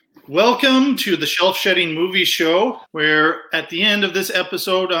Welcome to the Shelf Shedding Movie Show, where at the end of this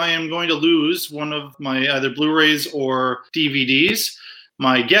episode, I am going to lose one of my either Blu-rays or DVDs.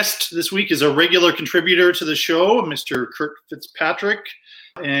 My guest this week is a regular contributor to the show, Mr. Kurt Fitzpatrick.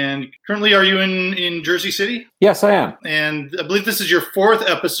 And currently, are you in Jersey City? Yes, I am. And I believe this is your fourth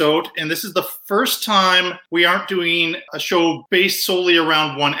episode, and this is the first time we aren't doing a show based solely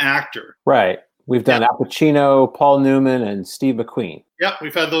around one actor. Right. We've done Al Pacino, Paul Newman, and Steve McQueen. Yeah,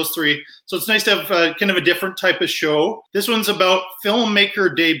 we've had those three. So it's nice to have kind of a different type of show. This one's about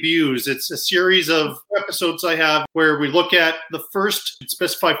filmmaker debuts. It's a series of episodes I have where we look at the first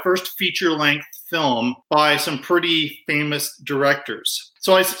feature-length film by some pretty famous directors.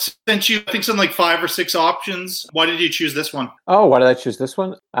 So I sent you, I think, something like 5 or 6 options. Why did you choose this one? Oh, why did I choose this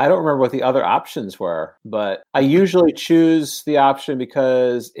one? I don't remember what the other options were, but I usually choose the option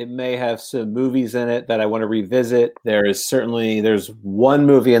because it may have some movies in it that I want to revisit. There's one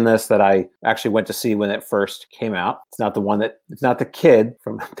movie in this that I actually went to see when it first came out. It's not the Kid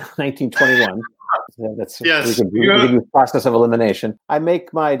from 1921. That's yes. We can do the process of elimination. I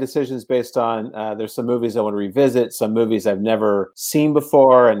make my decisions based on there's some movies I want to revisit, some movies I've never seen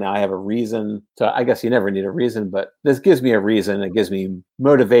before, and now I have a reason to. I guess you never need a reason, but this gives me a reason. It gives me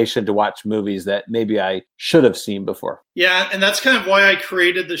motivation to watch movies that maybe I should have seen before. Yeah, and that's kind of why I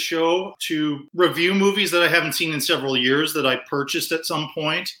created the show, to review movies that I haven't seen in several years that I purchased at some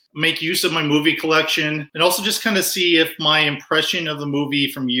point, make use of my movie collection, and also just kind of see if my impression of the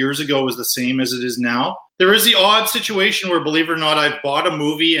movie from years ago is the same as it is now. There is the odd situation where, believe it or not, I've bought a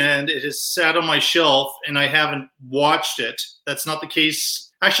movie and it has sat on my shelf and I haven't watched it. That's not the case.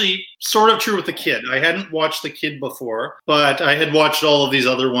 Actually, sort of true with The Kid. I hadn't watched The Kid before, but I had watched all of these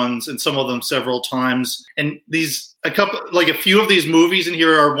other ones, and some of them several times. And a few of these movies in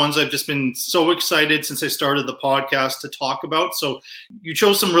here are ones I've just been so excited since I started the podcast to talk about. So you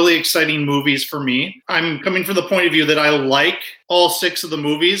chose some really exciting movies for me. I'm coming from the point of view that I like all 6 of the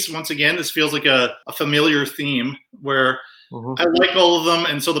movies. Once again, this feels like a familiar theme where I like all of them,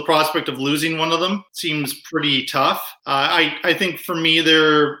 and so the prospect of losing one of them seems pretty tough. I think for me,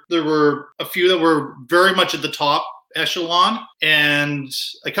 there were a few that were very much at the top echelon, and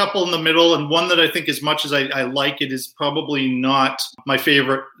a couple in the middle, and one that I think, as much as I like it, is probably not my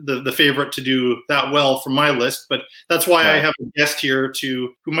favorite, the favorite to do that well from my list. But that's why I have a guest here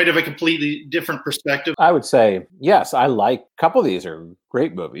who might have a completely different perspective. I would say, yes, I like a couple of these are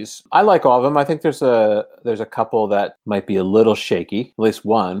great movies. I like all of them. I think there's a couple that might be a little shaky, at least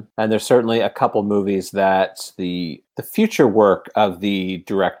one. And there's certainly a couple movies that the future work of the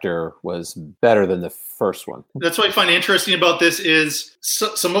director was better than the first one. That's what I find interesting about this is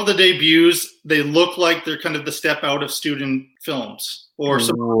some of the debuts, they look like they're kind of the step out of student films, or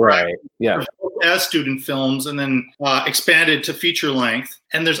some as student films, and then expanded to feature length.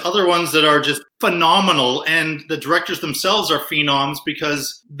 And there's other ones that are just phenomenal, and the directors themselves are phenoms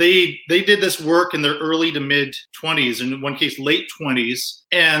because they did this work in their early to mid 20s, in one case late 20s,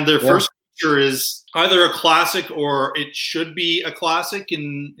 and their first feature is either a classic or it should be a classic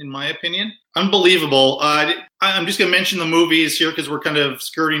in my opinion. Unbelievable. I'm just going to mention the movies here because we're kind of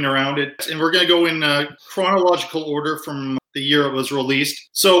skirting around it, and we're going to go in chronological order from the year it was released.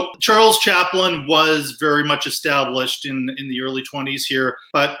 So Charles Chaplin was very much established in the early 20s here,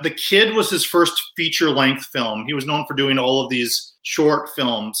 but The Kid was his first feature-length film. He was known for doing all of these short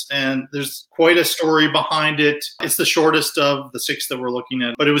films, and there's quite a story behind it. It's the shortest of the 6 that we're looking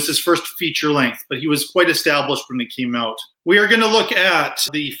at, but it was his first feature length, but he was quite established when it came out. We are going to look at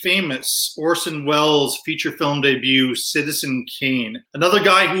the famous Orson Welles feature film debut, Citizen Kane. Another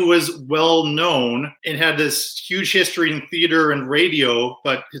guy who was well known and had this huge history in theater and radio,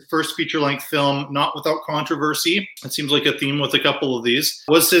 but his first feature-length film, not without controversy, it seems like a theme with a couple of these,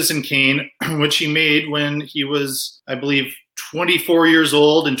 was Citizen Kane, which he made when he was, I believe, 24 years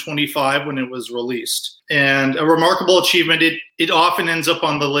old and 25 when it was released. And a remarkable achievement. It often ends up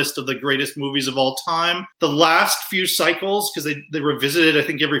on the list of the greatest movies of all time. The last few cycles, because they revisit it, I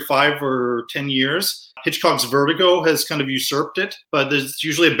think, every 5 or 10 years, Hitchcock's Vertigo has kind of usurped it, but there's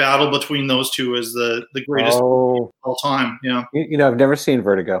usually a battle between those two as the greatest of all time. Yeah. I've never seen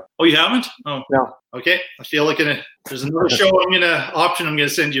Vertigo. Oh, you haven't? Oh, no. Okay. I feel like there's another option I'm going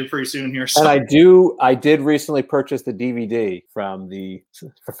to send you pretty soon here. So. And I did recently purchase the DVD from the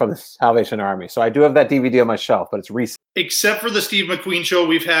Salvation Army. So I do have that DVD DVD on my shelf, but it's recent. Except for the Steve McQueen show,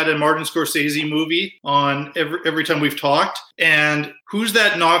 we've had a Martin Scorsese movie on every time we've talked. And Who's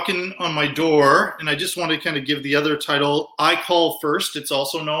That Knocking on My Door? And I just want to kind of give the other title, I Call First. It's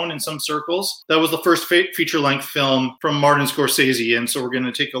also known in some circles. That was the first feature-length film from Martin Scorsese. And so we're going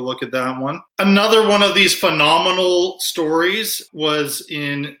to take a look at that one. Another one of these phenomenal stories was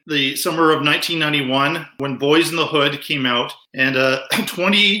in the summer of 1991 when Boys in the Hood came out. And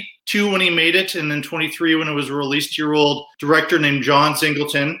 22 when he made it, and then 23 when it was released, year-old director named John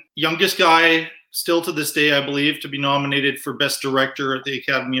Singleton. Youngest guy still to this day, I believe, to be nominated for Best Director at the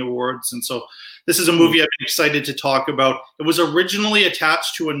Academy Awards. And so this is a movie I've been excited to talk about. It was originally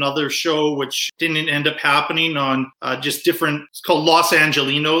attached to another show, which didn't end up happening on just different, it's called Los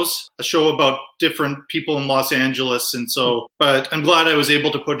Angelinos, a show about different people in Los Angeles. And so, but I'm glad I was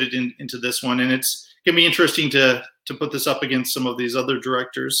able to put it into this one. And it's going to be interesting to put this up against some of these other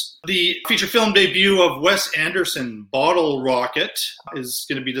directors. The feature film debut of Wes Anderson, Bottle Rocket, is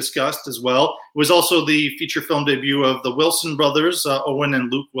going to be discussed as well. It was also the feature film debut of the Wilson brothers, Owen and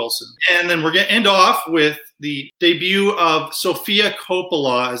Luke Wilson. And then we're going to end off with the debut of Sofia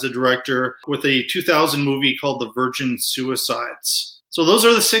Coppola as a director with a 2000 movie called The Virgin Suicides. So those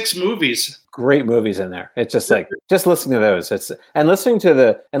are the 6 movies. Great movies in there. It's just like, just listening to those. Listening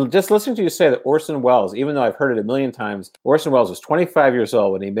to you say that Orson Welles, even though I've heard it a million times, Orson Welles was 25 years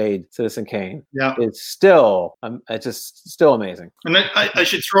old when he made Citizen Kane. Yeah. It's still, it's just still amazing. And I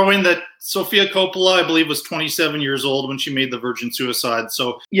should throw in that Sofia Coppola, I believe, was 27 years old when she made The Virgin Suicide.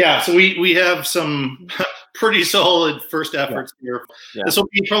 So yeah, so we have some pretty solid first efforts here. Yeah. This will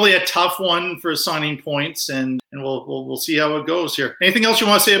be probably a tough one for assigning points, and we'll see how it goes here. Anything else you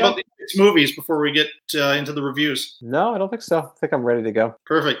want to say about these movies before we get into the reviews? No, I don't think so. I think I'm ready to go.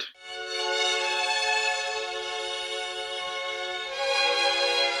 Perfect.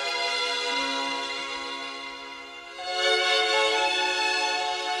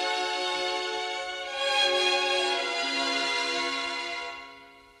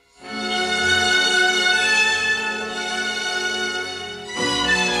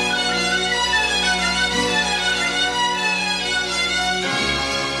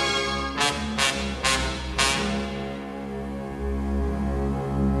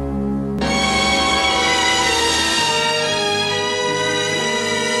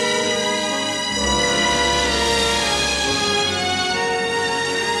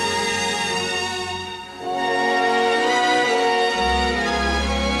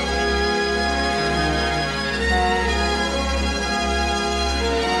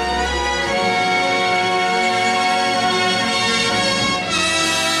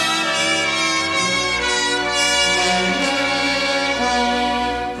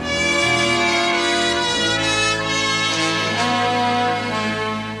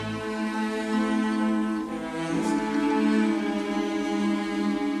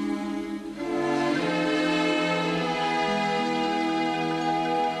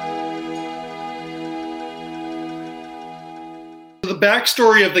 The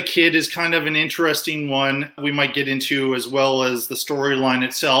backstory of the kid is kind of an interesting one we might get into, as well as the storyline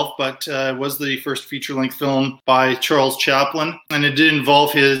itself, but it was the first feature-length film by Charles Chaplin, and it did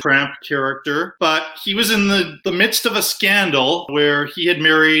involve his cramped character. But he was in the midst of a scandal where he had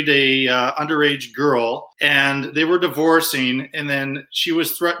married a underage girl, and they were divorcing, and then she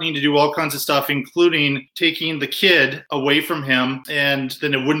was threatening to do all kinds of stuff, including taking the kid away from him, and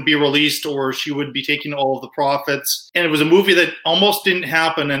then it wouldn't be released, or she would be taking all of the profits. And it was a movie that almost didn't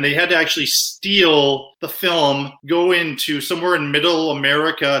happen, and they had to actually steal the film, go into somewhere in middle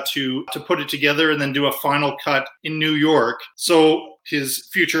America to put it together, and then do a final cut in New York. So his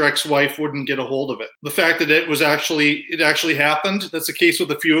future ex-wife wouldn't get a hold of it. The fact that it actually happened, that's the case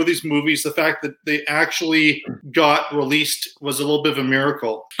with a few of these movies. The fact that they actually got released was a little bit of a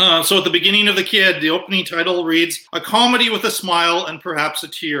miracle. So at the beginning of The Kid, the opening title reads, "A comedy with a smile and perhaps a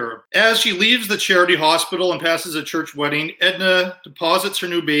tear." As she leaves the charity hospital and passes a church wedding, Edna deposits her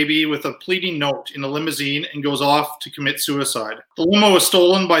new baby with a pleading note in a limousine and goes off to commit suicide. The limo is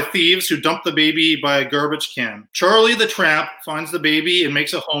stolen by thieves who dump the baby by a garbage can. Charlie the tramp finds the baby and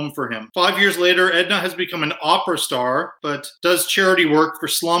makes a home for him. 5 years later, Edna has become an opera star, but does charity work for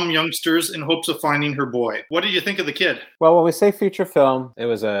slum youngsters in hopes of finding her boy. What did you think of The Kid? Well, when we say feature film, it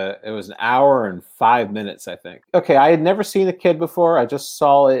was an hour and 5 minutes, I think. Okay, I had never seen The Kid before. I just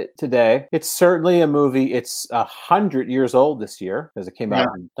saw it today. It's certainly a movie. It's 100 years old this year because it came out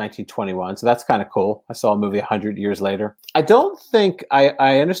in 1921, so that's kind of cool. I saw a movie 100 years later. I don't think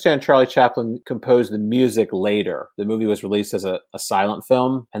I understand Charlie Chaplin composed the music later. The movie was released as a silent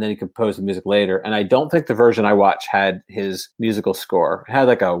film, and then he composed the music later. And I don't think the version I watched had his musical score. It had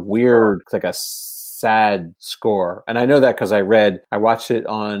like a weird, like a sad score. And I know that because I watched it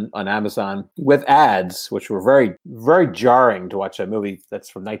on Amazon with ads, which were very, very jarring to watch a movie that's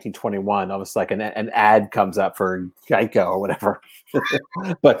from 1921. Almost like an ad comes up for Geico or whatever.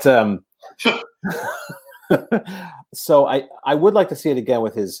 But so I would like to see it again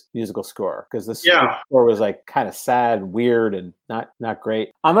with his musical score, because this score was like kind of sad, weird, and not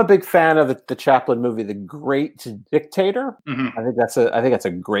great. I'm a big fan of the Chaplin movie, The Great Dictator. Mm-hmm. I think that's a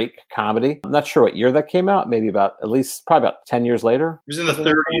great comedy. I'm not sure what year that came out. Maybe probably about 10 years later. It was in the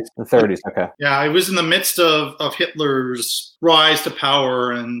 30s. The 30s. Okay. Yeah, it was in the midst of Hitler's rise to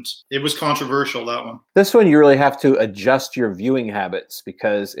power, and it was controversial, that one. This one you really have to adjust your viewing habits,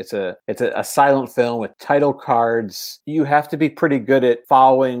 because it's a silent film with title cards. You have to be pretty good at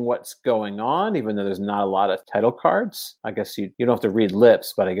following what's going on, even though there's not a lot of title cards. I guess you don't have to read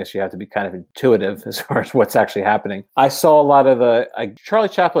lips, but I guess you have to be kind of intuitive as far as what's actually happening. I saw a lot of Charlie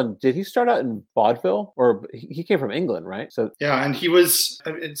Chaplin. Did he start out in vaudeville, or he came from England, right? So yeah, and he was.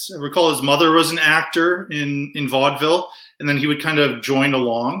 I recall his mother was an actor in vaudeville. And then he would kind of join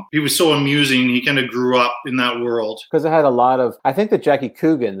along. He was so amusing. He kind of grew up in that world. Because it had a lot of, I think that Jackie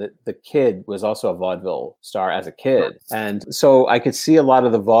Coogan, the kid, was also a vaudeville star as a kid. And so I could see a lot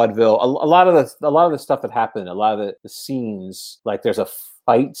of the vaudeville, a lot of the stuff that happened, a lot of the scenes, like there's a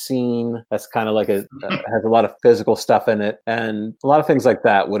fight scene that's kind of like has a lot of physical stuff in it, and a lot of things like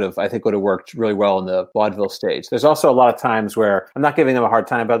that would have worked really well in the vaudeville stage. There's also a lot of times where I'm not giving them a hard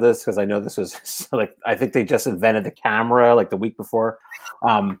time about this, because I know this was like, I think they just invented the camera like the week before,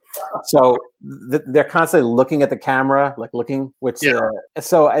 so they're constantly looking at the camera, like looking, which but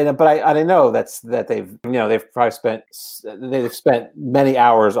I know that they've spent many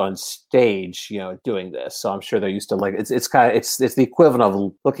hours on stage, doing this, so I'm sure they're used to, like, it's the equivalent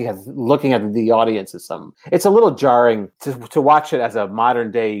of looking at the audience as some. It's a little jarring to watch it as a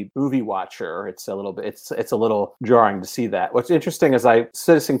modern day movie watcher. It's a little jarring to see that. What's interesting is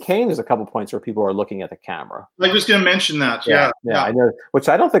Citizen Kane, there's a couple points where people are looking at the camera. I was going to mention that. Yeah, I know, which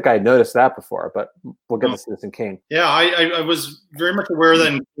I don't think I noticed that before, but we'll get to Citizen Kane. Yeah, I was very much aware of that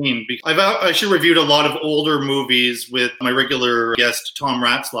in Kane. I've actually reviewed a lot of older movies with my regular guest Tom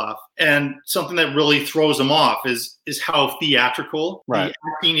Ratzlaff, and something that really throws him off is how theatrical the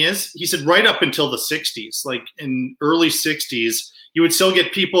acting is. He said right up until the 60s, like in early 60s, you would still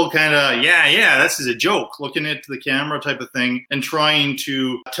get people kind of, this is a joke, looking at the camera type of thing and trying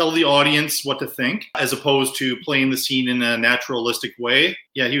to tell the audience what to think, as opposed to playing the scene in a naturalistic way.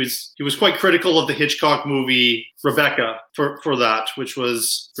 Yeah, he was quite critical of the Hitchcock movie Rebecca for that, which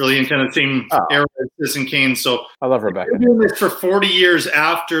was really in kind of the same era as Citizen Kane. So I love Rebecca. Doing this for 40 years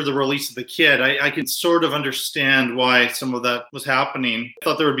after the release of The Kid, I can sort of understand why some of that was happening. I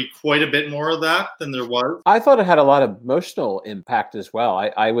thought there would be quite a bit more of that than there was. I thought it had a lot of emotional impact as well.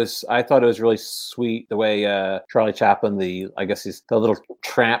 I thought it was really sweet the way Charlie Chaplin, the little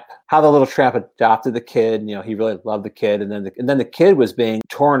tramp, how the little tramp adopted the kid. He really loved the kid, and then the kid was being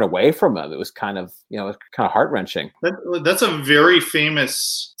torn away from him. It was kind of heart-wrenching. That's a very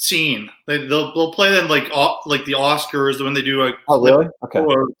famous scene. They'll play them like the Oscars when they do a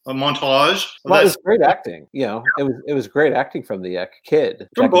montage. Well, it was great acting. It was great acting from the kid.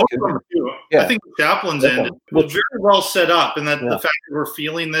 From both of them too. Yeah. I think Chaplin's end was very well set up, and that the fact that we're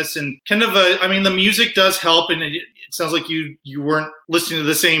feeling this and kind of the music does help, and it sounds like you weren't listening to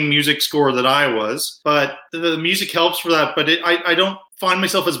the same music score that I was, but the music helps for that. But I don't find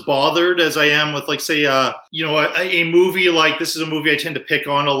myself as bothered as I am with, like, say, a movie like, this is a movie I tend to pick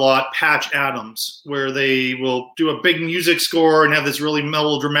on a lot, Patch Adams, where they will do a big music score and have this really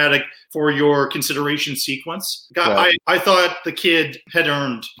melodramatic for your consideration sequence. I thought The Kid had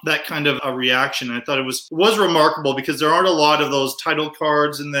earned that kind of a reaction. I thought it was remarkable, because there aren't a lot of those title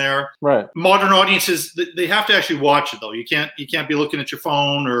cards in there. Right. Modern audiences, they have to actually watch it though. You can't be looking at your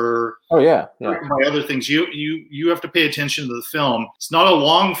phone or by other things. You have to pay attention to the film. It's not a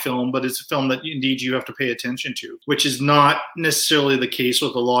long film, but it's a film that indeed you have to pay attention to, which is not necessarily the case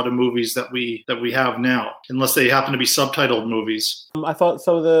with a lot of movies that we have now, unless they happen to be subtitled movies. I thought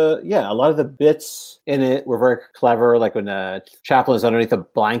a lot of the bits in it were very clever. Like when Chaplin is underneath a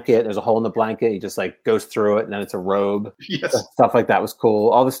blanket, there's a hole in the blanket. He just like goes through it, and then it's a robe. Yes. Stuff like that was cool.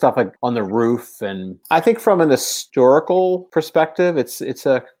 All the stuff like on the roof, and I think from an historical perspective, it's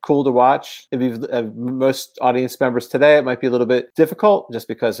cool to watch. If you've most audience members today, it might be a little bit difficult just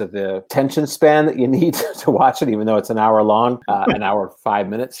because of the attention span that you need to watch it, even though it's an hour long, an hour 5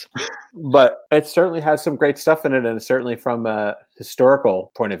 minutes. But it certainly has some great stuff in it, and it's certainly from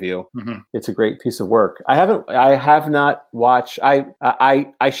historical point of view, Mm-hmm. it's a great piece of work. I have not watched.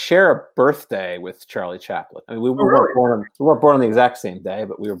 I share a birthday with Charlie Chaplin. I mean, we weren't born on the exact same day,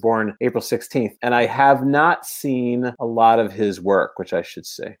 but we were born April 16th, and I have not seen a lot of his work, which I should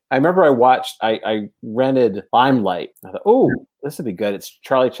say. I remember I rented Limelight. I thought, oh, this would be good. It's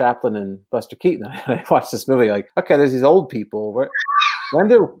Charlie Chaplin and Buster Keaton. And I watched this movie like, okay, there's these old people. When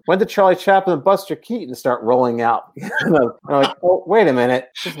did Charlie Chaplin and Buster Keaton start rolling out? I'm like, oh, wait a minute.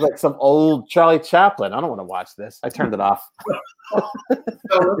 This is like some old Charlie Chaplin. I don't want to watch this. I turned it off. I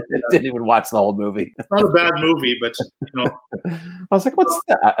didn't even watch the whole movie. It's not a bad movie, but I was like, what's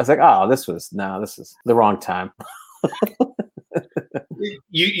that? I was like, oh, this is the wrong time.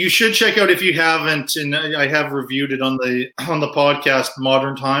 You should check out if you haven't, and I have reviewed it on the podcast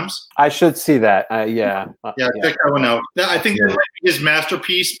Modern Times. I should see that. Check that one out. I think that might be his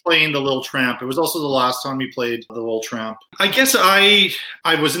masterpiece, playing the Little Tramp. It was also the last time he played the Little Tramp. I guess I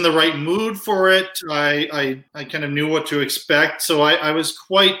was in the right mood for it. I kind of knew what to expect, so I was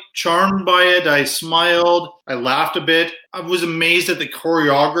quite charmed by it. I smiled. I laughed a bit. I was amazed at the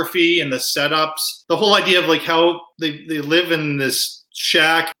choreography and the setups. The whole idea of like how they live in this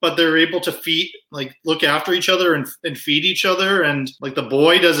shack, but they're able to look after each other and feed each other, and like the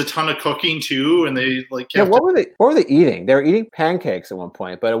boy does a ton of cooking too, and they what were they eating? They were eating pancakes at one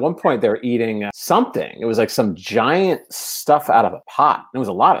point, but at one point they were eating something. It was like some giant stuff out of a pot. It was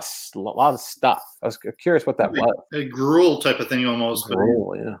a lot of stuff. I was curious what that was. A gruel type of thing almost.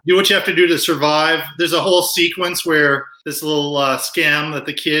 Gruel, yeah. Do what you have to do to survive. There's a whole sequence where this little scam that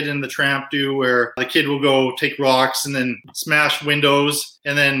the kid and the tramp do, where the kid will go take rocks and then smash windows,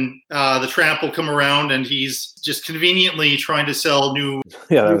 and then the tramp will come around and he's just conveniently trying to sell new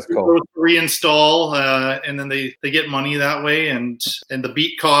that was cool. To reinstall, and then they get money that way, and the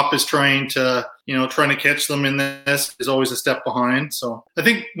beat cop is trying to catch them in this, is always a step behind. So I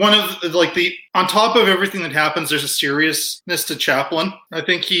think one of on top of everything that happens, there's a seriousness to Chaplin. I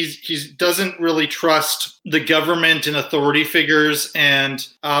think he doesn't really trust the government and authority figures, and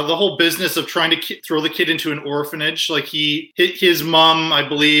the whole business of trying to throw the kid into an orphanage. Like his mom, I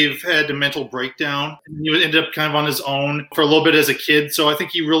believe, had a mental breakdown, and he ended up kind of on his own for a little bit as a kid. So I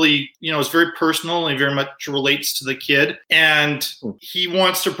think he really, is very personal and very much relates to the kid, and he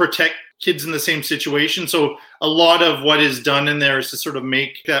wants to protect kids in the same situation. So a lot of what is done in there is to sort of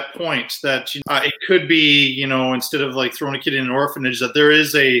make that point that it could be, instead of like throwing a kid in an orphanage, that there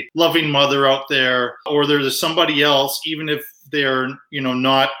is a loving mother out there, or there's somebody else, even if they're,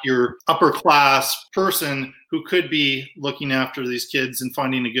 not your upper class person, who could be looking after these kids and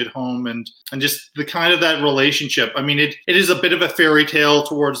finding a good home, and just the kind of that relationship. I mean, it is a bit of a fairy tale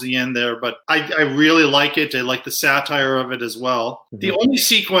towards the end there, but I really like it. I like the satire of it as well. Mm-hmm. The only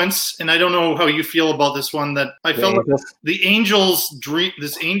sequence, and I don't know how you feel about this one, that I felt like the angel's dream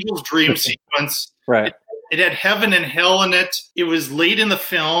sequence. Right. It had heaven and hell in it. It was late in the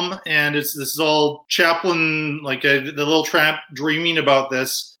film, and this is all Chaplin, the Little Tramp, dreaming about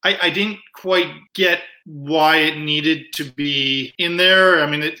this. I didn't quite get why it needed to be in there. I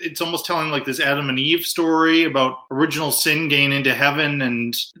mean, it's almost telling like this Adam and Eve story about original sin getting into heaven,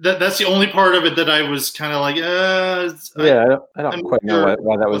 and that's the only part of it that I was kind of like, I don't quite know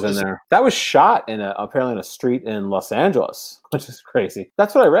why that was in there. That was shot apparently in a street in Los Angeles, which is crazy.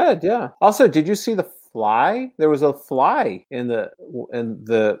 That's what I read. Yeah. Also, did you see the fly? There was a fly in the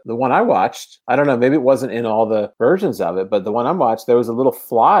one I watched. I don't know, maybe it wasn't in all the versions of it, but the one I watched, there was a little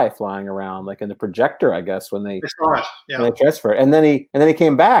fly flying around, like in the projector, I guess, when they transferred, and then he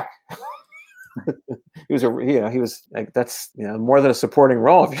came back. He was like, that's more than a supporting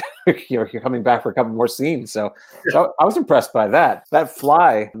role if you're coming back for a couple more scenes. So I was impressed by that. That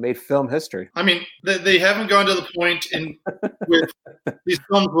fly made film history. I mean, they haven't gone to the point with these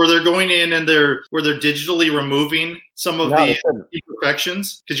films where they're going in and they're digitally removing some of the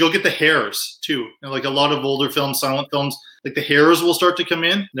imperfections, because you'll get the hairs too. Like a lot of older films, silent films, like the hairs will start to come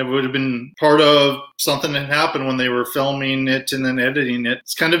in. That would have been part of something that happened when they were filming it and then editing it.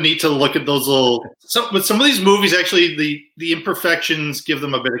 It's kind of neat to look at those little. With some of these movies, actually, the imperfections give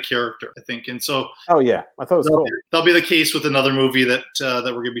them a bit of character, I think. And so, I thought it was cool. That'll be the case with another movie that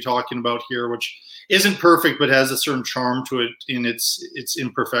we're going to be talking about here, which isn't perfect but has a certain charm to it in its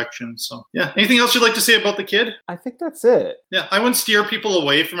imperfections. So, yeah. Anything else you'd like to say about The Kid? I think that's it. Yeah, I wouldn't steer people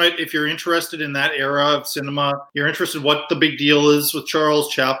away from it if you're interested in that era of cinema. You're interested in what the big deal is with Charles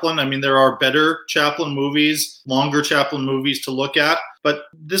Chaplin. I mean, there are better Chaplin movies, longer Chaplin movies to look at. But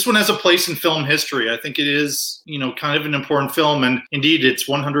this one has a place in film history. I think it is, kind of an important film. And indeed, it's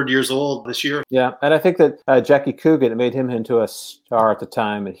 100 years old this year. Yeah. And I think that Jackie Coogan, it made him into a star at the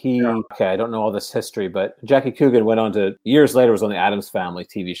time. And I don't know all this history, but Jackie Coogan went on to, years later, was on the Addams Family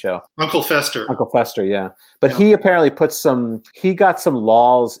TV show. Uncle Fester, yeah. But he apparently he got some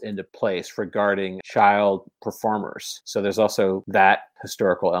laws into place regarding child performers. So there's also that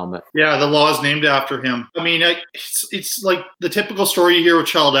historical element. Yeah, the law is named after him. I mean, it's like the typical story you hear with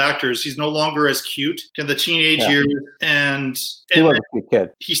child actors. He's no longer as cute in the teenage years, and he was a cute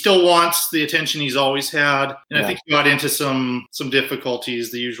kid. He still wants the attention he's always had, and I think he got into some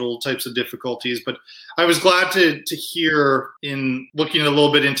difficulties, the usual types of difficulties. But I was glad to hear, in looking a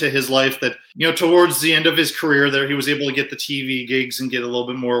little bit into his life, that towards the end of his career there, he was able to get the TV gigs and get a little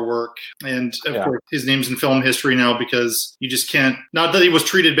bit more work. And of course, his name's in film history now because you just can't. Not that he was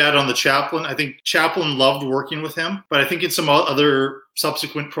treated bad on The Chaplain. I think Chaplin loved working with him, but I think in some other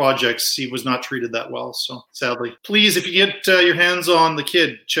subsequent projects he was not treated that well. So sadly, please, if you get your hands on The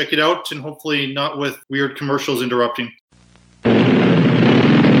Kid, check it out, and hopefully not with weird commercials interrupting.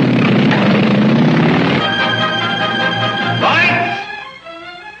 Lights!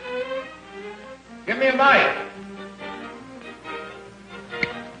 Give me a mic.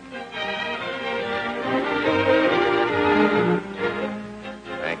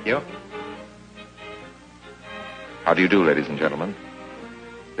 Thank you. How do you do, ladies and gentlemen?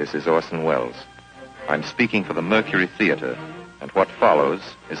 This is Orson Welles. I'm speaking for the Mercury Theater, and what follows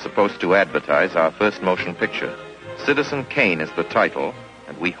is supposed to advertise our first motion picture. Citizen Kane is the title,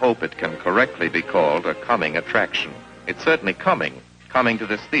 and we hope it can correctly be called a coming attraction. It's certainly coming to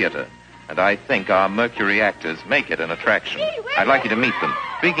this theater, and I think our Mercury actors make it an attraction. I'd like you to meet them.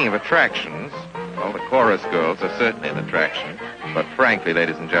 Speaking of attractions, well, the chorus girls are certainly an attraction, but frankly,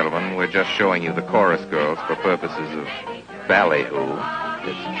 ladies and gentlemen, we're just showing you the chorus girls for purposes of ballyhoo.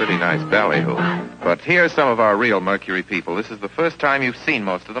 It's pretty nice ballyhoo. But here's some of our real Mercury people. This is the first time you've seen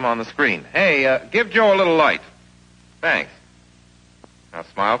most of them on the screen. Hey, give Joe a little light. Thanks. Now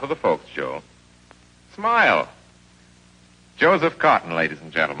smile for the folks, Joe. Smile. Joseph Cotton, ladies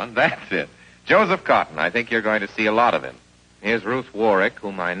and gentlemen. That's it. Joseph Cotton. I think you're going to see a lot of him. Here's Ruth Warwick,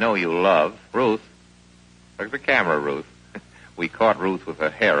 whom I know you love. Ruth. Look at the camera, Ruth. We caught Ruth with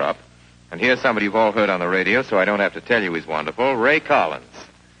her hair up. And here's somebody you've all heard on the radio, so I don't have to tell you he's wonderful. Ray Collins.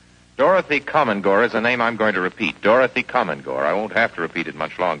 Dorothy Commongore is a name I'm going to repeat. Dorothy Commongore. I won't have to repeat it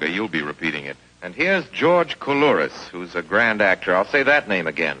much longer. You'll be repeating it. And here's George Coulouris, who's a grand actor. I'll say that name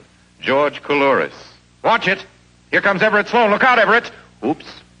again. George Coulouris. Watch it. Here comes Everett Sloane. Look out, Everett. Oops.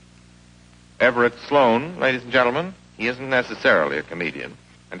 Everett Sloane, ladies and gentlemen. He isn't necessarily a comedian.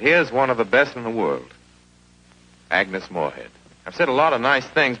 And here's one of the best in the world. Agnes Moorehead. I've said a lot of nice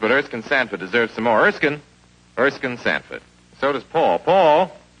things, but Erskine Sanford deserves some more. Erskine Sanford. So does Paul.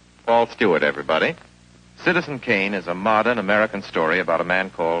 Paul Stewart, everybody. Citizen Kane is a modern American story about a man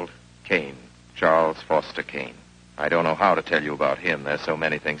called Kane, Charles Foster Kane. I don't know how to tell you about him. There's so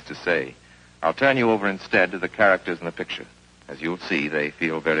many things to say. I'll turn you over instead to the characters in the picture. As you'll see, they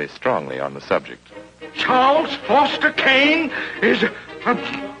feel very strongly on the subject. Charles Foster Kane is...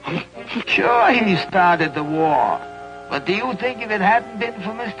 Sure, he started the war. But do you think if it hadn't been for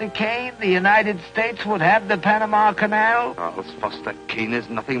Mr. Kane, the United States would have the Panama Canal? Charles Foster Kane is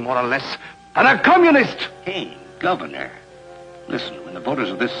nothing more or less than a communist. Kane, governor. Listen, when the voters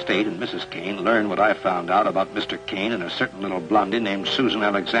of this state and Mrs. Kane learn what I found out about Mr. Kane and a certain little blondie named Susan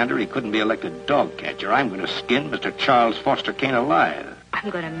Alexander, he couldn't be elected dog catcher. I'm going to skin Mr. Charles Foster Kane alive. I'm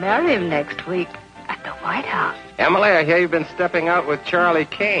going to marry him next week at the White House. Emily, I hear you've been stepping out with Charlie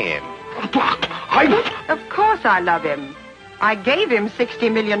Kane. Of course I love him. I gave him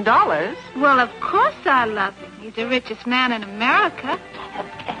 $60 million. Well, of course I love him. He's the richest man in America.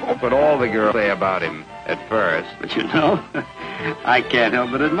 But all the girls say about him at first. But you know, I can't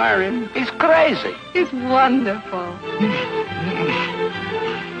help but admire him. He's crazy. He's wonderful.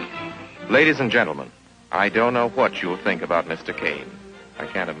 Ladies and gentlemen, I don't know what you'll think about Mr. Kane. I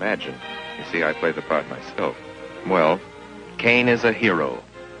can't imagine. You see, I play the part myself. Well, Kane is a hero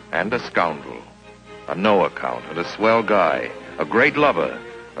and a scoundrel, a no-account and a swell guy, a great lover,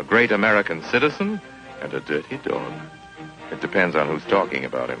 a great American citizen, and a dirty dog. It depends on who's talking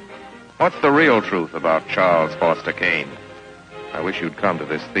about him. What's the real truth about Charles Foster Kane? I wish you'd come to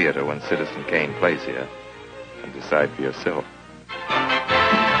this theater when Citizen Kane plays here and decide for yourself.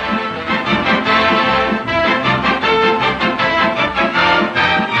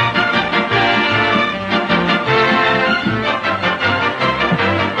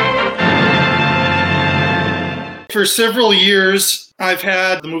 For several years, I've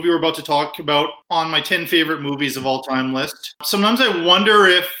had the movie we're about to talk about on my 10 favorite movies of all time list. Sometimes I wonder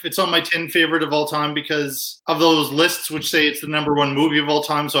if it's on my 10 favorite of all time because of those lists which say it's the number one movie of all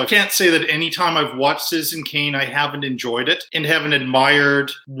time. So I can't say that any time I've watched Citizen Kane, I haven't enjoyed it and haven't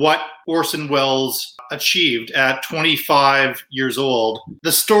admired what Orson Welles achieved at 25 years old.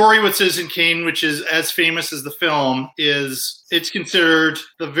 The story with Citizen Kane, which is as famous as the film, it's considered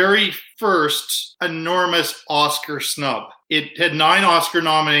the very first enormous Oscar snub. It had 9 Oscar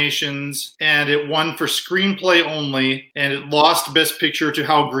nominations, and it won for screenplay only, and it lost Best Picture to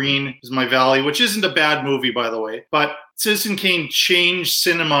How Green Is My Valley, which isn't a bad movie, by the way. But Citizen Kane changed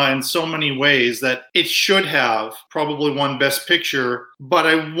cinema in so many ways that it should have probably won Best Picture. But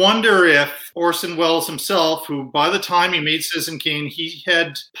I wonder if Orson Welles himself, who by the time he made Citizen Kane, he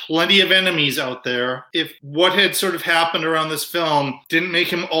had plenty of enemies out there, if what had sort of happened around this film didn't make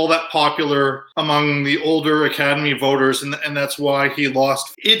him all that popular among the older Academy voters, and that's why he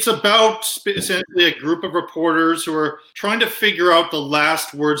lost. It's about essentially a group of reporters who are trying to figure out the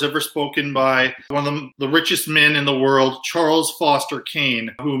last words ever spoken by one of the richest men in the world, Charles Foster Kane,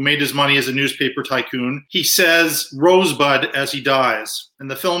 who made his money as a newspaper tycoon. He says Rosebud as he dies. And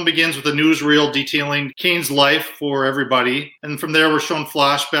the film begins with a newsreel detailing Kane's life for everybody. And from there, we're shown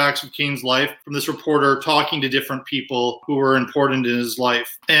flashbacks of Kane's life from this reporter talking to different people who were important in his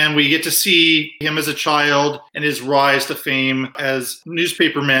life. And we get to see him as a child and his rise to fame as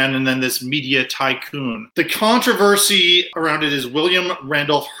newspaperman and then this media tycoon. The controversy around it is William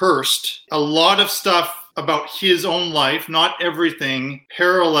Randolph Hearst. A lot of stuff about his own life, not everything,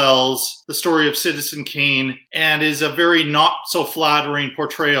 parallels the story of Citizen Kane and is a very not so flattering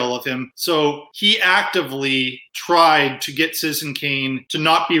portrayal of him. So he actively tried to get Citizen Kane to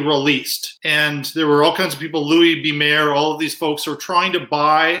not be released. And there were all kinds of people, Louis B. Mayer, all of these folks who were trying to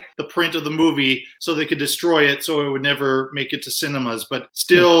buy the print of the movie so they could destroy it so it would never make it to cinemas. But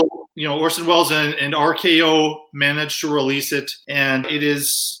still, Orson Welles and RKO managed to release it. And it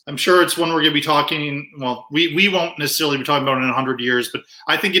is, I'm sure it's one we're going to be talking, well, we won't necessarily be talking about it in 100 years, but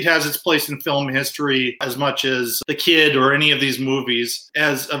I think it has its place in film history as much as The Kid or any of these movies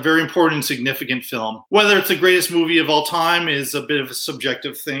as a very important, significant film. Whether it's the greatest movie of all time is a bit of a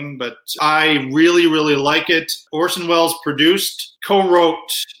subjective thing, but I really, really like it. Orson Welles produced,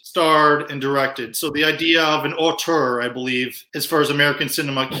 co-wrote, starred, and directed. So the idea of an auteur, I believe, as far as American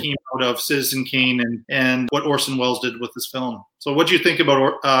cinema came out of Citizen Kane and what Orson Welles did with this film. So what do you think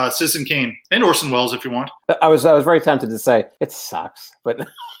about Citizen Kane and Orson Welles, if you want? I was very tempted to say it sucks, but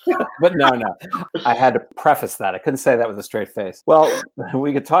but no. I had to preface that. I couldn't say that with a straight face. Well,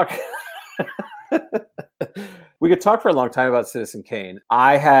 we could talk. We could talk for a long time about Citizen Kane.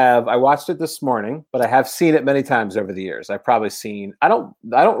 I watched it this morning, but I have seen it many times over the years. I've probably seen, I don't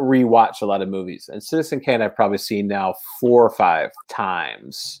rewatch a lot of movies. And Citizen Kane I've probably seen now 4 or 5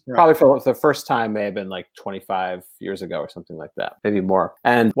 times. Right. Probably for the first time may have been like 25 years ago or something like that, maybe more.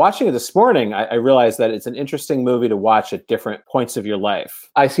 And watching it this morning, I realized that it's an interesting movie to watch at different points of your life.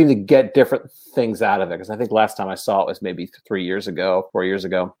 I seem to get different things out of it because I think last time I saw it was maybe 4 years ago.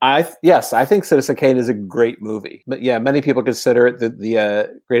 I think Citizen Kane is a great movie. But yeah, many people consider it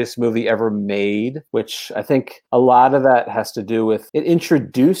the greatest movie ever made, which I think a lot of that has to do with it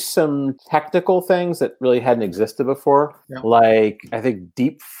introduced some technical things that really hadn't existed before. Yeah. Like, I think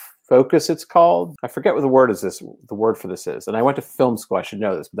deep focus it's called. I forget what the word for this is. And I went to film school. I should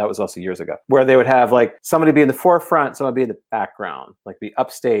know this, but that was also years ago, where they would have like somebody be in the forefront, somebody be in the background, like the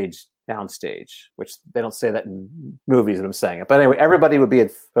upstage, downstage, which they don't say that in movies, and I'm saying it. But anyway, everybody would be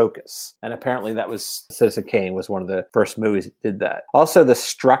in focus. And apparently that was Citizen Kane was one of the first movies that did that. Also, the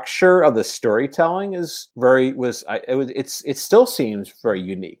structure of the storytelling it still seems very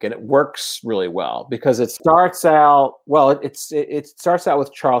unique, and it works really well because it starts out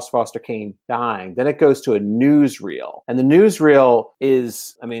with Charles Foster Kane dying. Then it goes to a newsreel. And the newsreel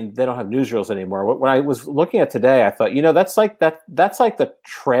is, they don't have newsreels anymore. When I was looking at today, I thought, that's like the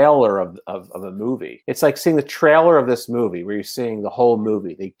trailer of a movie. It's like seeing the trailer of this movie where you're seeing the whole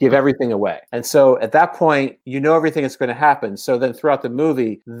movie. They give everything away. And so at that point, everything that's going to happen. So then throughout the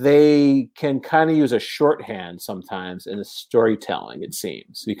movie, they can kind of use a shorthand sometimes in the storytelling, it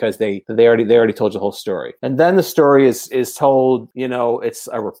seems, because they already told you the whole story. And then the story is told, it's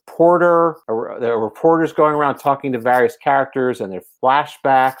a reporter, there are reporters going around talking to various characters and their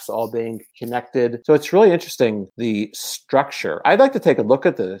flashbacks all being connected. So it's really interesting, the structure. I'd like to take a look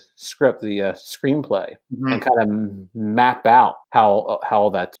at the script, the screenplay, and kind of map out how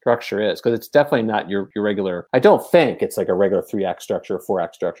that structure is, because it's definitely not your regular. I don't think it's like a regular 3-act structure,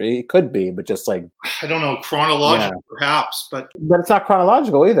 4-act structure. It could be, but just like, I don't know, chronological perhaps, but it's not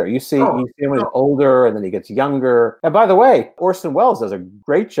chronological either. You see him when he's older, and then he gets younger. And by the way, Orson Welles does a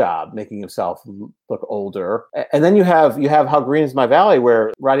great job making himself look older. And then you have How Green Is My Valley,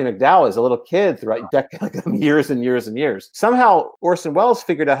 where Roddy McDowall is a little kid throughout years and years and years. Somehow Orson Welles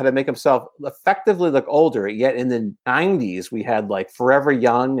figured out how to make himself effectively look older. Yet in the 90s, we had like Forever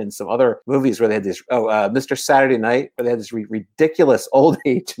Young and some other movies where they had this Mr. Saturday Night, where they had this ridiculous old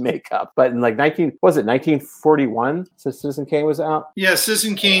age makeup. But in like 1941, so Citizen Kane was out? Yeah,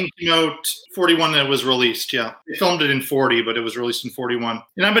 Citizen Kane came out 41 and it was released, yeah. They filmed it in 40, but it was released in 41.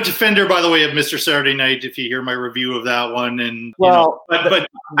 And I'm a defender, by the way, of Mr. Saturday Night, if you hear my review of that one. And but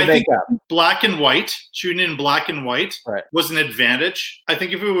I think black and white, shooting in black and white was an advantage. I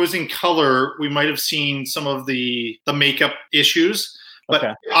think if it was in color, we might have seen some of the makeup issues.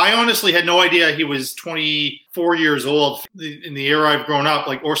 But I honestly had no idea he was 24 years old. In the era I've grown up,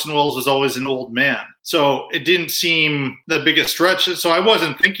 like Orson Welles was always an old man. So it didn't seem the biggest stretch. So I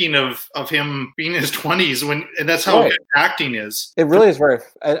wasn't thinking of him being in his 20s and that's how good acting is. It really is very.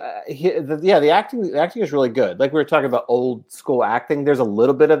 The acting is really good. Like we were talking about old school acting. There's a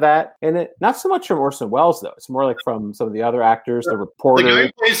little bit of that in it. Not so much from Orson Welles though. It's more like from some of the other actors, the reporter. The guy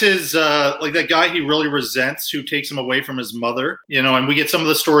who plays his like that guy he really resents, who takes him away from his mother. And we get some of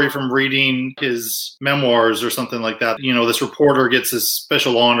the story from reading his memoirs or something like that. This reporter gets this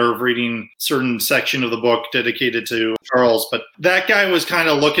special honor of reading certain section of the book dedicated to Charles, but that guy was kind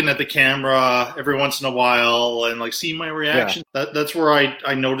of looking at the camera every once in a while and like seeing my reaction. That's where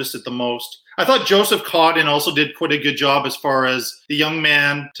I noticed it the most. I thought Joseph Cotten also did quite a good job as far as the young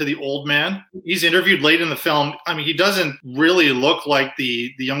man to the old man. He's interviewed late in the film. I mean, he doesn't really look like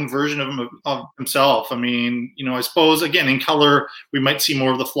the young version of himself. I mean, I suppose, again, in color, we might see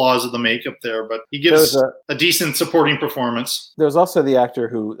more of the flaws of the makeup there, but he gives a decent supporting performance. There's also the actor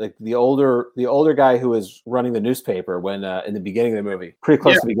who, like the older guy who is running the newspaper when in the beginning of the movie, pretty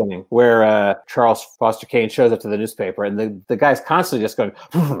close to the beginning, where Charles Foster Kane shows up to the newspaper, and the guy's constantly just going,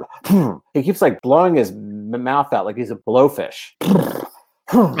 he keeps like blowing his mouth out like he's a blowfish.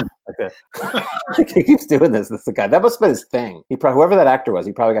 He keeps doing this. This is the guy. That must have been his thing. Whoever that actor was,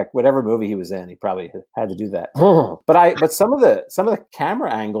 he probably got whatever movie he was in. He probably had to do that. But some of the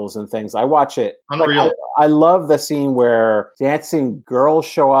camera angles and things, I watch it. Unreal. Like, I love the scene where dancing girls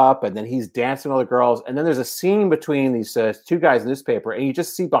show up, and then he's dancing with all the girls, and then there's a scene between these two guys in the newspaper, and you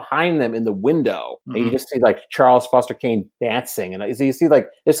just see behind them in the window, and you just see like Charles Foster Kane dancing, and you see like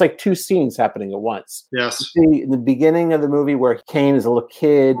it's like two scenes happening at once. Yes. You see in the beginning of the movie where Kane is a little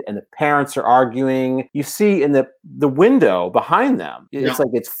kid and the parents are arguing. You see in the window behind them, it's like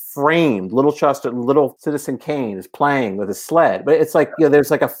it's framed. Little Citizen Kane is playing with a sled, but it's like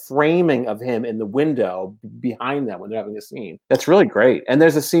there's like a framing of him in the window behind them when they're having a scene. That's really great. And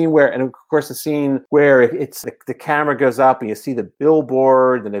there's a scene where, and of course, a scene where it's the camera goes up and you see the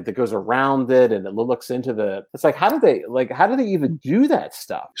billboard and it goes around it and it looks into the. It's like how do they even do that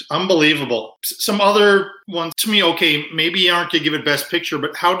stuff? Unbelievable. Some other ones to me. Okay, maybe you aren't gonna give it Best Picture,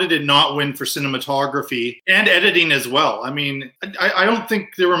 but how did it not win for cinematography and editing as well? I mean, I don't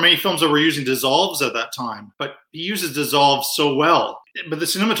think there were many films that were using dissolves at that time, but he uses dissolves so well. But the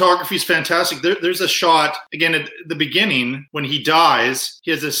cinematography is fantastic. There's a shot, again, at the beginning when he dies.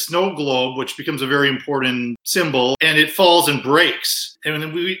 He has a snow globe, which becomes a very important symbol, and it falls and breaks. And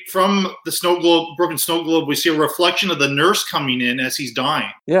then from the broken snow globe, we see a reflection of the nurse coming in as he's dying.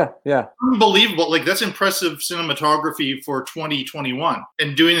 Yeah. Unbelievable. Like, that's impressive cinematography for 2021.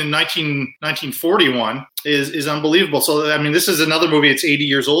 And doing it in 1941 is unbelievable. So, I mean, this is another movie. It's 80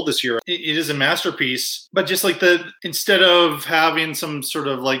 years old this year. It is a masterpiece. But just like instead of having some sort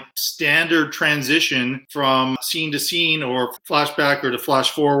of like standard transition from scene to scene or flashback or to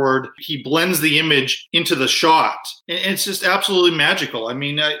flash forward, he blends the image into the shot. And it's just absolutely magical. I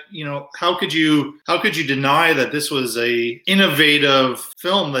mean, how could you deny that this was a innovative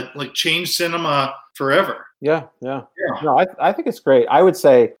film that like changed cinema forever? Yeah. No, I think it's great. I would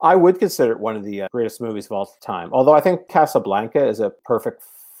say I would consider it one of the greatest movies of all time. Although I think Casablanca is a perfect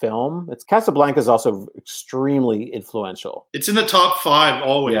film. Casablanca is also extremely influential. It's in the top 5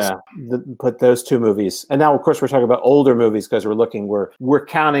 always. Yeah, put those two movies, and now of course we're talking about older movies because we're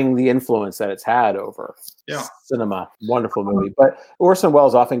counting the influence that it's had over cinema. Wonderful movie, but Orson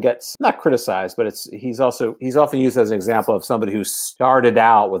Welles often gets not criticized, but he's often used as an example of somebody who started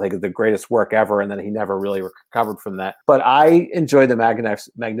out with like the greatest work ever, and then he never really recovered from that. But I enjoyed the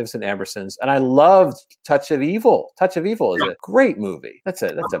Magnificent Ambersons, and I loved Touch of Evil. Touch of Evil is a great movie. That's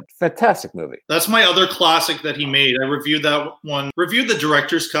it. That's It's a fantastic movie. That's my other classic that he made. I reviewed that one. Reviewed the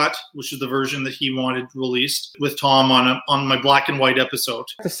director's cut, which is the version that he wanted released with Tom on my black and white episode.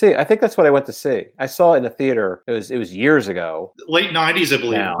 To see, I think that's what I went to see. I saw it in a theater. It was years ago. Late 90s, I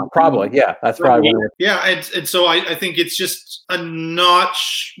believe. Now, probably, yeah. That's probably when yeah, and so I think it's just a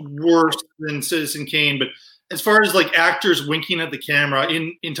notch worse than Citizen Kane, but as far as like actors winking at the camera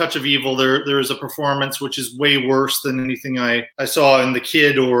in Touch of Evil, there is a performance which is way worse than anything I saw in The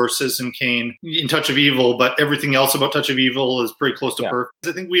Kid or Citizen Kane in Touch of Evil, but everything else about Touch of Evil is pretty close to perfect.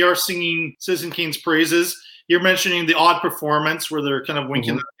 I think we are singing Citizen Kane's praises. You're mentioning the odd performance where they're kind of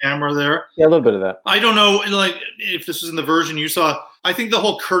winking at the camera there. Yeah, a little bit of that. I don't know, like if this was in the version you saw. I think the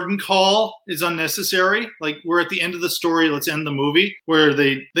whole curtain call is unnecessary. Like we're at the end of the story, let's end the movie, where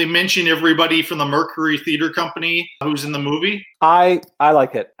they mention everybody from the Mercury Theater Company who's in the movie. I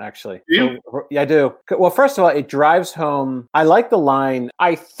like it, actually. Do you? Yeah, I do. Well, first of all, it drives home. I like the line,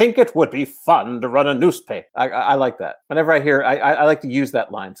 I think it would be fun to run a newspaper. I like that. Whenever I hear, I like to use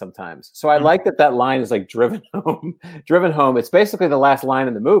that line sometimes. So I like that line is like driven home. Driven home. It's basically the last line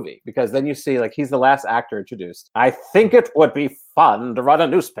in the movie, because then you see like he's the last actor introduced. I think it would be fun to run a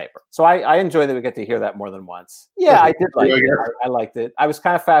newspaper. So I enjoy that we get to hear that more than once. Yeah, I did like it. I liked it. I was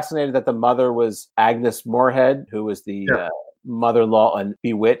kind of fascinated that the mother was Agnes Moorehead, who was the mother-in-law on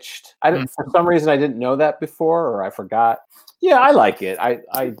Bewitched. For some reason I didn't know that before, or I forgot. Yeah, I like it.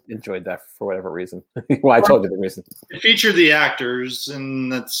 I enjoyed that for whatever reason. Well, I told you the reason. It featured the actors,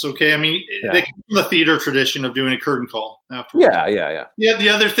 and that's okay. I mean, they come from the theater tradition of doing a curtain call afterwards. Yeah. Yeah, the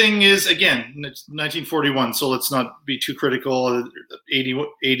other thing is, again, it's 1941, so let's not be too critical of an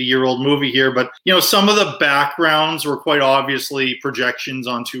 80-year-old movie here. But, you know, some of the backgrounds were quite obviously projections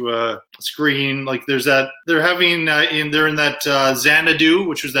onto a screen. Like there's that, they're having, they're in that Xanadu,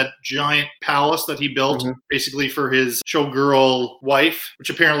 which was that giant palace that he built basically for his showgirl wife, which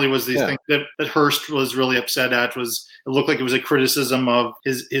apparently was these things that Hearst was really upset at. Was it looked like it was a criticism of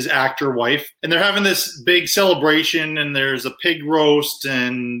his actor wife, and they're having this big celebration, and there's a pig roast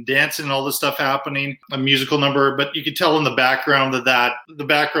and dancing and all this stuff happening, a musical number, but you could tell in the background that the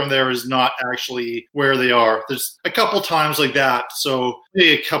background there is not actually where they are. There's a couple times like that, so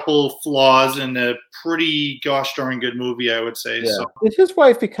maybe a couple flaws in a pretty gosh darn good movie, I would say. Yeah. So Did his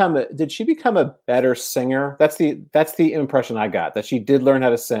wife did she become a better singer? That's the impression I got, that she did learn how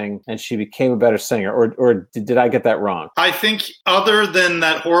to sing and she became a better singer, or did I get that wrong? I think other than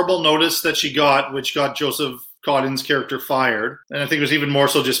that horrible notice that she got, which got Joseph Cotton's character fired, and I think it was even more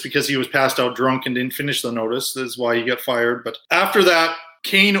so just because he was passed out drunk and didn't finish the notice, that's why he got fired. But after that,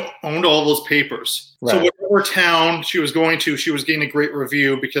 Kane owned all those papers. Right. So whatever town she was going to, she was getting a great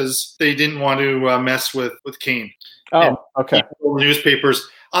review because they didn't want to mess with Kane. Oh, and okay. Newspapers.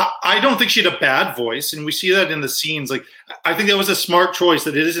 I don't think she had a bad voice, and we see that in the scenes. Like, I think that was a smart choice,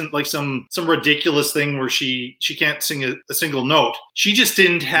 that it isn't like some ridiculous thing where she can't sing a single note. She just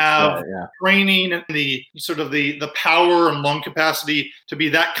didn't have training and the sort of the power and lung capacity to be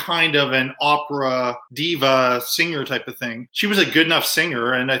that kind of an opera diva singer type of thing. She was a good enough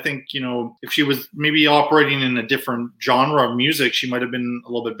singer, and I think, you know, if she was maybe operating in a different genre of music, she might have been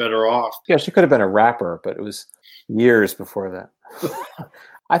a little bit better off. Yeah, she could have been a rapper, but it was years before that.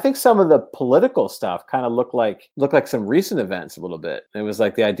 I think some of the political stuff kind of looked like some recent events a little bit. It was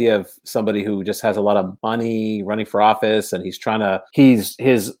like the idea of somebody who just has a lot of money running for office, and one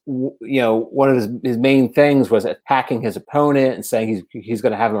of his main things was attacking his opponent and saying he's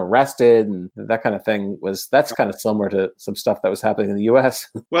going to have him arrested, and that kind of thing. That's kind of similar to some stuff that was happening in the U.S.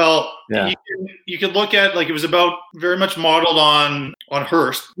 Well, you could look at, like, it was about very much modeled on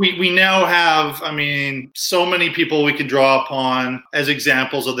Hearst. We now have, I mean, so many people we could draw upon as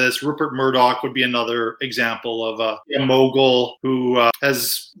examples of this. Rupert Murdoch would be another example of a mogul who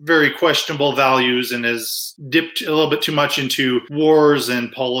has very questionable values and has dipped a little bit too much into wars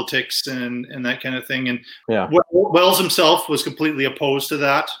and politics and that kind of thing. And Wells himself was completely opposed to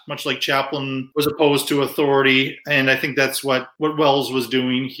that, much like Chaplin was opposed to authority. And I think that's what Wells was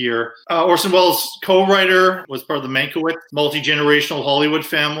doing here. Orson Welles' co-writer was part of the Mankiewicz multi-generational Hollywood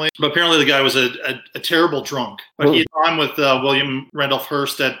family, but apparently the guy was a terrible drunk. But he had gone with William Randolph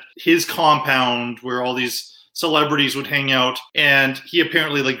Hearst at his compound where all these celebrities would hang out, and he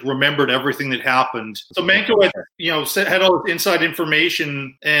apparently remembered everything that happened. So Mankiewicz, had all this inside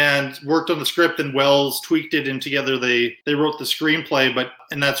information and worked on the script, and Wells tweaked it, and together they wrote the screenplay.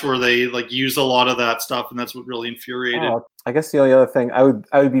 And that's where they used a lot of that stuff, and that's what really infuriated. Oh, I guess the only other thing I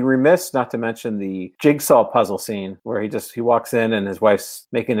would be remiss not to mention the jigsaw puzzle scene where he walks in and his wife's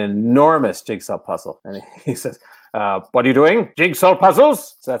making an enormous jigsaw puzzle, and he says, What are you doing? Jigsaw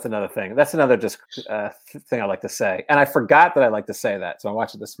puzzles? So that's another thing. That's another just thing I like to say. And I forgot that I like to say that. So I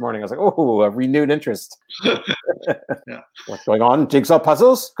watched it this morning. I was like, oh, a renewed interest. Yeah. What's going on? Jigsaw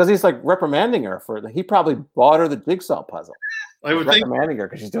puzzles? Because he's like reprimanding her for he probably bought her the jigsaw puzzle. I would think reprimanding her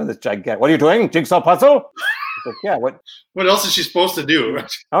because she's doing this gigantic. What are you doing? Jigsaw puzzle? Like, yeah. What else is she supposed to do?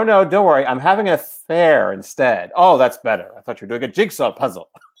 Oh no, don't worry. I'm having an affair instead. Oh, that's better. I thought you were doing a jigsaw puzzle.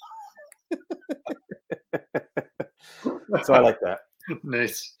 So I like that.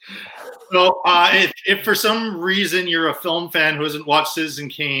 Nice. So if for some reason you're a film fan who hasn't watched Citizen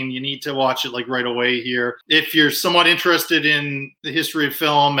Kane, you need to watch it like right away here. If you're somewhat interested in the history of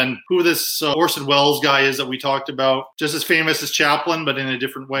film and who this Orson Welles guy is that we talked about, just as famous as Chaplin, but in a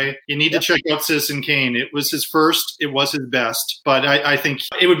different way, you need to check out Citizen Kane. It was his first. It was his best. But I think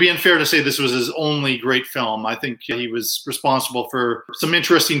it would be unfair to say this was his only great film. I think he was responsible for some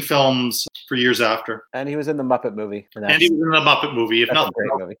interesting films for years after. And he was in the Muppet movie. And he was in the Muppet movie. If not, great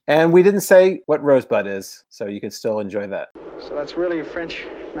movie. And we didn't say what Rosebud is, so you can still enjoy that. So that's really a French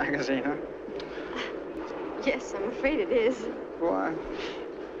magazine, huh? Yes, I'm afraid it is. Why?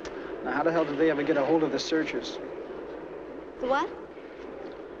 Now, how the hell did they ever get a hold of The Searchers? The what?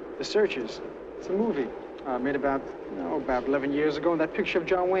 The Searchers. It's a movie made about 11 years ago, and that picture of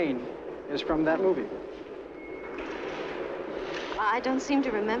John Wayne is from that movie. I don't seem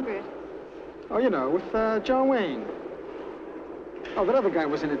to remember it. Oh, you know, with John Wayne. Oh, that other guy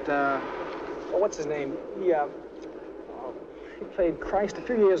was in it. What's his name? He played Christ a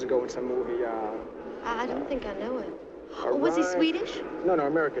few years ago in some movie. I don't think I know it. Oh, was he Swedish? No,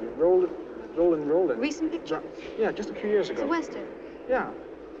 American. Roland. Recent picture? Yeah, just a few years ago. It's a Western? Yeah.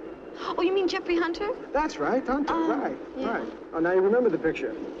 Oh, you mean Jeffrey Hunter? That's right, Hunter. Right. Oh, now you remember the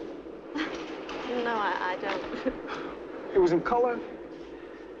picture. No, I don't. It was in color?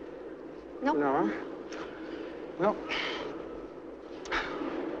 Nope. No, huh? Well...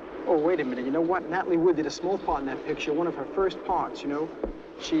 Oh, wait a minute. You know what? Natalie Wood did a small part in that picture, one of her first parts, you know.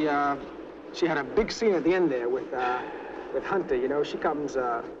 She had a big scene at the end there with Hunter, you know. She comes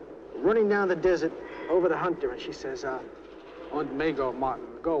running down the desert over the Hunter, and she says, on Mago, Martin,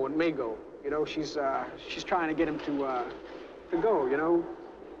 go, and Mago. You know, she's trying to get him to go, you know.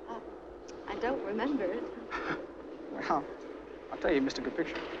 I don't remember it. Well, I'll tell you, Mr. Good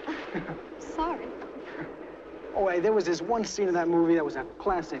Picture. Sorry. Oh, hey, there was this one scene in that movie that was a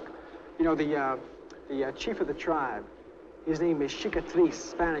classic. You know, the chief of the tribe, his name is Cicatrice,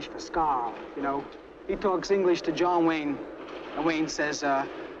 Spanish for scar, you know. He talks English to John Wayne, and Wayne says,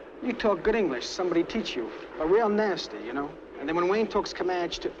 you talk good English, somebody teach you, but real nasty, you know. And then when Wayne talks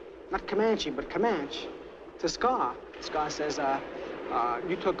Comanche to, not Comanche, but Comanche, to Scar, Scar says,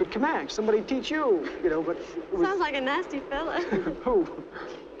 you talk good Comanche, somebody teach you, you know, but... Sounds like a nasty fella. Who?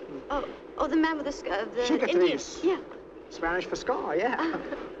 Oh, the man with the Cicatrice. Yeah. Spanish for scar, yeah.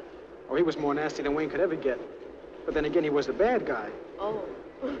 Oh, he was more nasty than Wayne could ever get. But then again, he was the bad guy. Oh.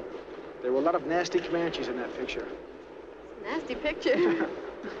 There were a lot of nasty Comanches in that picture. Nasty picture.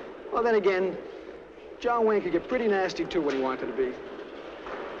 Well, then again, John Wayne could get pretty nasty, too, when he wanted to be.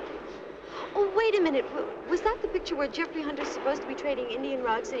 Oh, wait a minute. Was that the picture where Jeffrey Hunter's supposed to be trading Indian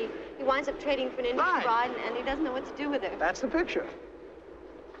rugs, and he winds up trading for an Indian bride, and he doesn't know what to do with her? That's the picture.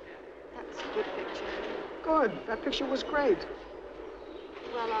 That's a good picture. Good. That picture was great.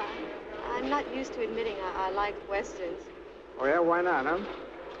 Well, I'm not used to admitting I like Westerns. Oh, yeah? Why not, huh?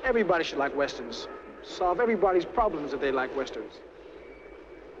 Everybody should like Westerns. Solve everybody's problems if they like Westerns.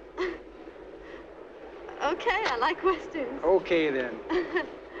 Okay, I like Westerns. Okay, then.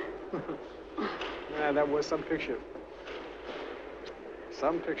 Yeah, that was some picture.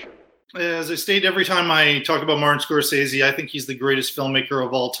 Some picture. As I state every time I talk about Martin Scorsese, I think he's the greatest filmmaker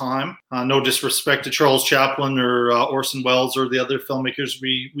of all time. No disrespect to Charles Chaplin or Orson Welles or the other filmmakers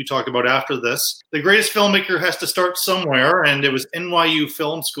we talk about after this. The greatest filmmaker has to start somewhere, and it was NYU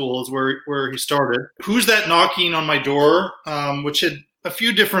Film School is where he started. Who's That Knocking on My Door, which had a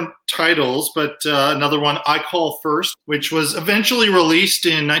few different titles, but another one, I Call First, which was eventually released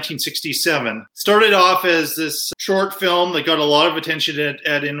in 1967. Started off as this short film that got a lot of attention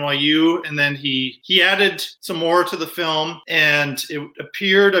at NYU, and then he added some more to the film, and it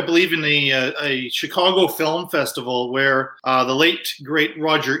appeared, I believe, in a Chicago Film Festival where the late, great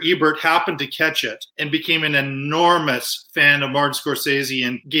Roger Ebert happened to catch it and became an enormous fan of Martin Scorsese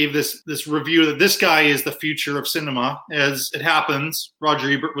and gave this review that this guy is the future of cinema. As it happens,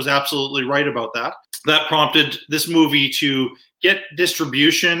 Roger Ebert was absolutely right about that. That prompted this movie to get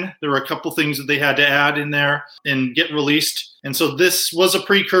distribution. There were a couple things that they had to add in there and get released. And so this was a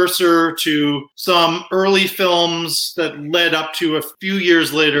precursor to some early films that led up to a few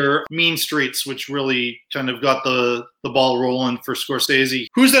years later, Mean Streets, which really kind of got the ball rolling for Scorsese.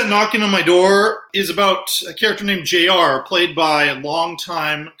 Who's That Knocking on My Door is about a character named JR, played by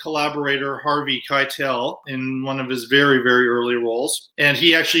longtime collaborator Harvey Keitel in one of his very, very early roles. And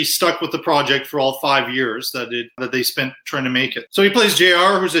he actually stuck with the project for all 5 years that they spent trying to make it. So he plays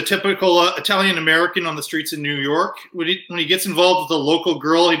JR, who's a typical Italian-American on the streets in New York. When he gets involved with a local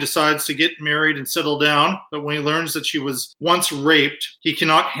girl, he decides to get married and settle down. But when he learns that she was once raped, he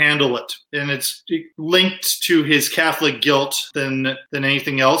cannot handle it. And it's linked to his Catholic guilt than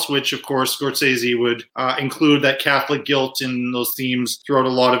anything else, which, of course, Scorsese would include that Catholic guilt in those themes throughout a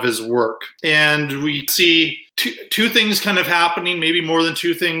lot of his work. And we see two things kind of happening, maybe more than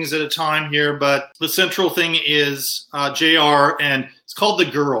two things at a time here, but the central thing is JR, and it's called The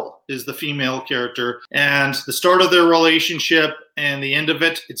Girl, is the female character, and the start of their relationship and the end of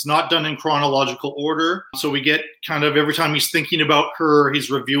it, it's not done in chronological order. So we get kind of every time he's thinking about her, he's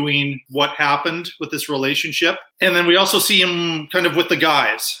reviewing what happened with this relationship. And then we also see him kind of with the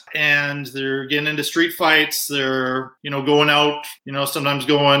guys, and they're getting into street fights. They're, going out, sometimes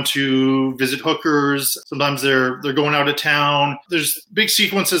going to visit hookers. Sometimes they're going out of town. There's big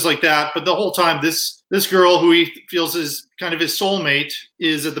sequences like that. But the whole time, this girl who he feels is kind of his soulmate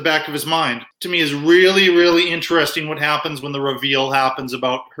is at the back of his mind. To me, is really, really interesting what happens when the reveal happens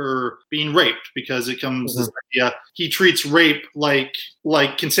about her being raped, because it comes this idea he treats rape like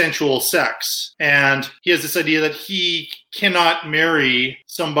consensual sex, and he has this idea that he cannot marry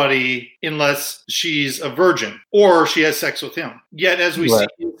somebody unless she's a virgin or she has sex with him. Yet, as we see,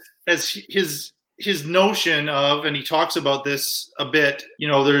 as his notion of, and he talks about this a bit,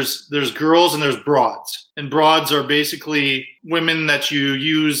 there's girls and there's broads. And broads are basically women that you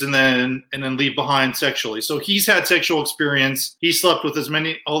use and then leave behind sexually. So he's had sexual experience. He slept with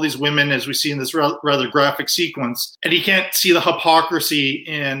all these women, as we see in this rather graphic sequence. And he can't see the hypocrisy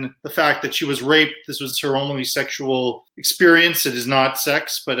in the fact that she was raped. This was her only sexual experience. It is not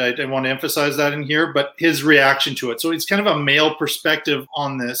sex, but I want to emphasize that in here. But his reaction to it. So it's kind of a male perspective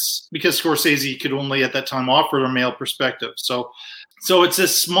on this, because Scorsese could only at that time offer a male perspective. So it's a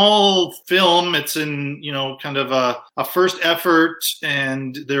small film. It's in, kind of a first effort,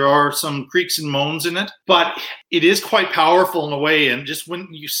 and there are some creaks and moans in it, but it is quite powerful in a way. And just when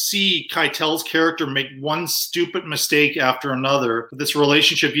you see Keitel's character make one stupid mistake after another, this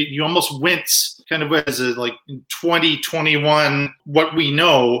relationship, you almost wince kind of as in 2021, what we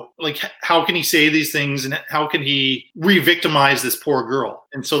know, how can he say these things and how can he re-victimize this poor girl?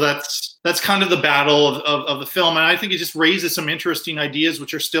 And so that's kind of the battle of the film. And I think it just raises some interesting ideas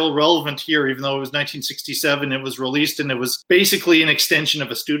which are still relevant here, even though it was 1967, it was released, and it was basically an extension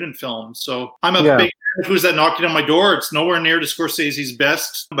of a student film. So I'm a big fan of Who's That Knocking on My Door. It's nowhere near to Scorsese's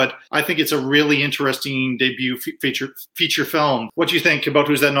best, but I think it's a really interesting debut feature film. What do you think about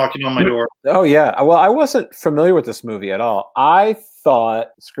Who's That Knocking on My Door? Oh, yeah. Well, I wasn't familiar with this movie at all. I thought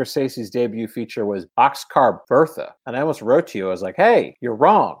Scorsese's debut feature was Boxcar Bertha. And I almost wrote to you. I was like, hey, you're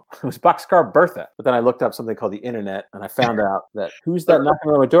wrong. It was Boxcar Bertha. But then I looked up something called the internet, and I found out that Who's That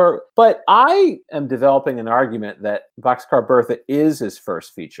Knocking on My Door? But I am developing an argument that Boxcar Bertha is his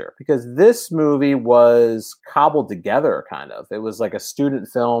first feature, because this movie was cobbled together, kind of. It was like a student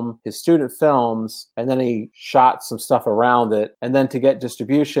film, his student films, and then he shot some stuff around it. And then to get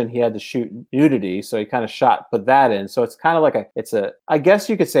distribution, he had to shoot nudity. So he kind of put that in. So it's kind of like I guess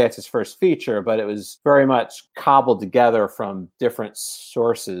you could say it's his first feature, but it was very much cobbled together from different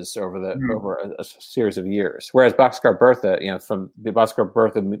sources over a series of years. Whereas Boxcar Bertha, from the Boxcar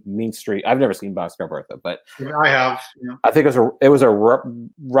Bertha Mean Street, I've never seen Boxcar Bertha, but I have. Yeah. I think it was a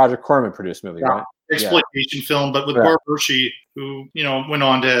Roger Corman produced movie, right? Exploitation film, but with Barb Hershey, who went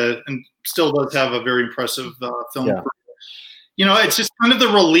on to and still does have a very impressive film career. It's just kind of the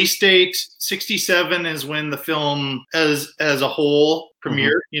release date. 1967 is when the film as a whole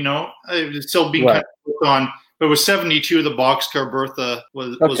premiered. It's still being kind of worked on. But it was 1972, the Boxcar Bertha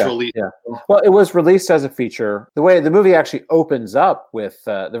was released. Yeah. Well, it was released as a feature. The way the movie actually opens up with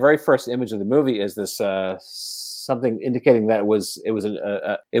the very first image of the movie is this something indicating that it was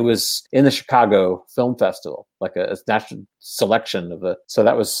in the Chicago Film Festival. like a natural selection of the. So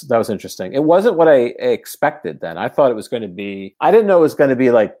that was interesting. It wasn't what I expected. Then I thought it was going to be. I didn't know it was going to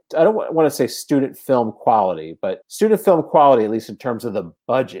be like, I don't want to say student film quality, but student film quality, at least in terms of the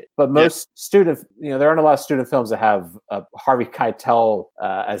budget. But most student, there aren't a lot of student films that have Harvey Keitel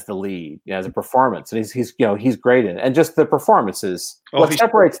as the lead, as a performance, and he's great in it, and just the performances. What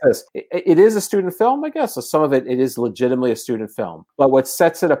separates this? It is a student film, I guess. So some of it is legitimately a student film. But what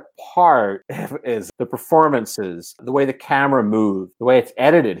sets it apart is the performances, the way the camera moved, the way it's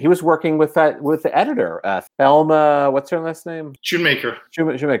edited. He was working with the editor, Thelma. What's her last name? Shoemaker.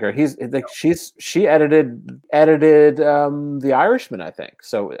 Shoemaker. She edited The Irishman, I think.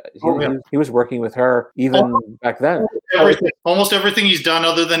 So he was working with her even back then. Almost everything he's done,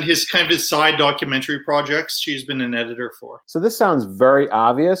 other than his side documentary projects, she's been an editor for. So this sounds very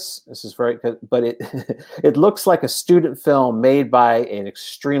obvious. This is but it looks like a student film made by an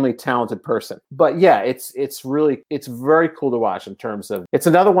extremely talented person. But yeah, it's very cool to watch in terms of, it's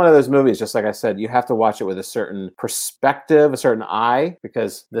another one of those movies, just like I said, you have to watch it with a certain perspective, a certain eye,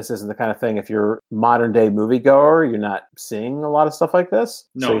 because this isn't the kind of thing, if you're a modern day moviegoer, you're not seeing a lot of stuff like this.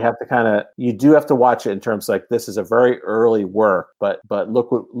 No. So you do have to watch it in terms like, this is a very early work, but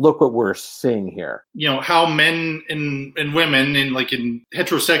look what we're seeing here. How men and women in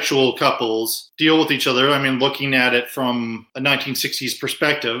heterosexual couples deal with each other. I mean, looking at it from a 1960s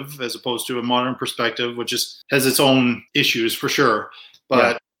perspective as opposed to a modern perspective, which has its own issues for sure.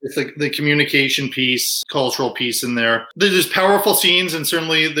 But it's like the communication piece, cultural piece in there. There's powerful scenes, and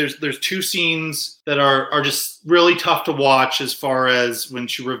certainly there's two scenes that are just really tough to watch, as far as when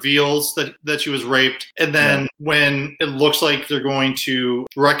she reveals that she was raped, and then when it looks like they're going to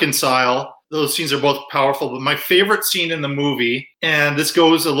reconcile. Those scenes are both powerful, but my favorite scene in the movie, and this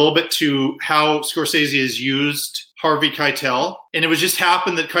goes a little bit to how Scorsese has used Harvey Keitel, and it was just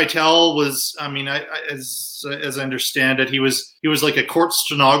happened that Keitel was, as I understand it, he was like a court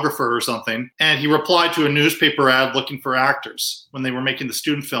stenographer or something, and he replied to a newspaper ad looking for actors when they were making the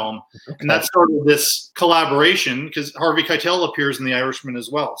student film, and that started this collaboration, because Harvey Keitel appears in The Irishman as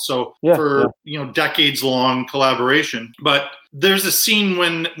well. So decades long collaboration, but. There's a scene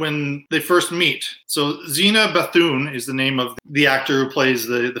when they first meet. So Zena Bethune is the name of the actor who plays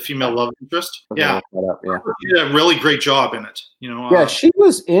the female love interest. She did a really great job in it. She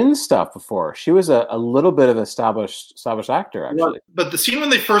was in stuff before. She was a little bit of an established actor, actually. But the scene when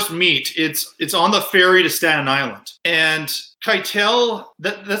they first meet, it's on the ferry to Staten Island, and Keitel.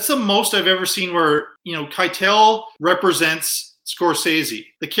 That's the most I've ever seen where Keitel represents Scorsese.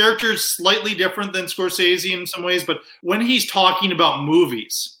 The character is slightly different than Scorsese in some ways, but when he's talking about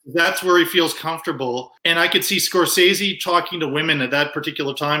movies, that's where he feels comfortable. And I could see Scorsese talking to women at that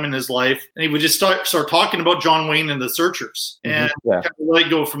particular time in his life, and he would just start talking about John Wayne and The Searchers, and kind of let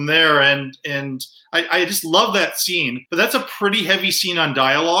go from there. And I just love that scene. But that's a pretty heavy scene on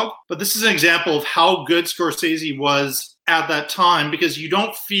dialogue. But this is an example of how good Scorsese was at that time, because you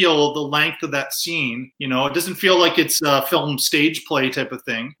don't feel the length of that scene. It doesn't feel like it's a film stage play type of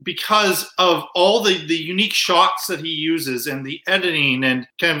thing, because of all the unique shots that he uses, and the editing, and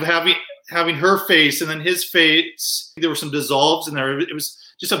kind of having her face and then his face. There were some dissolves in there. It was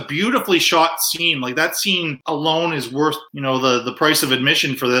just a beautifully shot scene. Like, that scene alone is worth, the price of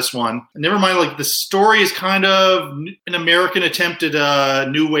admission for this one. And never mind, like, the story is kind of an American attempt at a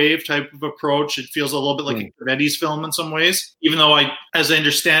new wave type of approach. It feels a little bit like a Corvetti's film in some ways, even though as I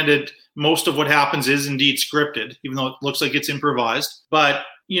understand it, most of what happens is indeed scripted, even though it looks like it's improvised. But,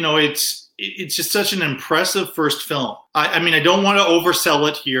 it's just such an impressive first film. I don't want to oversell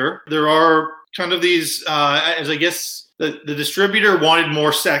it here. There are kind of these, as I guess, the distributor wanted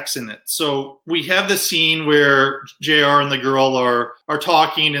more sex in it. So we have the scene where JR and the girl are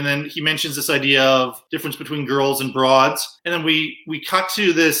talking, and then he mentions this idea of difference between girls and broads. And then we cut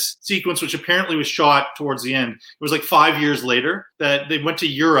to this sequence, which apparently was shot towards the end. It was like 5 years later that they went to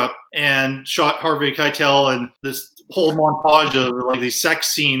Europe and shot Harvey Keitel and this whole montage of like these sex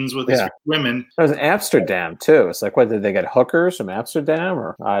scenes with these women. It was in Amsterdam too. It's like, what, did they get hookers from Amsterdam,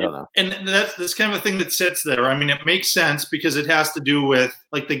 or I don't know. And that's kind of a thing that sits there. It makes sense because it has to do with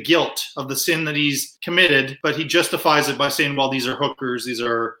like the guilt of the sin that he's committed, but he justifies it by saying, well, these are hookers, these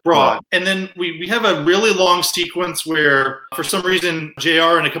are broad. And then we have a really long sequence where for some reason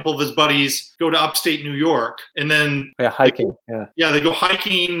JR and a couple of his buddies go to upstate New York, and then hiking. They go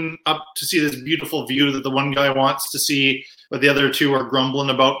hiking up to see this beautiful view that the one guy wants to see, but the other two are grumbling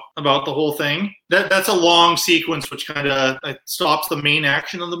about the whole thing. That's a long sequence, which kind of stops the main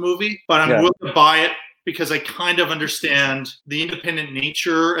action of the movie. But I'm willing to buy it because I kind of understand the independent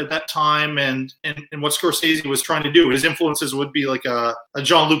nature at that time and what Scorsese was trying to do. His influences would be like a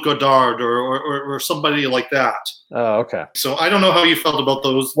Jean-Luc Godard or somebody like that. Oh, okay. So I don't know how you felt about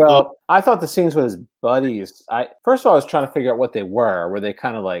those. Well, I thought the scenes with his buddies, first of all, I was trying to figure out what they were. Were they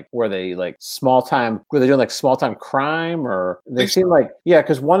kind of like, were they doing like small time crime, or they seemed like, yeah,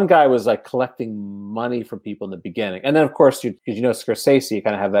 because one guy was like collecting money from people in the beginning. And then of course, because you know Scorsese, you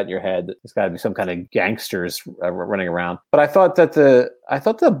kind of have that in your head, that there's got to be some kind of gangsters running around. But I thought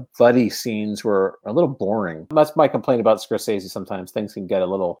the buddy scenes were a little boring. That's my complaint about Scorsese. Sometimes things can get a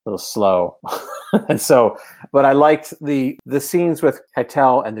little slow. And so, but I liked the scenes with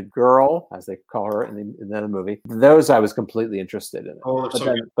Keitel and the girl, as they call her in the movie. Those I was completely interested in.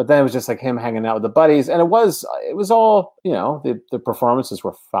 But then it was just like him hanging out with the buddies, and it was all, you know, the performances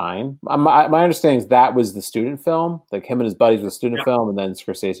were fine. My understanding is that was the student film, like him and his buddies with the student film, and then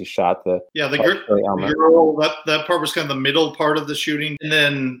Scorsese shot the girl. That part was kind of the middle part of the shooting, and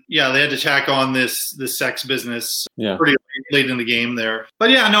then they had to tack on this sex business pretty late in the game there. But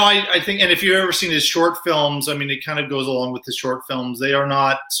yeah, no, I think, and if you've ever seen his short films, I mean, it kind of goes along with the short films. They are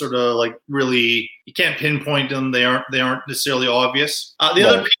not sort of like really, you can't pinpoint them. They aren't necessarily obvious. The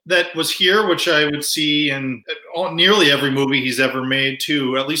other that was here, which I would see in nearly every movie he's ever made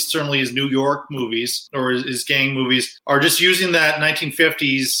too, at least certainly his New York movies or his gang movies, are just using that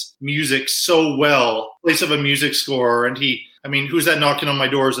 1950s music so well, place of a music score. And Who's That Knocking on My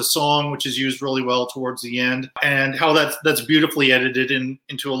Door is a song which is used really well towards the end, and how that's beautifully edited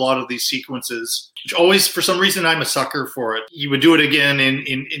into a lot of these sequences, which always, for some reason, I'm a sucker for it. He would do it again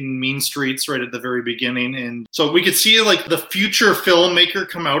in Mean Streets right at the very beginning. And so we could see like the future filmmaker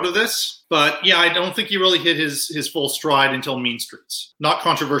come out of this. But yeah, I don't think he really hit his full stride until Mean Streets. Not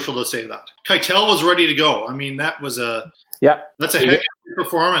controversial to say that. Keitel was ready to go. I mean, that's a heck of a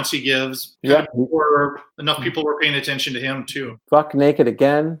performance he gives. Yeah, enough people were paying attention to him too. Buck naked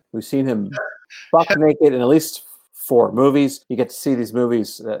again. We've seen him buck naked in at least 4 movies. You get to see these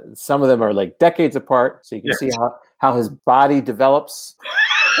movies. Some of them are like decades apart, so you can see how his body develops.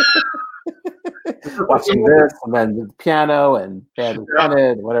 Watching this, and then the piano and Bad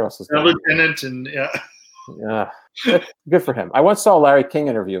Lieutenant, whatever else was going on. Lieutenant, and good for him. I once saw a Larry King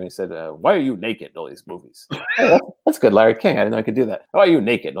interview, and he said, "Why are you naked in all these movies?" Hey, that's good, Larry King. I didn't know I could do that. Why are you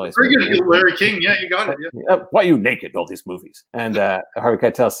naked in all these movies? Larry King, yeah, you got it. Yeah. Why are you naked in all these movies? And Harvey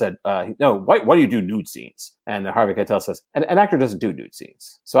Keitel said, "No, why do you do nude scenes?" And Harvey Keitel says, an actor doesn't do nude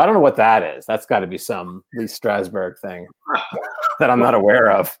scenes. So I don't know what that is. That's got to be some Lee Strasberg thing that I'm not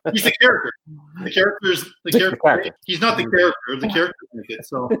aware of. He's the character. The character. He's not the character. The character is it.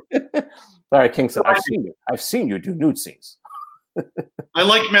 So Larry King said, I've seen you do nude scenes. I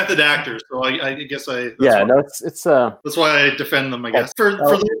like method actors, so I guess it's that's why I defend them. I guess for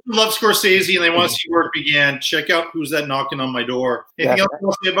those who love Scorsese and they want to see where it began, check out Who's That Knocking on My Door. Anything else you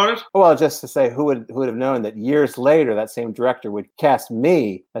want to say about it? Well, just to say, who would have known that years later that same director would cast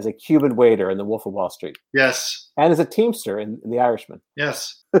me as a Cuban waiter in The Wolf of Wall Street? Yes, and as a teamster in The Irishman.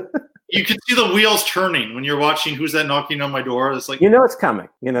 Yes. You can see the wheels turning when you're watching Who's That Knocking on My Door. It's like, it's coming.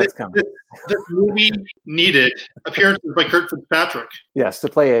 It's coming. The movie needed appearances by Kurt Fitzpatrick. Yes, to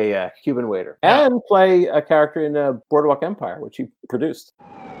play a Cuban waiter and play a character in Boardwalk Empire, which he produced.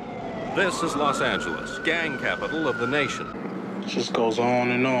 This is Los Angeles, gang capital of the nation. It just goes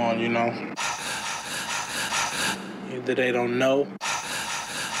on and on, Either they don't know,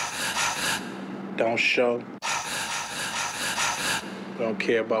 don't show, don't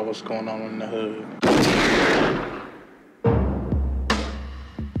care about what's going on in the hood.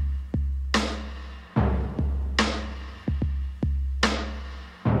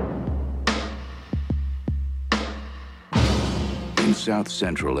 In South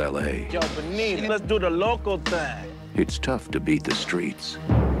Central LA. Yo, Benito, let's do the local thing. It's tough to beat the streets.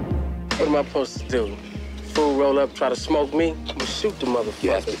 What am I supposed to do? Fool roll up, try to smoke me? I'm gonna shoot the motherfucker.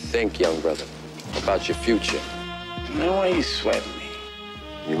 You have to think, young brother, about your future. Man, why you sweating me?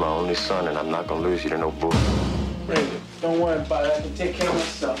 You're my only son, and I'm not gonna lose you to no bull. Brandon, don't worry about it. I can take care of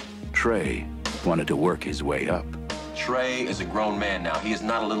myself. Trey wanted to work his way up. Trey is a grown man now. He is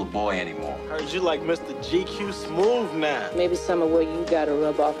not a little boy anymore. Heard you like Mr. GQ Smooth now. Maybe some of what you gotta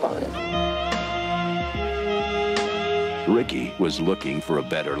rub off on him. Ricky was looking for a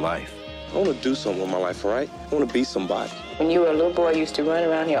better life. I want to do something with my life, all right? I want to be somebody. When you were a little boy, you used to run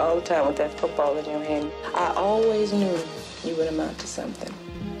around here all the time with that football in your hand. I always knew you would amount to something.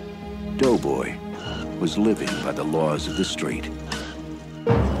 Doughboy was living by the laws of the street.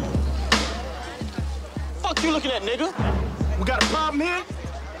 Fuck you looking at, nigga? We got a problem here?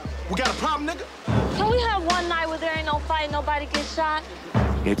 We got a problem, nigga? Can we have one night where there ain't no fight, nobody gets shot?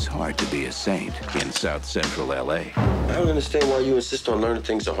 It's hard to be a saint in South Central LA. I don't understand why you insist on learning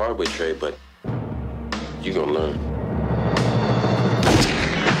things the hard way, Trey, but you're gonna learn.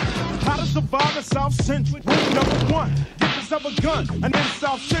 How to survive in South Central? Rule number 1, get yourself a gun, and then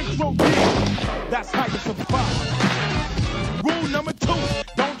South Central, yeah. That's how you survive. Rule number 2,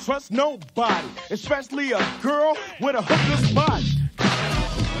 don't trust nobody, especially a girl with a hookless body.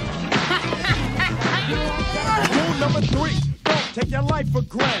 Rule number 3, don't take your life for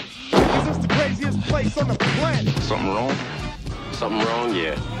granted, because it's the craziest place on the planet. Something wrong? Something wrong,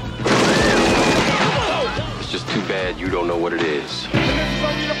 yeah. It's just too bad you don't know what it is. And this is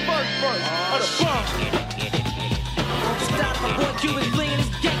only the first verse of the song. Stop my boy Cuban flinging his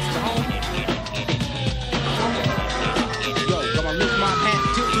gangster home. Yo, gonna lift my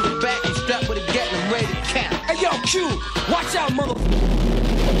hand, tilt to the back and strap with a gat and I'm ready to count. Hey, yo, Q, watch out, motherfucker.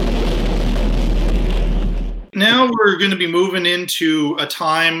 Now we're going to be moving into a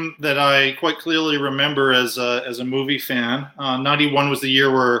time that I quite clearly remember as a movie fan. 91 was the year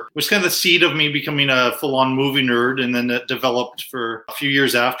where it was kind of the seed of me becoming a full-on movie nerd, and then it developed for a few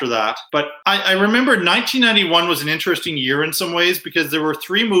years after that. But I remember 1991 was an interesting year in some ways because there were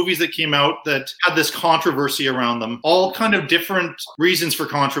 3 movies that came out that had this controversy around them, all kind of different reasons for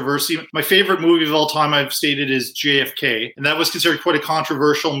controversy. My favorite movie of all time, I've stated, is JFK, and that was considered quite a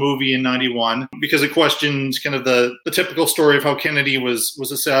controversial movie in 91 because it questions kind of the typical story of how Kennedy was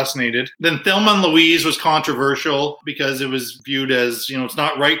assassinated. Then Thelma and Louise was controversial because it was viewed as, it's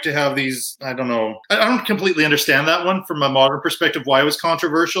not right to have these, I don't know. I don't completely understand that one from a modern perspective, why it was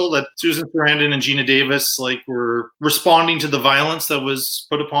controversial, that Susan Sarandon and Gina Davis were responding to the violence that was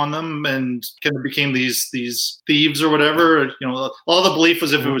put upon them and kind of became these thieves or whatever. A lot of the belief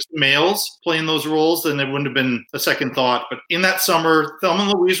was if it was males playing those roles, then it wouldn't have been a second thought. But in that summer, Thelma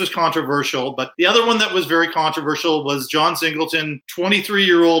and Louise was controversial. But the other one that was very controversial was John Singleton,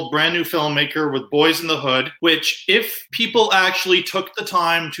 23-year-old brand new filmmaker with Boys in the Hood, which if people actually took the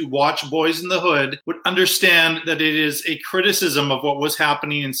time to watch Boys in the Hood would understand that it is a criticism of what was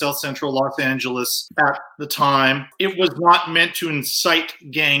happening in South Central Los Angeles at the time. It was not meant to incite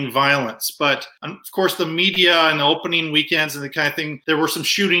gang violence, but of course the media and the opening weekends and the kind of thing, there were some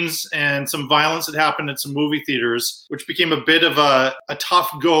shootings and some violence that happened at some movie theaters, which became a bit of a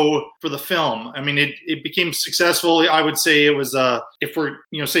tough go for the film. I mean, it became successful. I would say it was if we're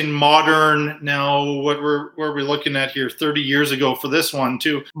saying modern now, what are we looking at here 30 years ago for this one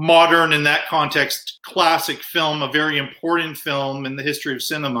too, modern in that context, classic film, a very important film in the history of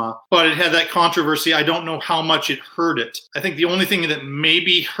cinema, but it had that controversy. I don't know how much it hurt it. I think the only thing that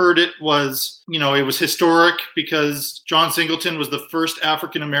maybe hurt it was it was historic because John Singleton was the first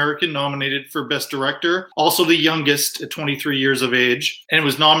African American nominated for Best Director, also the youngest at 23 years of age, and it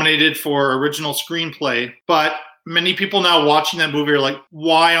was nominated for original screenplay. But many people now watching that movie are like,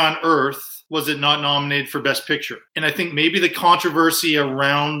 why on earth was it not nominated for Best Picture? And I think maybe the controversy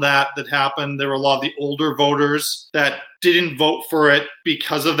around that happened, there were a lot of the older voters that didn't vote for it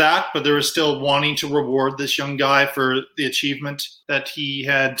because of that, but they were still wanting to reward this young guy for the achievement that he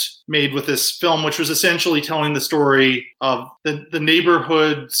had made with this film, which was essentially telling the story of the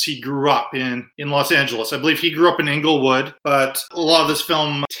neighborhoods he grew up in Los Angeles. I believe he grew up in Inglewood, but a lot of this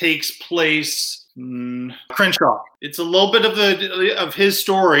film takes place Crenshaw. It's a little bit of his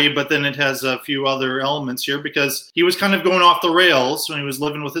story, but then it has a few other elements here because he was kind of going off the rails when he was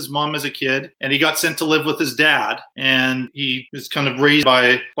living with his mom as a kid, and he got sent to live with his dad, and he was kind of raised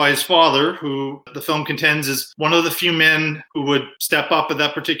by his father, who the film contends is one of the few men who would step up at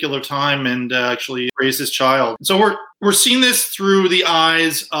that particular time and actually raise his child. So we're seeing this through the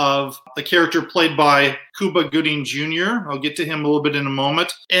eyes of the character played by Cuba Gooding Jr. I'll get to him a little bit in a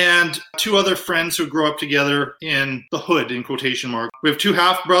moment. And 2 other friends who grew up together in the hood, in quotation marks. We have 2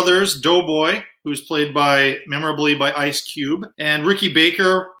 half-brothers, Doughboy, who's played memorably by Ice Cube, and Ricky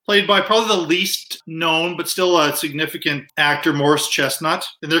Baker, played by probably the least known, but still a significant actor, Morris Chestnut.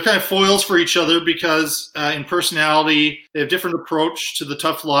 And they're kind of foils for each other because in personality, they have different approach to the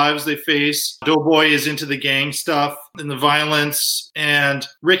tough lives they face. Doughboy is into the gang stuff and the violence, and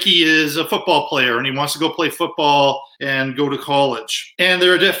Ricky is a football player, and he wants to go play football and go to college. And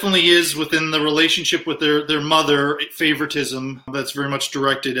there definitely is, within the relationship with their mother, favoritism that's very much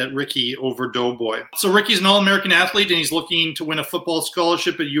directed at Ricky over Doughboy. So Ricky's an All-American athlete, and he's looking to win a football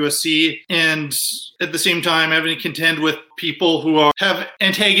scholarship at USC, and at the same time having to contend with people who have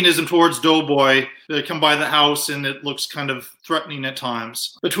antagonism towards Doughboy. They come by the house, and it looks kind of threatening at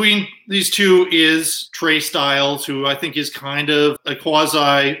times. Between these 2 is Trey Styles, who I think is kind of a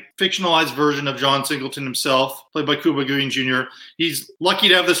quasi fictionalized version of John Singleton himself, played by Cuba Gooding Jr. He's lucky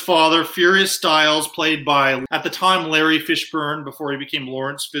to have this father, Furious Styles, played by, at the time, Larry Fishburne, before he became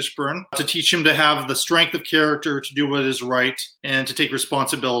Lawrence Fishburne, to teach him to have the strength of character, to do what is right, and to take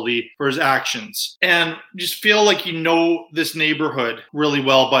responsibility for his actions. And just feel like you know this neighborhood really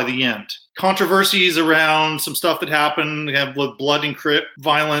well by the end. Controversies around some stuff that happened with blood and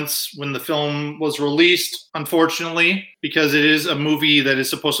violence when the film was released, unfortunately, because it is a movie that is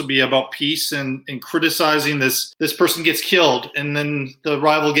supposed to be about peace and criticizing this person gets killed, and then the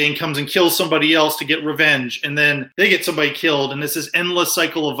rival gang comes and kills somebody else to get revenge, and then they get somebody killed, and it's this endless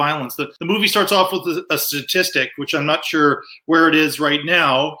cycle of violence. The movie starts off with a statistic, which I'm not sure where it is right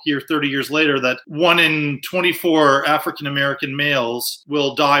now, here 30 years later, that 1 in 24 African-American males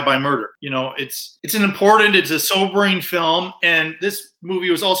will die by murder. You know, it's a sobering film, and this movie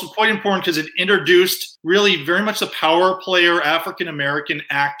was also quite important because it introduced really very much the power player African-American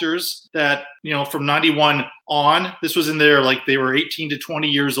actors that, you know, from 91 on, this was in there, like they were 18 to 20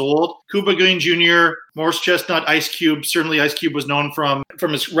 years old. Cuba Gooding Jr., Morris Chestnut, Ice Cube. Certainly Ice Cube was known from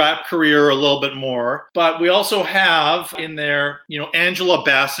his rap career a little bit more. But we also have in there, you know, Angela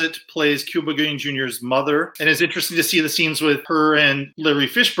Bassett plays Cuba Gooding Jr.'s mother. And it's interesting to see the scenes with her and Larry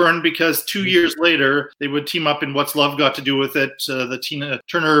Fishburne, because 2 years later, they would team up in What's Love Got to Do with It, the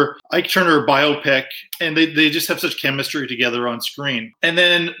Ike Turner biopic. And they just have such chemistry together on screen. And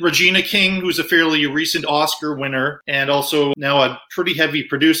then Regina King, who's a fairly recent Oscar winner and also now a pretty heavy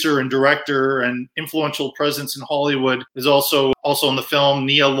producer and director and influential presence in Hollywood, is also in the film.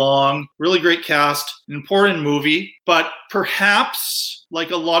 Nia Long, really great cast, an important movie, but perhaps,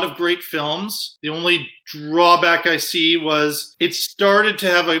 like a lot of great films, the only drawback I see was it started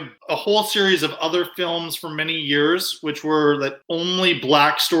to have a whole series of other films for many years, which were that only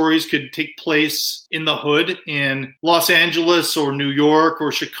black stories could take place in the hood in Los Angeles or New York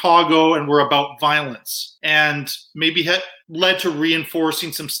or Chicago, and were about violence, and maybe had led to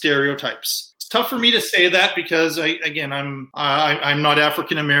reinforcing some stereotypes. Tough for me to say that because I'm not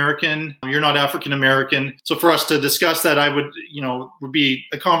African American. You're not African American. So for us to discuss that, would be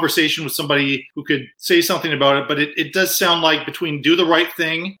a conversation with somebody who could say something about it. But it does sound like between Do the Right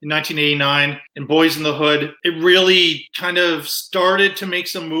Thing in 1989 and Boys in the Hood, it really kind of started to make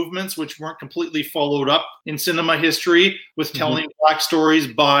some movements which weren't completely followed up in cinema history with telling black stories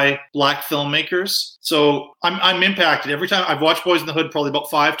by black filmmakers. So I'm impacted every time. I've watched Boys in the Hood probably about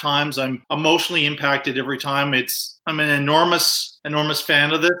 5 times. I'm emotionally impacted every time. I'm an enormous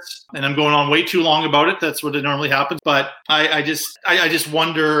fan of this, and I'm going on way too long about it. That's what it normally happens. But I just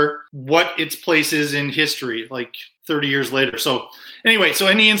wonder what its place is in history, like 30 years later. So anyway,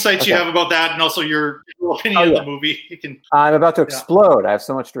 any insights you have about that, and also your opinion of the movie? You can. I'm about to explode. I have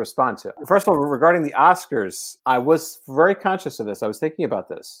so much to respond to. First of all, regarding the Oscars, I was very conscious of this. I was thinking about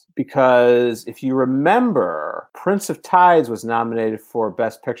this because if you remember, Prince of Tides was nominated for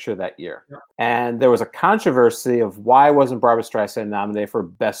Best Picture that year. Yeah. And there was a controversy of why wasn't Barbra Streisand nominated for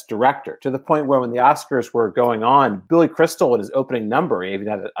Best Director, to the point where when the Oscars were going on, Billy Crystal in his opening number, he even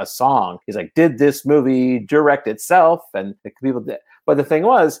had a song. He's like, did this movie direct itself? And people did. But the thing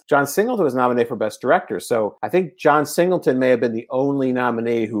was, John Singleton was nominated for Best Director. So I think John Singleton may have been the only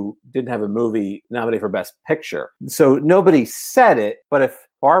nominee who didn't have a movie nominated for Best Picture. So nobody said it, but if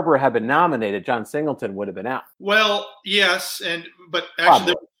Barbara had been nominated, John Singleton would have been out. Well, yes, but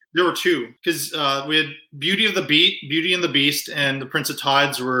actually there were 2, because we had Beauty and the Beast, and The Prince of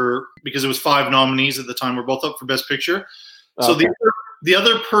Tides were, because it was 5 nominees at the time, were both up for Best Picture. So the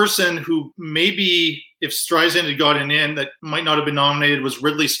other person who maybe, if Streisand had gotten in, that might not have been nominated was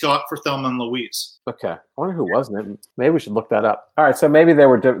Ridley Scott for Thelma and Louise. Okay, I wonder who wasn't it. Maybe we should look that up. All right, so maybe there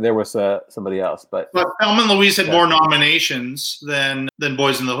was somebody else, but Thelma and Louise had more nominations than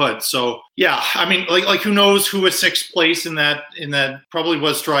Boys in the Hood. So yeah, I mean, like who knows who was 6th place in that? Probably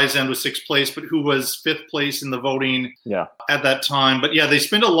was Streisand was 6th place, but who was 5th place in the voting? Yeah, at that time. But yeah, they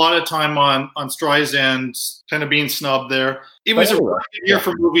spent a lot of time on Streisand kind of being snubbed there. It was a really good year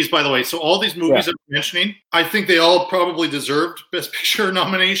for movies, by the way. So all these movies I'm mentioning, I think they all probably deserved Best Picture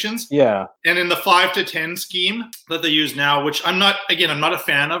nominations. Yeah. And in the 5 to 10 scheme that they use now, which I'm not a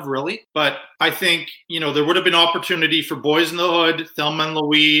fan of really, but I think, there would have been opportunity for Boys in the Hood, Thelma and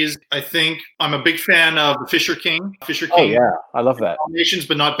Louise. I think I'm a big fan of Fisher King. Oh yeah, I love that. Nominations,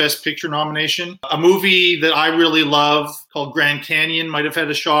 but not Best Picture nomination. A movie that I really love called Grand Canyon might have had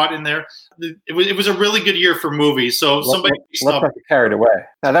a shot in there. It was a really good year for movies. So let's not get carried away.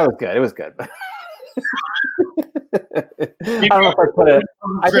 No, that was good. It was good. I don't know if I put it.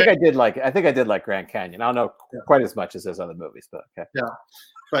 I think I did like Grand Canyon. I don't know quite as much as those other movies, but okay. Yeah.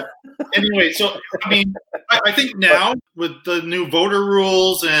 But anyway, so I mean, I think now with the new voter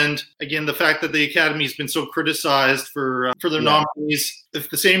rules and again the fact that the Academy has been so criticized for their nominees, if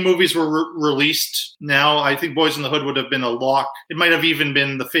the same movies were released now, I think Boys in the Hood would have been a lock. It might have even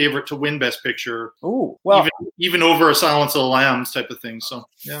been the favorite to win Best Picture. Ooh, well, even over a Silence of the Lambs type of thing. So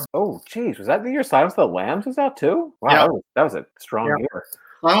yeah. Oh, geez, was that the year Silence of the Lambs was out too? Wow, yeah. that was a strong year.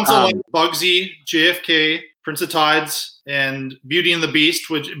 Silence of the Lambs, Bugsy, JFK, Prince of Tides, and Beauty and the Beast,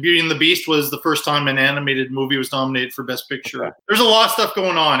 which Beauty and the Beast was the first time an animated movie was nominated for Best Picture. Okay. There's a lot of stuff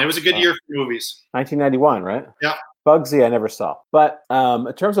going on. It was a good year for movies. 1991, right? Yeah. Bugsy I never saw. But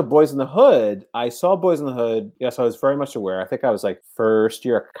in terms of Boys in the Hood, I saw Boys in the Hood. Yes, I was very much aware. I think I was like first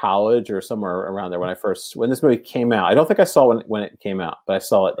year of college or somewhere around there when this movie came out. I don't think I saw when it came out, but I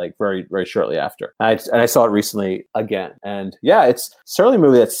saw it like very, very shortly after. And I saw it recently again. And yeah, it's certainly a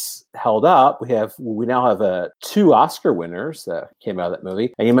movie that's held up. We now have 2 Oscar winners that came out of that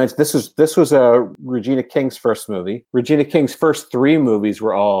movie. And you mentioned this was Regina King's first movie. Regina King's first 3 movies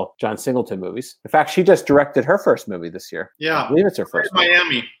were all John Singleton movies. In fact, she just directed her first movie this year. Yeah, I believe it's her first movie.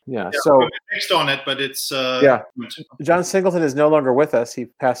 Miami. Yeah, so based on it, but it's John Singleton is no longer with us. He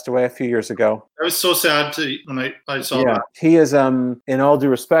passed away a few years ago. I was so sad when I saw that. He is in all due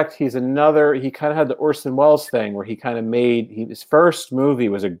respect, he kind of had the Orson Welles thing where he kind of his first movie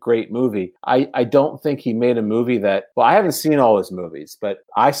was a great movie. I don't think he made a movie that, well, I haven't seen all his movies, but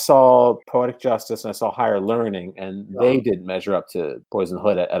I saw Poetic Justice and I saw Higher Learning, and they didn't measure up to Boys in the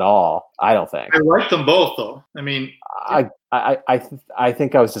Hood at all. I don't think. I like them both though. I mean, I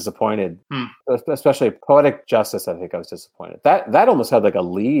think I was disappointed, especially Poetic Justice. I think I was disappointed. That almost had like a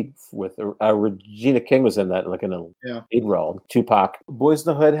lead with Regina King was in that, like in a lead role. Tupac. Boys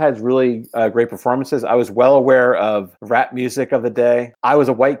in the Hood had really great performances. I was well aware of rap music of the day. I was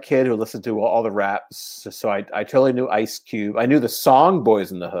a white kid who listened to all the raps, so I totally knew Ice Cube. I knew the song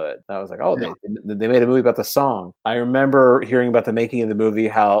Boys in the Hood. I was like, oh, they made a movie about the song. I remember hearing about the making of the movie,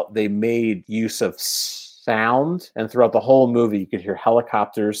 how they made use of sound, and throughout the whole movie you could hear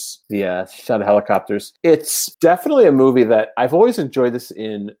helicopters, the sound of helicopters. It's definitely a movie that I've always enjoyed this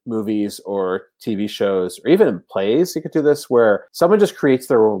in movies or TV shows or even in plays. You could do this where someone just creates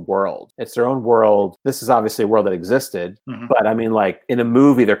their own world. It's their own world. This is obviously a world that existed, but I mean, like in a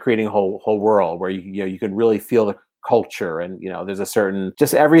movie they're creating a whole world where you can really feel the culture, and there's a certain,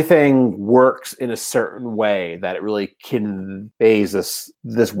 just everything works in a certain way that it really conveys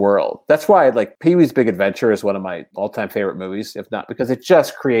this world. That's why like Pee-wee's Big Adventure is one of my all-time favorite movies, if not because it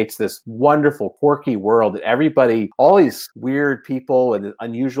just creates this wonderful quirky world that everybody, all these weird people and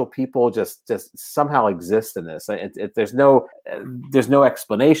unusual people just somehow exist in this. There's no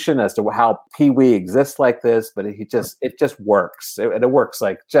explanation as to how Pee-wee exists like this, but it just works, and it works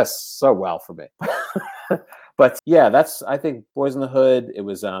like just so well for me. But yeah, I think Boys in the Hood. It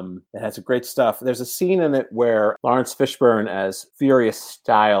was it has some great stuff. There's a scene in it where Lawrence Fishburne as Furious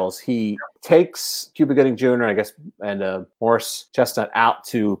Styles, he takes Cuba Gooding Jr. and Morris Chestnut out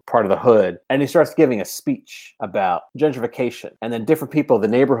to part of the hood, and he starts giving a speech about gentrification. And then different people in the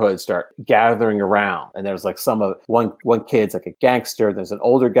neighborhood start gathering around, and there's like one kid's like a gangster. There's an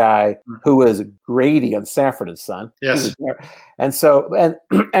older guy who is Grady on Sanford and Son. Yes. And so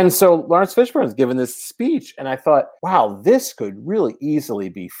Lawrence Fishburne's given this speech, and I thought, wow, this could really easily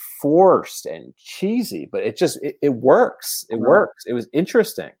be forced and cheesy, but it works. It works. It was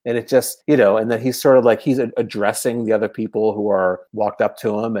interesting, and it just, and then he's sort of like he's addressing the other people who are walked up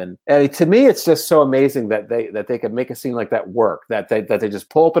to him, and to me, it's just so amazing that they could make a scene like that work. That they just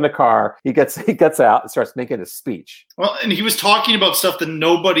pull up in a car, he gets out and starts making a speech. Well, and he was talking about stuff that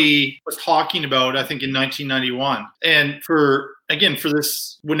nobody was talking about, I think, in 1991, and for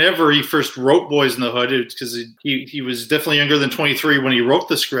this, whenever he first wrote Boys in the Hood, it's because he was definitely younger than 23 when he wrote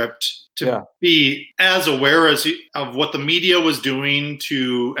the script, to be as aware of what the media was doing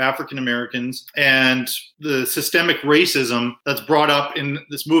to African Americans and the systemic racism that's brought up in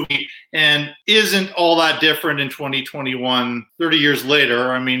this movie, and isn't all that different in 2021, 30 years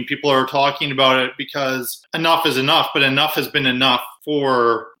later. I mean, people are talking about it because enough is enough, but enough has been enough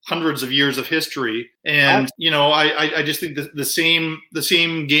for hundreds of years of history. And, I just think the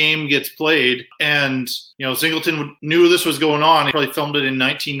same game gets played. And, Singleton knew this was going on. He probably filmed it in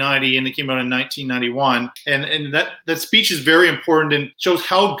 1990 and it came out in 1991. And that speech is very important and shows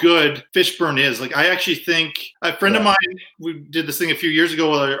how good Fishburne is. Like, I actually think a friend of mine, we did this thing a few years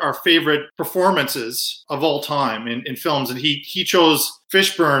ago with our favorite performances of all time in films. And he chose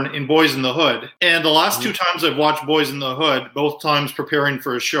Fishburne in Boys in the Hood. And the last two times I've watched Boys in the Hood, both times preparing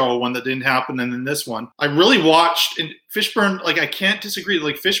for a show, one that didn't happen and then this one, I really watched, and Fishburne, like, I can't disagree.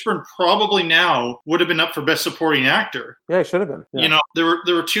 Like, Fishburne probably now would have been up for Best Supporting Actor. Yeah, he should have been. Yeah. You know,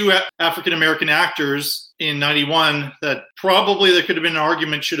 there were two African-American actors in 91 that probably there could have been an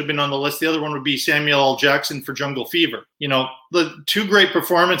argument should have been on the list. The other one would be Samuel L. Jackson for Jungle Fever. You know, the two great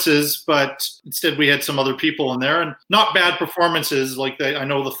performances, but instead we had some other people in there, and not bad performances. Like, I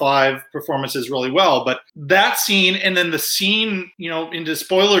know the 5 performances really well, but that scene, and then the scene, you know, into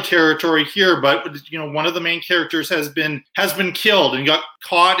spoiler territory here, but, you know, one of the main characters has been killed and got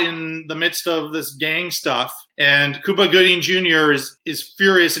caught in the midst of this gang stuff. And Cuba Gooding Jr. is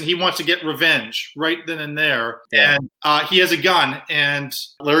furious, and he wants to get revenge right then and there. Yeah. And he has a gun, and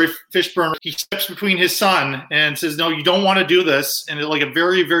Larry Fishburne, he steps between his son and says, no, you don't want to do this. And it's like a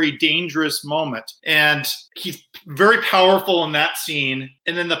very, very dangerous moment. And he's very powerful in that scene.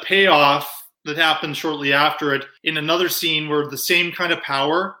 And then the payoff that happens shortly after it in another scene where the same kind of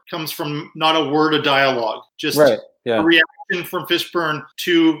power comes from not a word of dialogue, just a reaction from Fishburne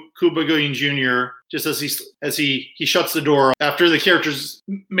to Cuba Gooding Jr. just as he shuts the door after the characters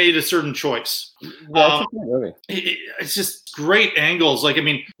made a certain choice. It's just great angles. Like, I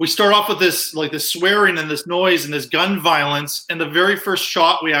mean, we start off with this, like, this swearing and this noise and this gun violence, and the very first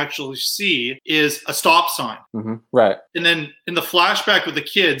shot we actually see is a stop sign. Mm-hmm. Right. And then in the flashback with the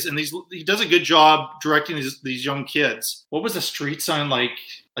kids, and he does a good job directing these young kids. What was the street sign like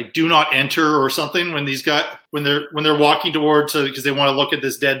do not enter or something when they're walking towards, because they want to look at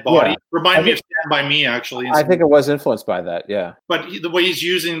this dead body. Yeah. Remind me of Stand By Me, actually. I think it was influenced by that, yeah. But the way he's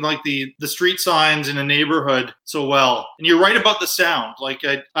using, like, the street signs in a neighborhood so well. And you're right about the sound. Like,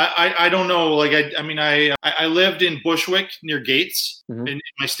 I don't know. Like, I lived in Bushwick near Gates in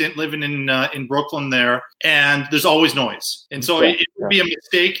my stint living in Brooklyn there, and there's always noise. And so it would be a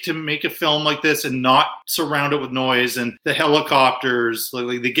mistake to make a film like this and not surround it with noise and the helicopters,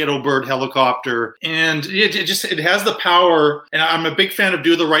 like the Ghetto Bird helicopter. And it has the power. And I'm a big fan of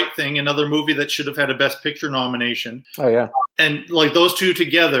Do the Right Thing, another movie that should have had a Best Picture nomination. Oh, yeah. And like those two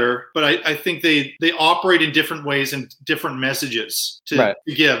together, but I think they operate in different ways and different messages to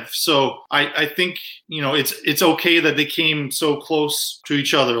give. So I think, you know, it's okay that they came so close to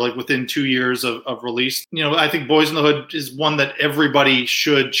each other, like within 2 years of release. You know, I think Boys in the Hood is one that everybody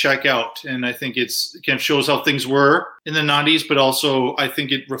should check out. And I think it kind of shows how things were in the 90s, but also I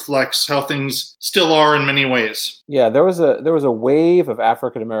think it reflects how things still are in many ways. Yeah, there was a wave of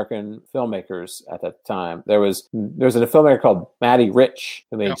African-American filmmakers at that time. There was a filmmaker called Matty Rich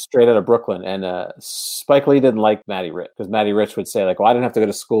who made Straight Outta Brooklyn, and Spike Lee didn't like Matty Rich because Matty Rich would say, like, well, I didn't have to go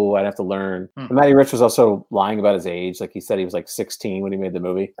to school, I didn't have to learn. And Matty Rich was also lying about his age. Like, he said he was like 16 when he made the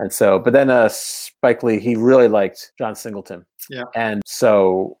movie. And so, but then Spike Lee, he really liked John Singleton. Yeah. And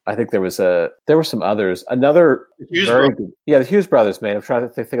so I think there were some others. Another the Hughes brothers made. I'm trying to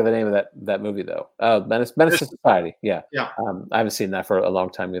think of the name of that movie though. Menace to Society. Yeah. Yeah. I haven't seen that for a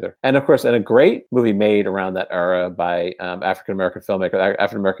long time either. And of course, a great movie made around that era by African American filmmaker,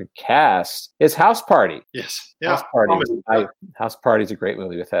 African American cast is House Party. Yes. Yeah. House Party is a great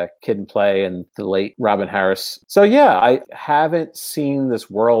movie with Kid and Play and the late Robin Harris. So yeah, I haven't seen this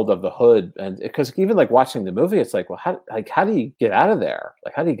world of the hood, and because even like watching the movie, it's like, well, how do you get out of there?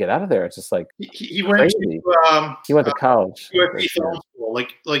 Like, how do you get out of there? It's just like he went to college. USC film school.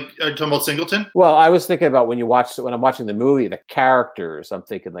 Like are you talking about Singleton? Well, I was thinking about when I'm watching the movie, the characters. I'm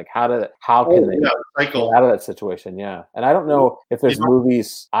thinking like, how can they get out of that situation? Yeah, and I don't know if there's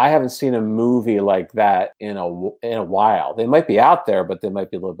movies. I haven't seen a movie like that in a while. They might be out there, but they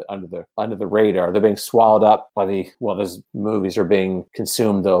might be a little bit under the radar. They're being swallowed up by those movies are being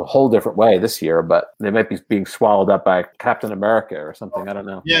consumed a whole different way this year, but they might be being swallowed up by Captain America or something. I don't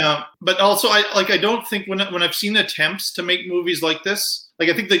know. Yeah, but also I don't think when I've seen attempts to make movies like this, like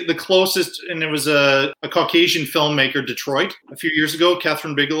I think the closest, and it was a Caucasian filmmaker, Detroit, a few years ago,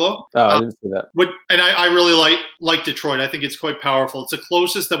 Catherine Bigelow. Oh, I didn't see that. I really like Detroit. I think it's quite powerful. It's the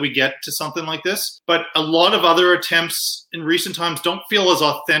closest that we get to something like this. But a lot of other attempts in recent times don't feel as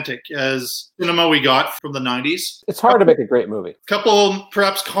authentic as cinema we got from the 90s. It's hard to make a great movie. Couple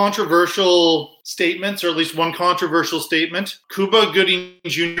perhaps controversial statements, or at least one controversial statement. Cuba Gooding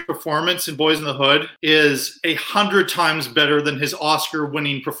Jr. performance in Boys in the Hood is 100 times better than his Oscar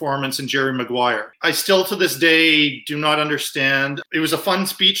Oscar-winning performance in Jerry Maguire. I still to this day do not understand. It was a fun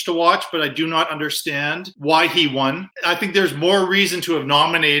speech to watch, but I do not understand why he won. I think there's more reason to have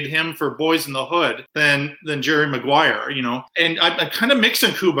nominated him for Boys in the Hood than Jerry Maguire, you know. And I kind of mix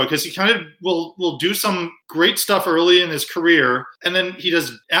in Cuba because he kind of will do some great stuff early in his career, and then he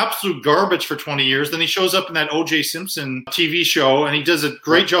does absolute garbage for 20 years. Then he shows up in that O.J. Simpson TV show, and he does a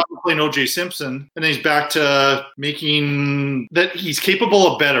great job of playing O.J. Simpson. And then he's back to making that he's capable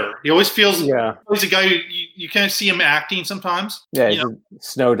of better. He always feels he's a guy who you can't see him acting sometimes. Yeah, he's in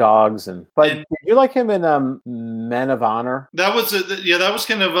Snow Dogs, but did you like him in Men of Honor? That was that was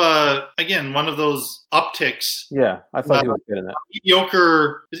kind of again one of those upticks. Yeah, I thought he was good in that.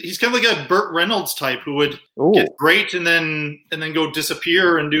 Mediocre. He's kind of like a Burt Reynolds type who would get great and then go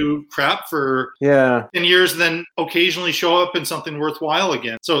disappear and do crap for 10 years, and then occasionally show up in something worthwhile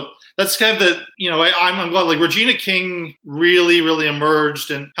again. So that's kind of the, you know, I'm glad like Regina King really, really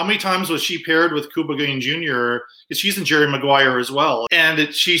emerged. And how many times was she paired with Cuba Gooding Jr.? Because she's in Jerry Maguire as well.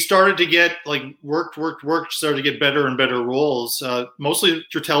 And she started to get like worked, started to get better and better roles, mostly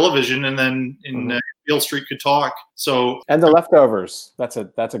through television and then in Beale Street Could Talk. So and The Leftovers. That's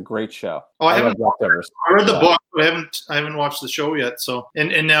a great show. Oh, I haven't Leftovers. I read the book, but I haven't watched the show yet. So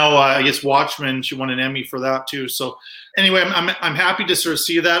and now I guess Watchmen, she won an Emmy for that too. So anyway, I'm happy to sort of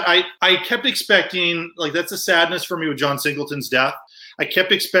see that. I kept expecting, like, that's a sadness for me with John Singleton's death. I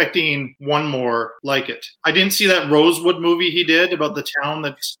kept expecting one more like it. I didn't see that Rosewood movie he did about the town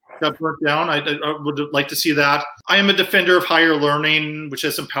that got burnt down. I would like to see that. I am a defender of higher learning, which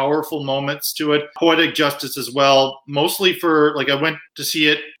has some powerful moments to it. Poetic Justice as well, mostly for, like, I went to see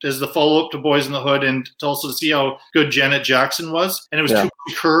it as the follow-up to Boys in the Hood and to also to see how good Janet Jackson was. And it was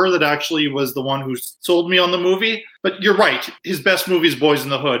Kerr that actually was the one who sold me on the movie. But you're right. His best movie is Boys in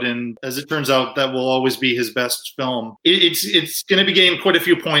the Hood. And as it turns out, that will always be his best film. It's going to be getting quite a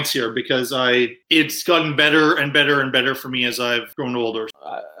few points here because it's gotten better and better and better for me as I've grown older.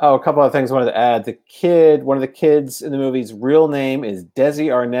 A couple of things I wanted to add. One of the kids in the movie's real name is Desi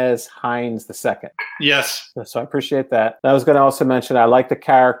Arnaz Hines II. Yes. So I appreciate that. I was going to also mention I like the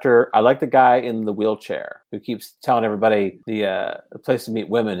character. I like the guy in the wheelchair who keeps telling everybody the place to meet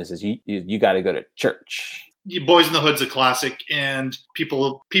women is you got to go to church. Boys in the Hood's a classic, and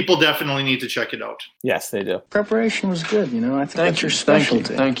people definitely need to check it out. Yes, they do. Preparation was good, you know. I think that's your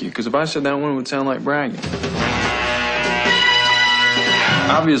specialty. Thank you. Because if I said that one, it would sound like bragging.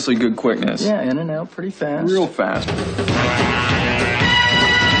 Obviously, good quickness. Yeah, in and out pretty fast. Real fast.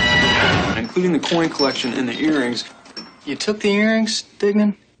 Including the coin collection and the earrings. You took the earrings,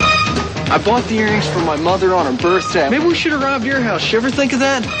 Dignan? I bought the earrings for my mother on her birthday. Maybe we should have robbed your house. You ever think of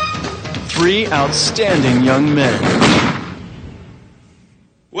that? 3 outstanding young men.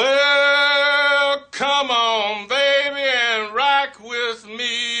 Well, come on, baby, and rock with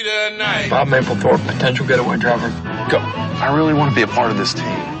me tonight. Bob Mapplethorpe, potential getaway driver. Go. I really want to be a part of this team.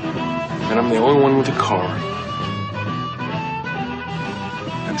 And I'm the only one with a car.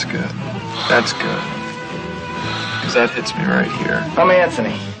 That's good. That's good. Because that hits me right here. I'm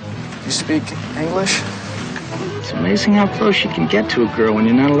Anthony. You speak English? It's amazing how close you can get to a girl when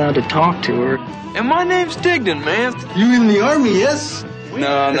you're not allowed to talk to her. And my name's Dignan, man. You in the army, yes?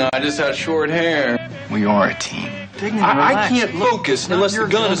 No, I just had short hair. We are a team. Dignan, I can't focus unless the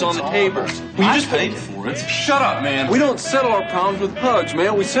gun is on the table. Well, you just paid for it. Shut up, man. We don't settle our problems with pugs,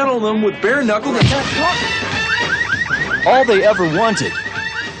 man. We settle them with bare knuckles. All they ever wanted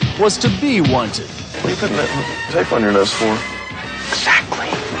was to be wanted. What are you putting that tape on your nose for? Exactly.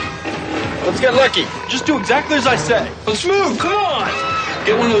 Let's get lucky. Just do exactly as I say. Let's move. Come on.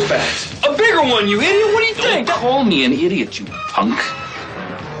 Get one of those bags. A bigger one, you idiot. What do you think? Don't call me an idiot, you punk.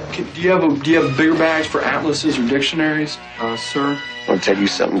 Do you have bigger bags for atlases or dictionaries, sir? I'll tell you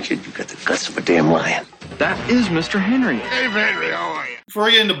something, kid. You got the guts of a damn lion. That is Mr. Henry. Hey, Henry, how are you? Before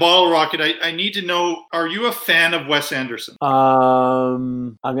I get into Bottle Rocket, I need to know, are you a fan of Wes Anderson?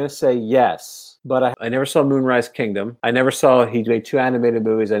 I'm going to say yes. But I never saw Moonrise Kingdom. He made 2 animated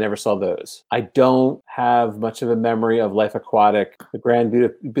movies. I never saw those. I don't have much of a memory of Life Aquatic. The Grand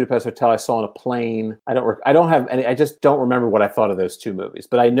Budapest Hotel I saw on a plane. I don't have any. I just don't remember what I thought of those 2 movies.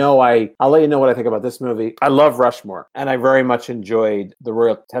 But I know I'll let you know what I think about this movie. I love Rushmore, and I very much enjoyed The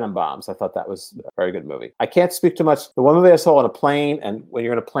Royal Tenenbaums. I thought that was a very good movie. I can't speak too much. The one movie I saw on a plane, and when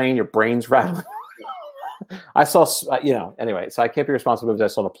you're on a plane, your brain's rattling. I saw, anyway, so I Can't Be Responsible movies I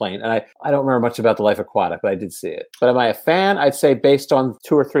saw on the plane. And I don't remember much about The Life Aquatic, but I did see it. But am I a fan? I'd say based on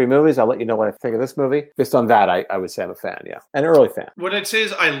 2 or 3 movies, I'll let you know what I think of this movie. Based on that, I would say I'm a fan, yeah. An early fan. What I'd say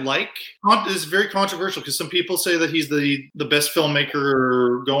is this is very controversial because some people say that he's the best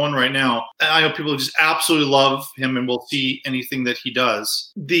filmmaker going right now. And I know people who just absolutely love him and will see anything that he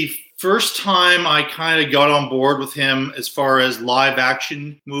does. The first time I kind of got on board with him as far as live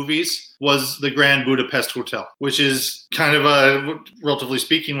action movies was The Grand Budapest Hotel, which is kind of relatively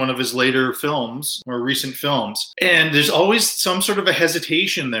speaking, one of his later films or recent films. And there's always some sort of a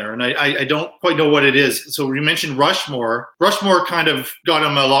hesitation there. And I don't quite know what it is. So you mentioned Rushmore. Rushmore kind of got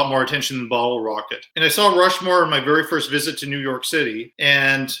him a lot more attention than Bottle Rocket. And I saw Rushmore in my very first visit to New York City.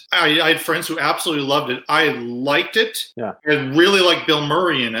 And I had friends who absolutely loved it. I liked it. Yeah. I really liked Bill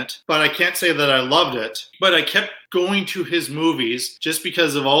Murray in it, but I can't say that I loved it. But I kept going to his movies just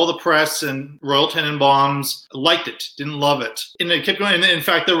because of all the press and Royal Tenenbaums. Liked it, didn't love it. And I kept going. And in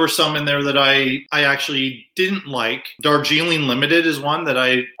fact, there were some in there that I actually didn't like. Darjeeling Limited is one that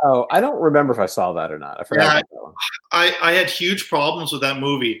I don't remember if I saw that or not. I forgot about that one. I had huge problems with that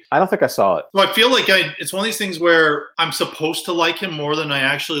movie. I don't think I saw it. So I feel like it's one of these things where I'm supposed to like him more than I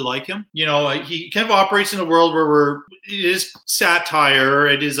actually like him. He kind of operates in a world where it is satire,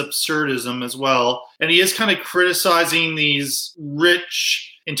 it is absurdism as well. And he is kind of criticizing these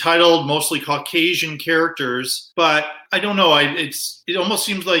rich, entitled, mostly Caucasian characters. But I don't know. It almost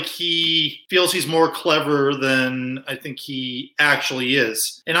seems like he feels he's more clever than I think he actually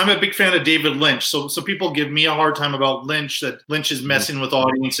is. And I'm a big fan of David Lynch. So people give me a hard time about Lynch, that Lynch is messing with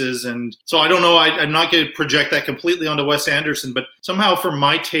audiences. And so I don't know. I'm not going to project that completely onto Wes Anderson. But somehow for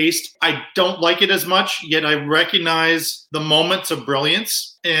my taste, I don't like it as much. Yet I recognize the moments of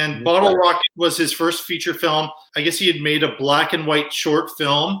brilliance. And Bottle Rocket was his first feature film. I guess he had made a black and white short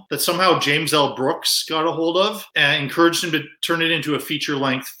film that somehow James L. Brooks got a hold of and encouraged him to turn it into a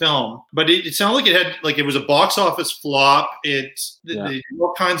feature-length film. But it sounded like it was a box office flop.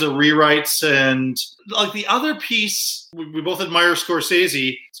 All kinds of rewrites. And like the other piece, we both admire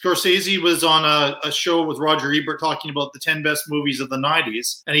Scorsese. Scorsese was on a show with Roger Ebert talking about the 10 best movies of the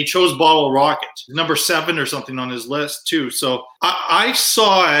 90s. And he chose Bottle Rocket, number 7 or something on his list too. So I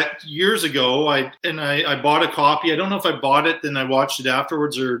saw it years ago. I bought a copy. I don't know if I bought it, then I watched it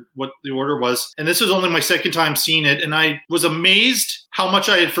afterwards or what the order was. And this was only my second time seeing it. And I was amazed how much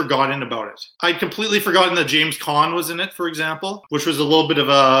I had forgotten about it. I'd completely forgotten that James Caan was in it, for example, which was a little bit of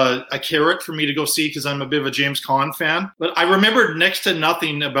a carrot for me to go see because I'm a bit of a James Caan fan. But I remembered next to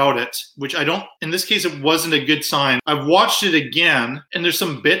nothing about it, which in this case, it wasn't a good sign. I've watched it again, and there's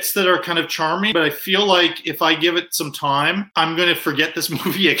some bits that are kind of charming, but I feel like if I give it some time, I'm going to forget this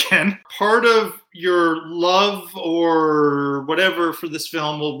movie again. Part of your love or whatever for this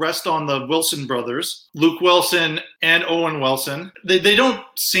film will rest on the Wilson brothers, Luke Wilson and Owen Wilson. They don't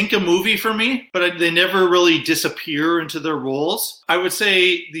sink a movie for me, but they never really disappear into their roles. I would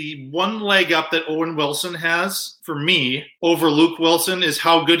say the one leg up that Owen Wilson has for me over Luke Wilson is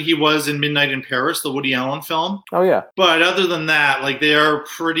how good he was in Midnight in Paris, the Woody Allen film. Oh yeah. But other than that, like they are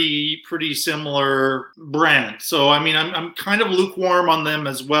pretty similar brand. So I mean, I'm kind of lukewarm on them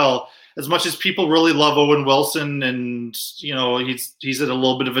as well. As much as people really love Owen Wilson and, he's at a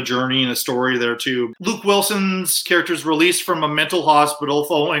little bit of a journey and a story there too. Luke Wilson's character is released from a mental hospital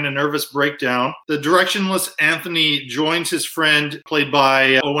following a nervous breakdown. The directionless Anthony joins his friend, played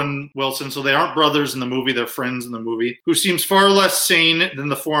by Owen Wilson. So they aren't brothers in the movie, they're friends in the movie, who seems far less sane than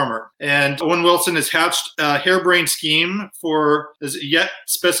the former. And Owen Wilson has hatched a harebrained scheme for his yet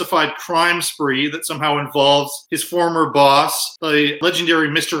specified crime spree that somehow involves his former boss, the legendary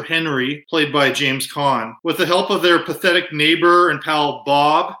Mr. Henry, played by James Caan. With the help of their pathetic neighbor and pal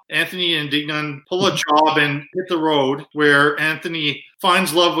Bob, Anthony and Dignan pull a job and hit the road, where Anthony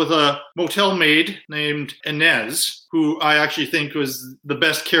finds love with a motel maid named Inez, who I actually think was the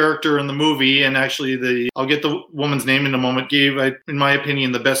best character in the movie, and actually I'll get the woman's name in a moment, gave, in my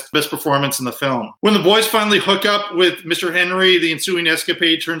opinion, the best performance in the film. When the boys finally hook up with Mr. Henry, the ensuing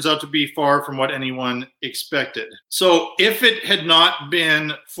escapade turns out to be far from what anyone expected. So if it had not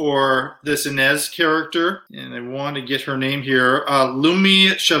been for this Inez character, and I want to get her name here,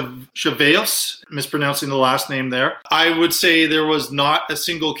 Lumi Chaveos, mispronouncing the last name there, I would say there was not a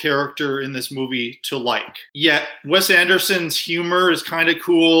single character in this movie to like. Yet Wes Anderson's humor is kind of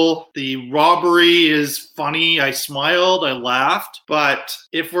cool. The robbery is funny. I smiled, I laughed. But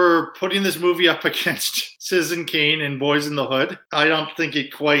if we're putting this movie up against Citizen Kane and Boys in the Hood. I don't think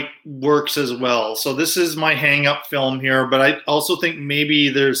it quite works as well. So this is my hang-up film here, but I also think maybe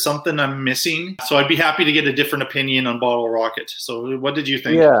there's something I'm missing. So I'd be happy to get a different opinion on Bottle Rocket. So what did you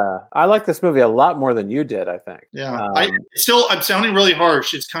think? Yeah, I like this movie a lot more than you did, I think. Yeah, I'm sounding really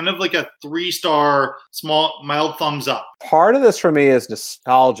harsh. It's kind of like a 3-star, small, mild thumbs up. Part of this for me is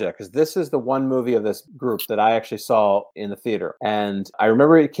nostalgia, because this is the one movie of this group that I actually saw in the theater. And I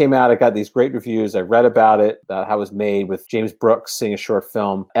remember it came out, it got these great reviews. I read about it, how it was made, with James Brooks seeing a short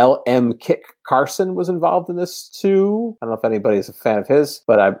film. L.M. Kit Carson was involved in this too. I don't know if anybody's a fan of his,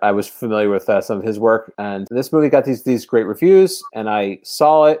 but I was familiar with some of his work. And this movie got these great reviews, and I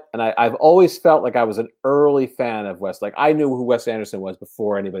saw it, and I've always felt like I was an early fan of Wes. Like, I knew who Wes Anderson was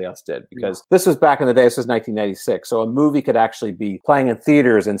before anybody else did, because this was back in the day. This was 1996. So a movie could actually be playing in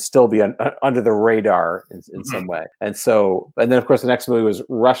theaters and still be under the radar in some way. And then of course the next movie was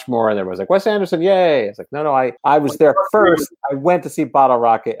Rushmore, and there was like, Wes Anderson, yay. It's like, no, I was there first. I went to see Bottle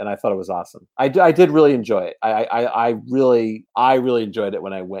Rocket, and I thought it was awesome. I did really enjoy it. I really enjoyed it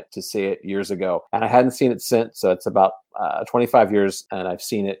when I went to see it years ago, and I hadn't seen it since. So it's about 25 years, and I've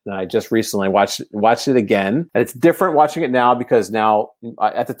seen it, and I just recently watched it again. And it's different watching it now, because now,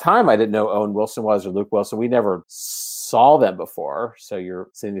 at the time, I didn't know Owen Wilson was, or Luke Wilson. We never saw them before, so you're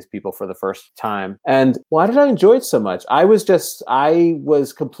seeing these people for the first time. And why did I enjoy it so much? I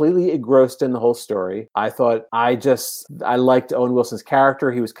was completely engrossed in the whole story. I thought I liked Owen Wilson's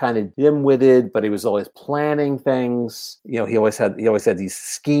character. He was kind of dim-witted, but he was always planning things. He always had these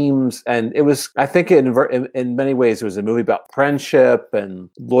schemes, and it was, I think, in many ways, it was a movie about friendship and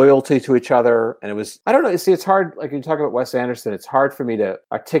loyalty to each other. And it was, I don't know, see, it's hard, like you talk about Wes Anderson, it's hard for me to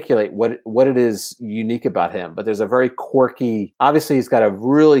articulate what it is unique about him, but there's a very quirky, obviously he's got a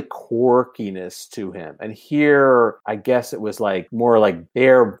really quirkiness to him. And here, I guess it was like more like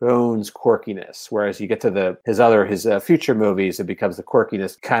bare bones quirkiness, whereas you get to his future movies, it becomes the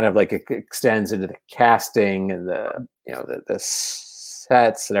quirkiness kind of like it extends into the casting and the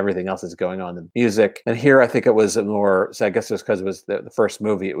sets and everything else that's going on in the music. And here I think it was more, so I guess it's because it was the first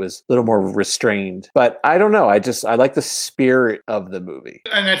movie, it was a little more restrained. But I don't know, I like the spirit of the movie.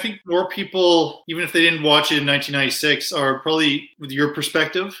 And I think more people, even if they didn't watch it in 1996, are probably with your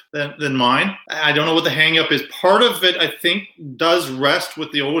perspective than mine. I don't know what the hang up is. Part of it, I think, does rest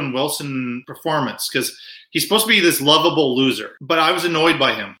with the Owen Wilson performance, because he's supposed to be this lovable loser, but I was annoyed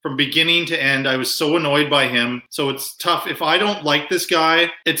by him from beginning to end. I was so annoyed by him. So it's tough. If I don't like this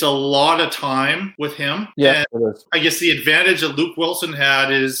guy, it's a lot of time with him. Yeah, and I guess the advantage that Luke Wilson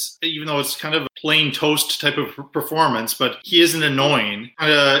had is, even though it's kind of a plain toast type of performance, but he isn't annoying.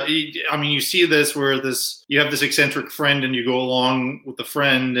 You see this where you have this eccentric friend and you go along with the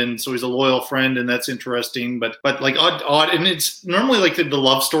friend, and so he's a loyal friend, and that's interesting. But like odd, and it's normally like the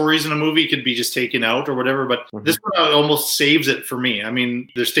love stories in a movie could be just taken out or whatever. But this one almost saves it for me. I mean,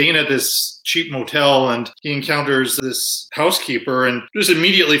 they're staying at this cheap motel, and he encounters this housekeeper and just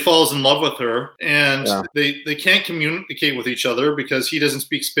immediately falls in love with her. And they can't communicate with each other because he doesn't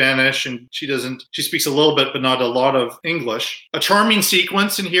speak Spanish and she speaks a little bit, but not a lot of English. A charming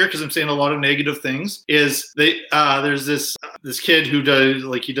sequence in here, because I'm saying a lot of negative things, is there's this kid who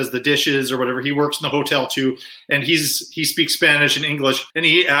does the dishes or whatever. He works in the hotel too, and he speaks Spanish and English, and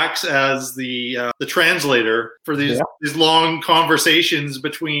he acts as the translator for these long conversations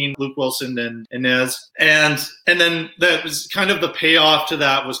between Luke Wilson and Inez. And then that was kind of the payoff to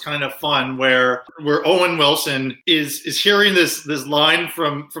that was kind of fun, where Owen Wilson is hearing this line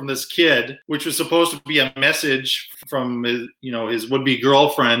from this kid, which was supposed to be a message from his would-be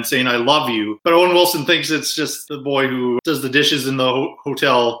girlfriend saying "I love you," but Owen Wilson thinks it's just the boy who does the dishes in the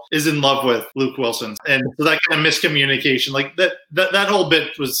hotel is in love with Luke Wilson, and so that kind of miscommunication, like that whole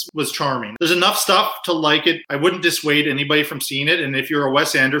bit was charming. There's enough stuff to like it. I wouldn't dissuade anybody from seeing it, and if you're a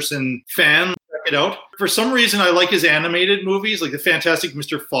Wes Anderson fan, check it out. For some reason, I like his animated movies, like the Fantastic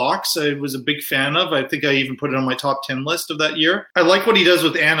Mr. Fox. I was a big fan of. I think I even put it on my top 10 list of that year. I like what he does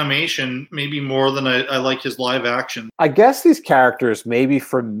with animation, maybe more than I like his live action. I guess these characters, maybe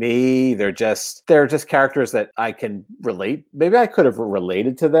for me, they're just characters that I can relate. Maybe I could have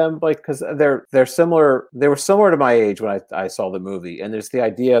related to them, like, because they're similar. They were similar to my age when I saw the movie. And there's the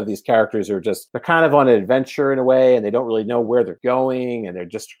idea of these characters who are they're kind of on an adventure in a way, and they don't really know where they're going, and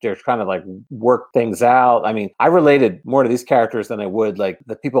they're trying to like work things out. Val. I mean, I related more to these characters than I would like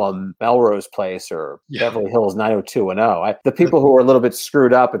the people on Melrose Place or Beverly Hills 90210. The people who are a little bit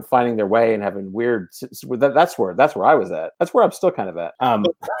screwed up and finding their way and having weird. That's where I was at. That's where I'm still kind of at.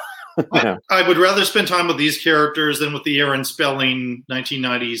 I would rather spend time with these characters than with the Aaron Spelling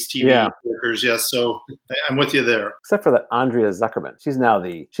 1990s TV characters. Yes, so I'm with you there. Except for that Andrea Zuckerman, she's now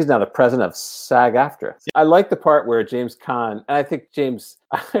the president of SAG-AFTRA. I like the part where James Caan, and I think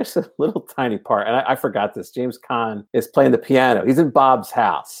there's a little tiny part, and I forgot this. James Caan is playing the piano. He's in Bob's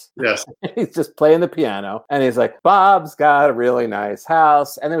house. Yes, he's just playing the piano, and he's like, "Bob's got a really nice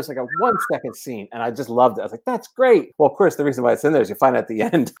house." And there was like a 1 second scene, and I just loved it. I was like, "That's great." Well, of course, the reason why it's in there is you find out at the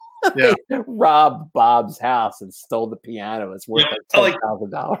end. They robbed Bob's house and stole the piano. It's worth like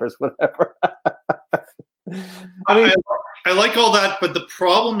 $10,000, whatever. I like all that, but the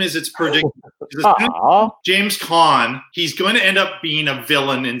problem is it's predictable. James Caan, he's going to end up being a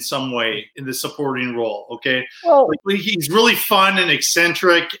villain in some way in the supporting role. Okay, he's really fun and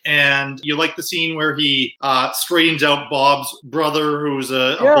eccentric, and you like the scene where he straightens out Bob's brother, who's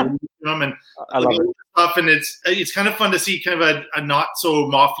a and I love it. Stuff, and it's kind of fun to see kind of a not so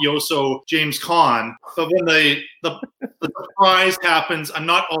mafioso James Caan. But when the surprise happens, I'm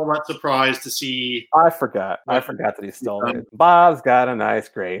not all that surprised to see. I forgot that he stole it. Bob's got a nice,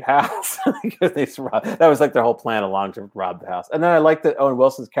 great house. That was like their whole plan along to rob the house. And then I like that Owen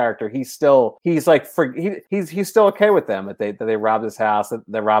Wilson's character. He's still okay with them that they robbed his house. That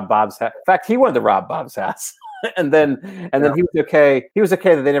they robbed Bob's house. In fact, he wanted to rob Bob's house. And then he was okay. He was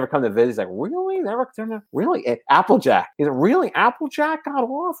okay that they never come to visit. He's like, really? They're not really Applejack. He's like, really? Applejack got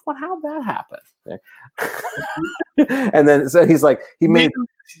off? How'd that happen? And then so he's like, he made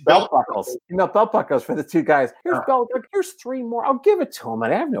belt buckles. He made belt buckles for the two guys. Here's 3 more. I'll give it to him. I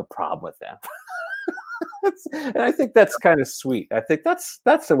have no problem with them. And I think that's kind of sweet. I think that's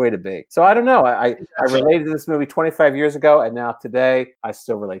the way to be. So I don't know. I related to this movie 25 years ago, and now today I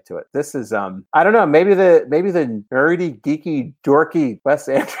still relate to it. This is I don't know. Maybe the nerdy, geeky, dorky Wes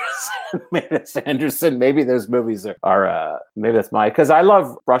Anderson. Maybe those movies are maybe that's because I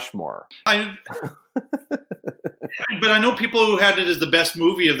love Rushmore. But I know people who had it as the best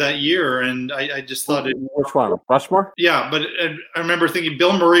movie of that year, and I just thought it. Which one? Rushmore? Yeah, but I remember thinking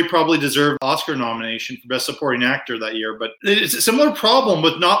Bill Murray probably deserved Oscar nomination for Best Supporting Actor that year. But it's a similar problem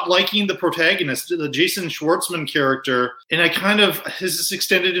with not liking the protagonist, the Jason Schwartzman character, and this is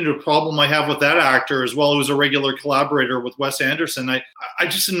extended into a problem I have with that actor as well, who's a regular collaborator with Wes Anderson. I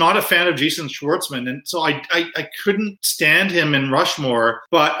just am not a fan of Jason Schwartzman, and so I couldn't stand him in Rushmore,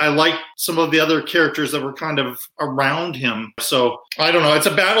 but I liked some of the other characters that were kind of around him. So I don't know. It's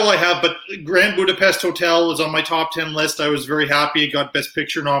a battle I have, but Grand Budapest Hotel is on my top 10 list. I was very happy it got Best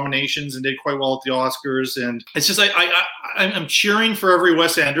Picture nominations and did quite well at the Oscars. And it's just I'm cheering for every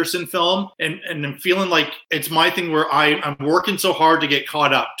Wes Anderson film, and I'm feeling like it's my thing where I'm working so hard to get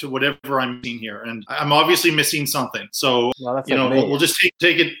caught up to whatever I'm seeing here, and I'm obviously missing something. So we'll just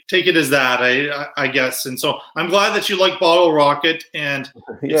take it as that, I guess. And so I'm glad that you like Bottle Rocket, and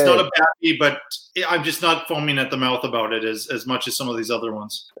it's not a baddie, but I'm just not foaming at the mouth about it as much as some of these other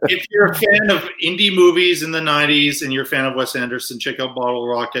ones. If you're a fan of indie movies in the 90s and you're a fan of Wes Anderson, check out Bottle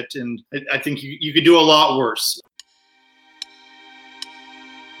Rocket, and I think you could do a lot worse.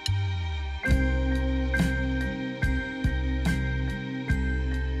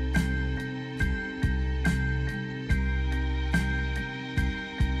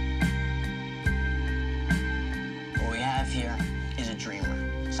 What we have here is a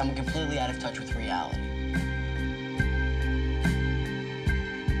dreamer, someone completely out of touch with reality.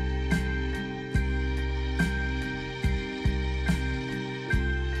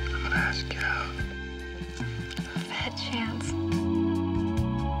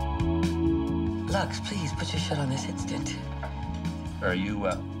 Lux, please put your shit on this instant. Are you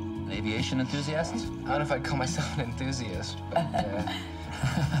an aviation enthusiast? I don't know if I'd call myself an enthusiast, but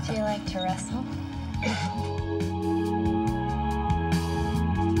Do you like to wrestle?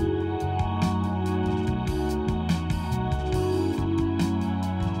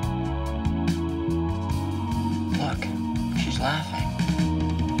 Look, she's laughing.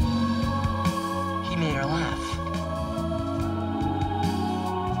 He made her laugh.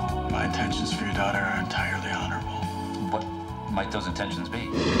 My intentions for your daughter are entirely honorable. What might those intentions be?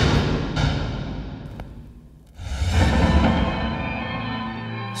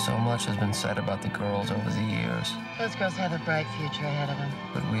 So much has been said about the girls over the years, Those girls have a bright future ahead of them.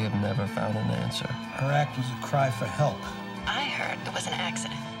 but we have never found an answer. Her act was a cry for help. I heard it was an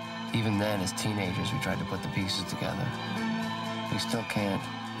accident. Even then, as teenagers, we tried to put the pieces together. We still can't.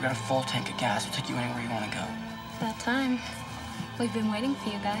 We got a full tank of gas. We'll take you anywhere you want to go. It's that time. We've been waiting for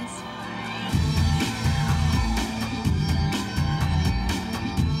you guys.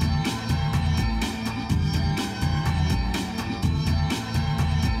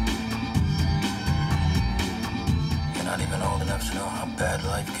 how bad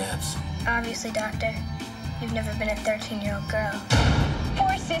life gets. Obviously, Doctor. You've never been a 13-year-old girl.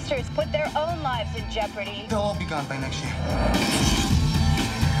 4 sisters put their own lives in jeopardy. They'll all be gone by next year.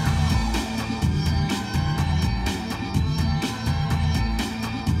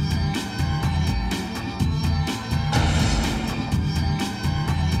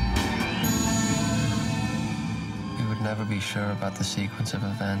 We would never be sure about the sequence of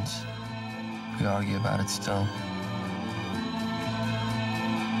events. We argue about it still.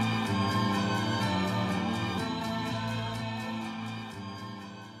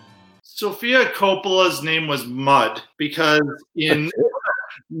 Sofia Coppola's name was Mud because in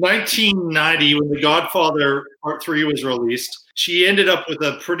 1990, when The Godfather Part 3 was released, she ended up with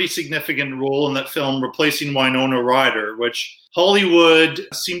a pretty significant role in that film, replacing Winona Ryder, which Hollywood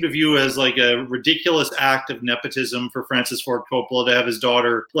seemed to view as like a ridiculous act of nepotism for Francis Ford Coppola to have his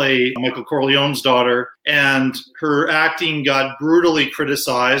daughter play Michael Corleone's daughter. And her acting got brutally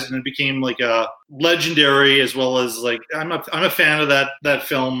criticized, and it became like a legendary, as well as like I'm a fan of that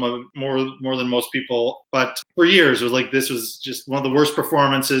film more than most people. But for years, it was like this was just one of the worst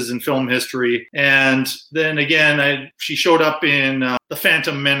performances in film history. And then again, she showed up in The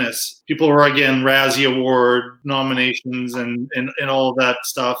Phantom Menace. People were again Razzie Award nominations and all of that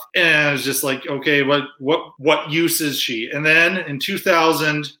stuff. And it's just like, okay, what use is she? And then in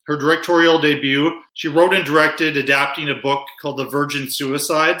 2000, her directorial debut, she wrote and directed adapting a book called The Virgin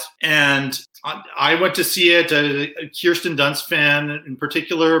Suicides. And I went to see it, a Kirsten Dunst fan in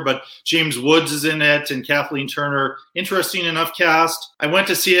particular, but James Woods is in it and Kathleen Turner. Interesting enough cast. I went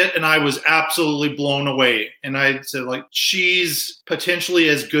to see it and I was absolutely blown away. And I said, like, she's potentially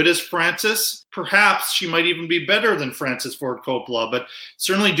as good as Francis. Perhaps she might even be better than Francis Ford Coppola, but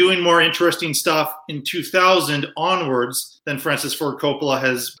certainly doing more interesting stuff in 2000 onwards than Francis Ford Coppola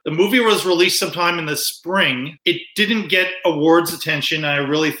has. The movie was released sometime in the spring. It didn't get awards attention. I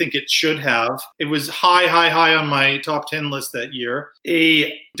really think it should have. It was high on my top 10 list that year.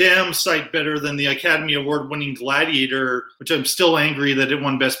 A damn sight better than the Academy Award-winning Gladiator, which I'm still angry that it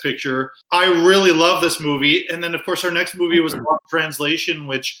won Best Picture. I really love this movie. And then, of course, our next movie was Lost in Translation,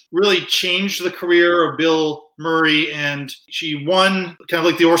 which really changed the career of Bill Murray, and she won kind of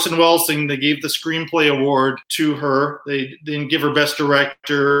like the Orson Welles thing. They gave the screenplay award to her. They didn't give her Best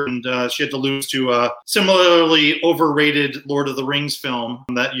Director, and she had to lose to a similarly overrated Lord of the Rings film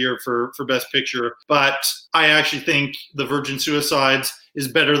that year for Best Picture. But I actually think The Virgin Suicides is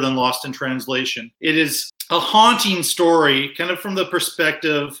better than Lost in Translation. It is a haunting story, kind of from the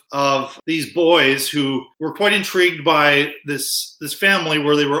perspective of these boys who were quite intrigued by this family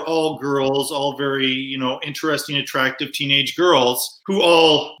where they were all girls, all very, interesting, attractive teenage girls who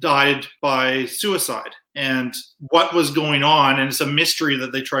all died by suicide. And what was going on, and it's a mystery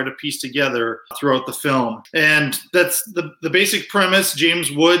that they try to piece together throughout the film. And that's the basic premise.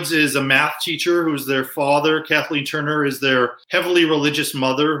 James Woods is a math teacher who's their father. Kathleen Turner is their heavily religious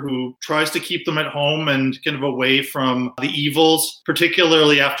mother who tries to keep them at home and kind of away from the evils,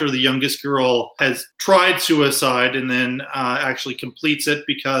 particularly after the youngest girl has tried suicide and then actually completes it,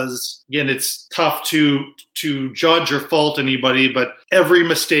 because, again, it's tough to judge or fault anybody, but every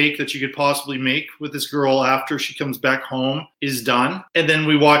mistake that you could possibly make with this girl after she comes back home is done. And then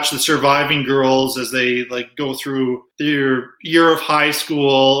we watch the surviving girls as they go through their year of high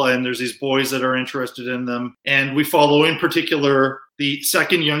school, and there's these boys that are interested in them. And we follow in particular the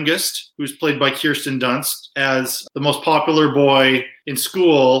second youngest, who's played by Kirsten Dunst, as the most popular boy in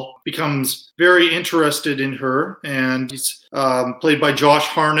school, becomes very interested in her, and he's played by Josh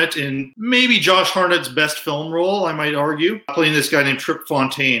Hartnett in maybe Josh Hartnett's best film role, I might argue, playing this guy named Trip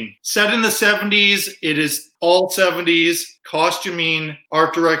Fontaine. Set in the 70s, it is all 70s, costuming,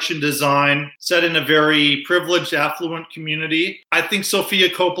 art direction, design, set in a very privileged, affluent community. I think Sofia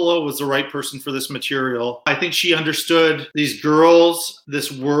Coppola was the right person for this material. I think she understood these girls,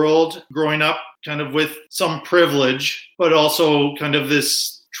 this world, growing up kind of with some privilege, but also kind of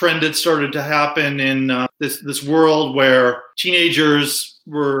this trend that started to happen in this world where teenagers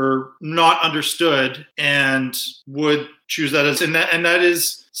were not understood and would choose that as, and that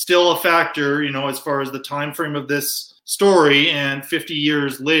is still a factor, as far as the time frame of this story, and 50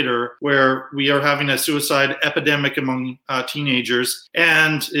 years later, where we are having a suicide epidemic among teenagers,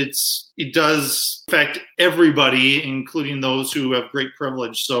 and it does affect everybody, including those who have great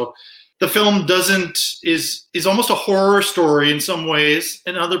privilege. So the film is almost a horror story in some ways,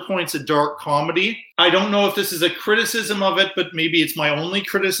 and other points a dark comedy. I don't know if this is a criticism of it, but maybe it's my only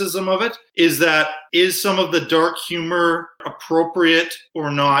criticism of it, is some of the dark humor appropriate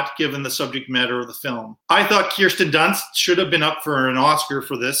or not given the subject matter of the film. I thought Kirsten Dunst should have been up for an Oscar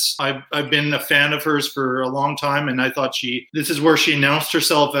for this. I've been a fan of hers for a long time, and I thought this is where she announced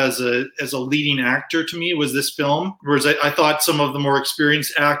herself as a leading actor to me, was this film. Whereas I thought some of the more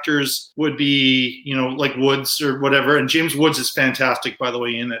experienced actors would be, like Woods or whatever. And James Woods is fantastic, by the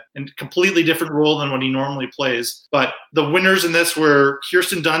way, in it, and completely different role than what he normally plays. But the winners in this were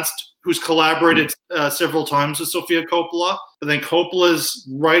Kirsten Dunst, who's collaborated several times with Sofia Coppola. But then Coppola's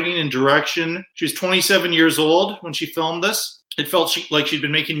writing and direction. She was 27 years old when she filmed this. It felt like she'd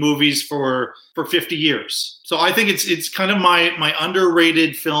been making movies for 50 years. So I think it's kind of my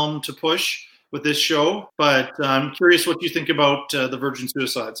underrated film to push with this show. But I'm curious what you think about The Virgin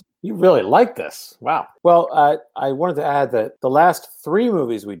Suicides. You really like this. Wow. Well, I wanted to add that the last 3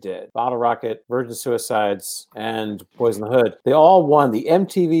 movies we did, Bottle Rocket, Virgin Suicides, and Boys in the Hood, they all won the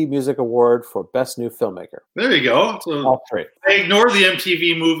MTV Music Award for Best New Filmmaker. There you go. So all 3. I ignore the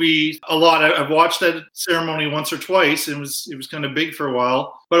MTV movie a lot. I've watched that ceremony once or twice. It was kind of big for a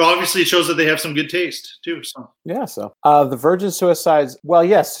while. But obviously it shows that they have some good taste, too. So yeah, so The Virgin Suicides, well,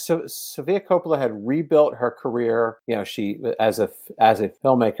 yes, so Sofia Coppola had rebuilt her career, she as a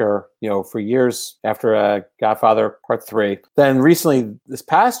filmmaker, for years after Godfather Part 3. Then recently, this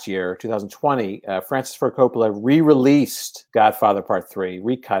past year, 2020, Francis Ford Coppola re-released Godfather Part 3,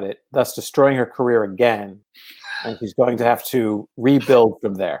 recut it, thus destroying her career again. And she's going to have to rebuild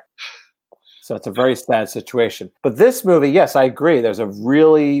from there. So it's a very sad situation. But this movie, yes, I agree. There's a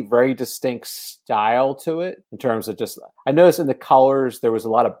really very distinct style to it in terms of just, I noticed in the colors, there was a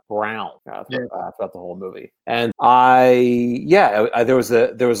lot of brown throughout the whole movie. And there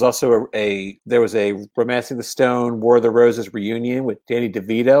was also a Romancing the Stone, War of the Roses reunion with Danny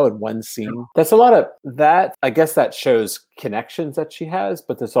DeVito in one scene. That's a lot of that. I guess that shows connections that she has,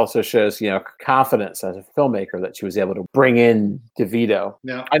 but this also shows, confidence as a filmmaker that she was able to bring in DeVito.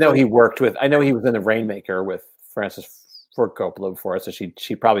 Yeah. I know he was in The Rainmaker with Francis Ford Coppola before, so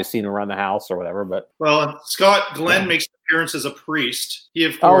she probably seen him around the house or whatever. But Scott Glenn makes an appearance as a priest. He,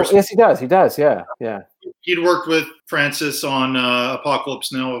 of course, yes, he does. Yeah. He'd worked with Francis on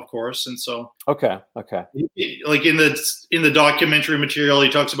Apocalypse Now, of course, and so okay. Like in the documentary material, he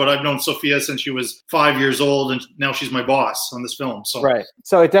talks about, I've known Sophia since she was 5 years old, and now she's my boss on this film. So right.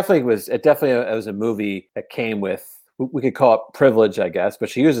 So it definitely was a movie that came with, we could call it privilege, I guess, but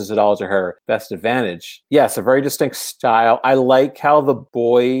she uses it all to her best advantage. Yes, a very distinct style. I like how the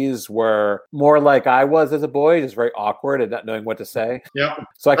boys were more like I was as a boy, just very awkward and not knowing what to say. Yeah.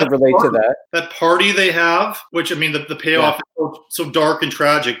 So I could relate to that. That party they have, which, I mean, the payoff is so dark and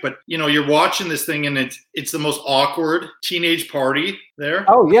tragic, but, you're watching this thing and it's the most awkward teenage party there.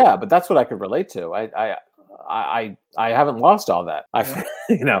 Oh, yeah, but that's what I could relate to. I haven't lost all that.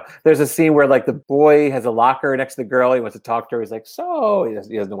 There's a scene where like the boy has a locker next to the girl. He wants to talk to her. He's like, so he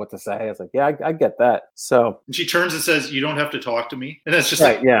doesn't know what to say. It's like, yeah, I get that. So and she turns and says, "You don't have to talk to me." And that's just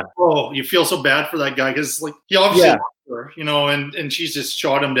oh, you feel so bad for that guy because like he obviously loved her, and she's just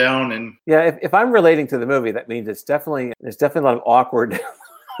shot him down. And if I'm relating to the movie, that means there's definitely a lot of awkward.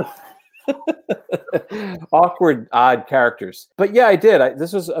 Awkward, odd characters. But yeah, I did.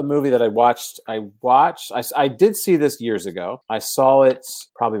 This was a movie that I watched. I did see this years ago. I saw it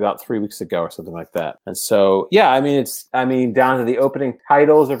probably about 3 weeks ago or something like that. And so, yeah, down to the opening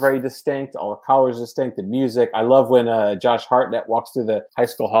titles are very distinct. All the colors are distinct. The music. I love when Josh Hartnett walks through the high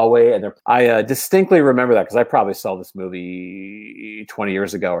school hallway. And I distinctly remember that because I probably saw this movie 20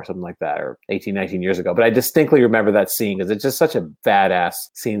 years ago or something like that, or 18, 19 years ago. But I distinctly remember that scene because it's just such a badass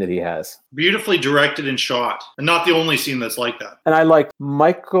scene that he has. Beautifully directed and shot, and not the only scene that's like that. And I like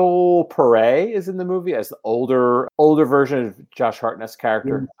Michael Pare is in the movie as the older version of Josh Hartnett's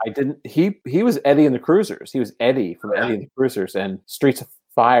character. He was Eddie in the Cruisers. He was Eddie from Eddie and the Cruisers and Streets of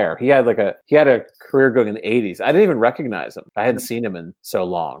Fire. He had a career going in the 80s. I didn't even recognize him. I hadn't seen him in so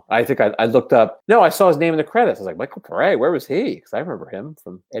long. I think I looked up. No, I saw his name in the credits. I was like, Michael Pare, where was he? Because I remember him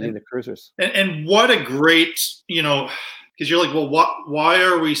from Eddie and the Cruisers. And what a great, because you're like, well, why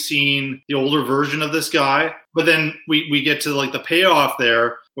are we seeing the older version of this guy? But then we get to like the payoff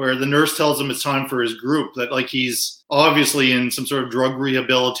there where the nurse tells him it's time for his group, that like he's obviously in some sort of drug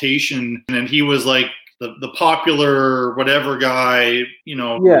rehabilitation, and he was like the popular whatever guy,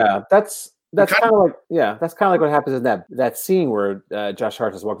 Yeah, that's That's kind of like what happens in that scene where Josh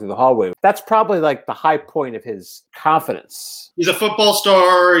Hart is walking through the hallway. That's probably like the high point of his confidence. He's a football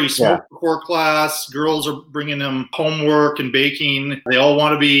star. He smoked before class. Girls are bringing him homework and baking. They all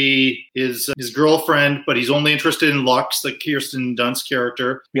want to be his girlfriend, but he's only interested in Lux, the Kirsten Dunst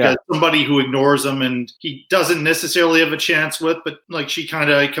character, because somebody who ignores him and he doesn't necessarily have a chance with, but like she kind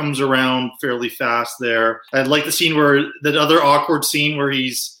of comes around fairly fast there. I like the scene where that other awkward scene where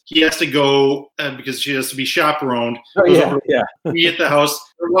he has to go because she has to be chaperoned. Be at the house.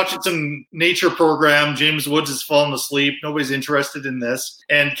 We're watching some nature program. James Woods has fallen asleep. Nobody's interested in this.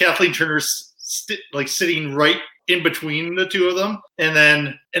 And Kathleen Turner's sitting right in between the two of them. And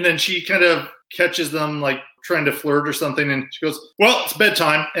then she kind of catches them like trying to flirt or something, and she goes, "Well, it's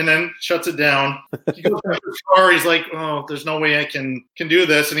bedtime," and then shuts it down. He goes to his car. He's like, "Oh, there's no way I can do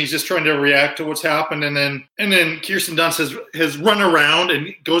this," and he's just trying to react to what's happened. And then Kirsten Dunst has run around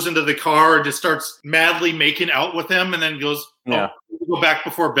and goes into the car and just starts madly making out with him, and then goes, go back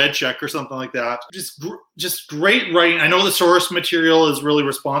before bed check or something like that. Just great writing. I know the source material is really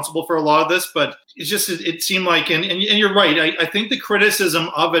responsible for a lot of this, but it seemed like, and you're right. I think the criticism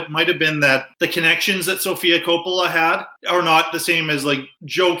of it might have been that the connections that Sofia Coppola had are not the same as like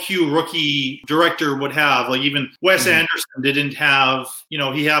Joe Q, rookie director, would have. Like even Wes Anderson didn't have,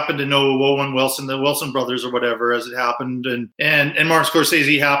 he happened to know Owen Wilson, the Wilson brothers or whatever as it happened. And Martin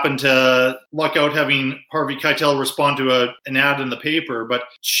Scorsese happened to luck out having Harvey Keitel respond to an ad in the paper. But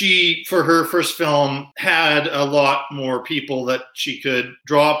she, for her first film, had a lot more people that she could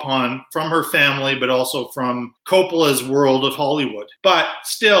draw upon from her family, but also from Coppola's world of Hollywood. But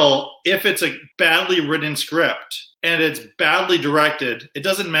still, if it's a badly written script and it's badly directed, it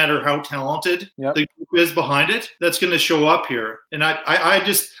doesn't matter how talented the group is behind it, that's going to show up here. And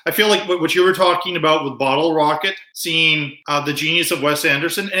I feel like what you were talking about with Bottle Rocket, seeing the genius of Wes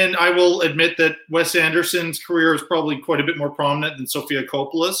Anderson, and I will admit that Wes Anderson's career is probably quite a bit more prominent than Sofia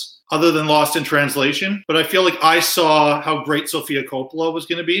Coppola's, other than Lost in Translation. But I feel like I saw how great Sofia Coppola was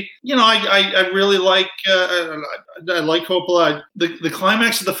going to be. I really like I like Coppola. The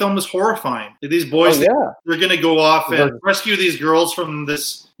climax of the film is horrifying. These boys, they're going to go off and rescue these girls from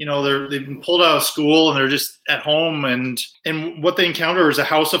this. They've been pulled out of school and they're just at home, and what they encounter is a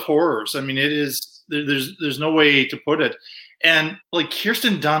house of horrors. I mean, it is. There's no way to put it. And like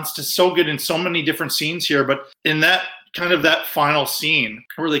Kirsten Dunst is so good in so many different scenes here, but in that final scene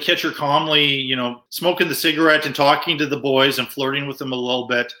where they catch her calmly, smoking the cigarette and talking to the boys and flirting with them a little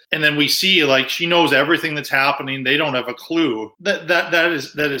bit. And then we see like she knows everything that's happening. They don't have a clue.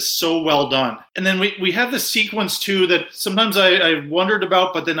 That is so well done. And then we have this sequence too that sometimes I wondered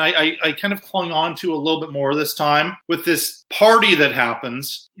about, but then I kind of clung on to a little bit more this time with this party that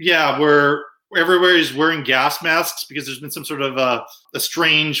happens. Yeah, where everywhere is wearing gas masks because there's been some sort of a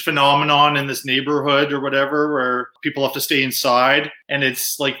strange phenomenon in this neighborhood or whatever where people have to stay inside. And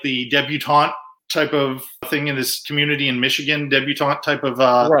it's like the debutante type of thing in this community in Michigan, debutante type of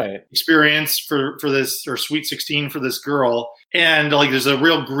experience for this, or Sweet 16 for this girl. And like there's a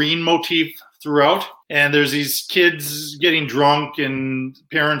real green motif throughout. And there's these kids getting drunk and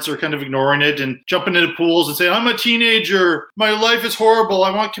parents are kind of ignoring it and jumping into pools and saying, "I'm a teenager. My life is horrible.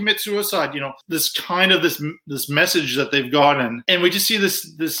 I want to commit suicide." This kind of this message that they've gotten. And we just see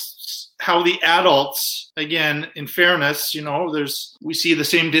this how the adults, again, in fairness, we see the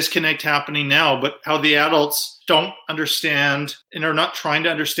same disconnect happening now, but how the adults don't understand and are not trying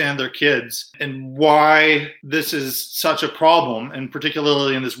to understand their kids and why this is such a problem, and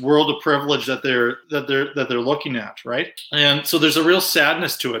particularly in this world of privilege that they're looking at, right? And so there's a real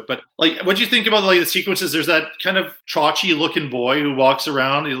sadness to it. But like, what do you think about like the sequences? There's that kind of Chachi looking boy who walks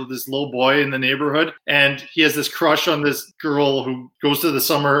around, this little boy in the neighborhood, and he has this crush on this girl who goes to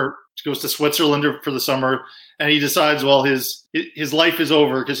Switzerland for the summer, and he decides, well, his life is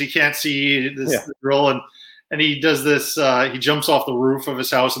over because he can't see this girl, and he does this. He jumps off the roof of his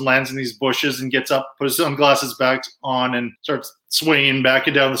house and lands in these bushes and gets up, puts his sunglasses back on, and starts swaying back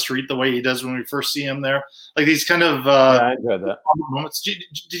and down the street the way he does when we first see him there. Like these kind of I enjoyed that moments.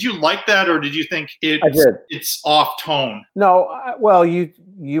 Did you like that, or did you think it's off tone? No, well, you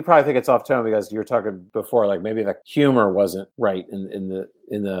probably think it's off tone because you were talking before, like maybe the humor wasn't right in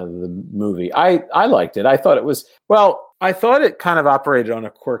the movie. I liked it. I thought it was, I thought it kind of operated on a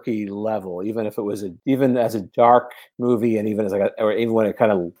quirky level, even if it was even as a dark movie, and even as or even when it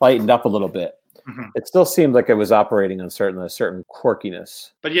kind of lightened up a little bit. Mm-hmm. It still seemed like it was operating on a certain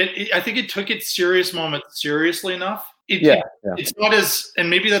quirkiness. But yet, I think it took its serious moment seriously enough. It's not as, and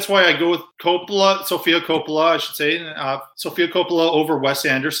maybe that's why I go with Sofia Coppola, I should say, Sofia Coppola over Wes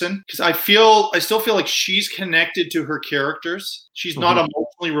Anderson, because I still feel like she's connected to her characters. She's not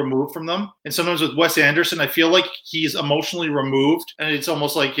emotionally removed from them. And sometimes with Wes Anderson, I feel like he's emotionally removed, and it's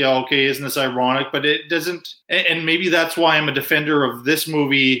almost like, yeah, okay, isn't this ironic? But it doesn't, and maybe that's why I'm a defender of this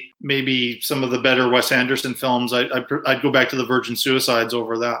movie. Maybe some of the better Wes Anderson films, I'd go back to the Virgin Suicides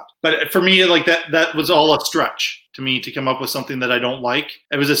over that. But for me, like that was all a stretch to me to come up with something that I don't like.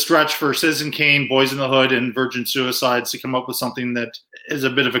 It was a stretch for Citizen Kane, Boys in the Hood, and Virgin Suicides to come up with something that is a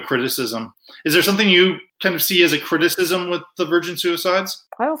bit of a criticism. Is there something you kind of see as a criticism with the Virgin Suicides?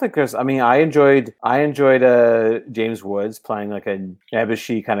 I don't think there's. I mean, I enjoyed James Woods playing like a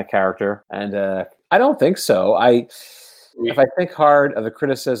Nebuchadnezzar kind of character, and I don't think so. If I think hard of a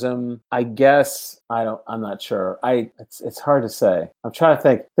criticism, I guess I'm not sure. It's hard to say. I'm trying to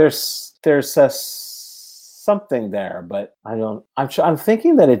think. There's something there, but I don't. I'm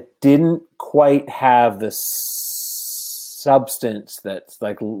thinking that it didn't quite have the substance that's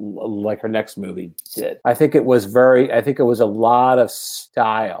like her next movie did. I think it was a lot of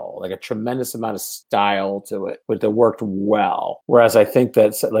style, like a tremendous amount of style to it, but that worked well. Whereas I think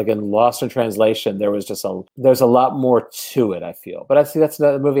that like in Lost in Translation, there's a lot more to it, I feel. But I see that's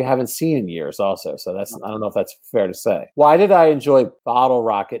another movie I haven't seen in years also. So I don't know if that's fair to say. Why did I enjoy Bottle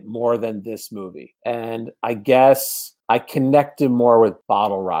Rocket more than this movie? And I guess I connected more with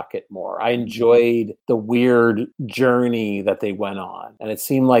Bottle Rocket more. I enjoyed the weird journey that they went on, and it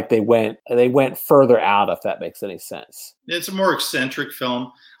seemed like they went further out, if that makes any sense. It's a more eccentric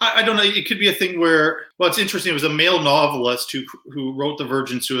film. I don't know. It could be a thing where, well, it's interesting. It was a male novelist who wrote the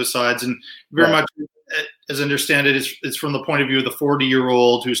Virgin Suicides, and very much, as I understand it, it's from the point of view of the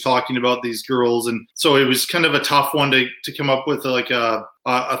 40-year-old who's talking about these girls, and so it was kind of a tough one to come up with like a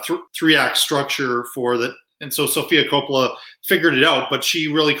 3-act structure for that. And so Sofia Coppola figured it out, but she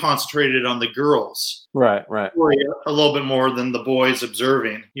really concentrated on the girls. Right. A little bit more than the boys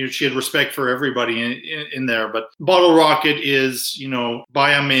observing. She had respect for everybody in there. But Bottle Rocket is,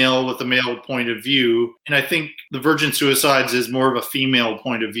 by a male with a male point of view. And I think the Virgin Suicides is more of a female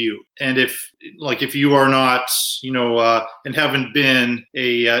point of view. And if you are not, and haven't been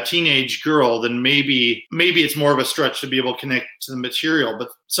a teenage girl, then maybe it's more of a stretch to be able to connect to the material. But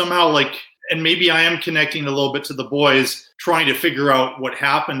somehow and maybe I am connecting a little bit to the boys, trying to figure out what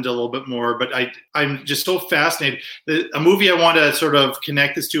happened a little bit more. But I'm just so fascinated. A movie I want to sort of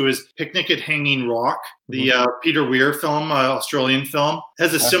connect this to is Picnic at Hanging Rock, the Peter Weir film, Australian film.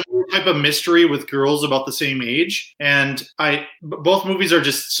 Has a similar type of mystery with girls about the same age. And both movies are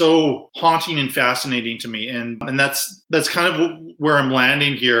just so haunting and fascinating to me. And that's kind of where I'm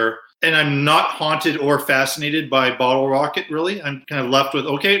landing here. And I'm not haunted or fascinated by Bottle Rocket, really. I'm kind of left with,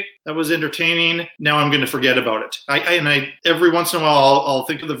 okay, that was entertaining. Now I'm going to forget about it. I every once in a while, I'll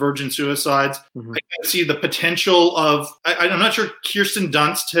think of the Virgin Suicides. I can see the potential of, I'm not sure Kirsten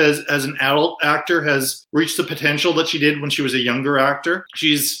Dunst as an adult actor has reached the potential that she did when she was a younger actor.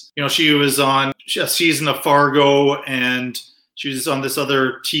 She was on a season of Fargo, and she was on this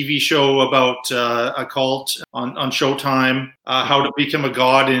other TV show about a cult on Showtime, How to Become a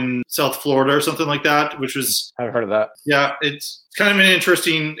God in South Florida or something like that, which was... I've heard of that. Yeah, it's kind of an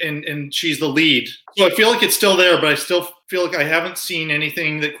interesting, and she's the lead. So I feel like it's still there, but I still feel like I haven't seen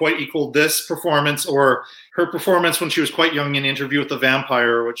anything that quite equaled this performance or her performance when she was quite young in Interview with the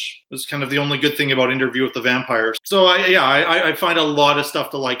Vampire, which was kind of the only good thing about Interview with the Vampire. So I find a lot of stuff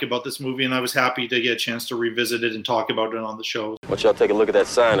to like about this movie, and I was happy to get a chance to revisit it and talk about it on the show. Why don't y'all take a look at that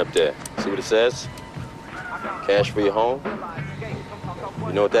sign up there? See what it says? Cash for your home?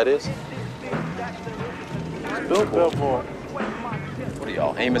 You know what that is? Billboard. What are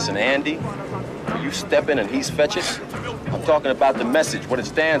y'all, Amos and Andy? Are you stepping and he's fetching? I'm talking about the message, what it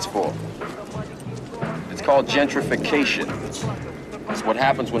stands for. It's called gentrification. It's what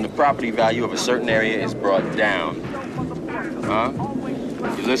happens when the property value of a certain area is brought down. Huh?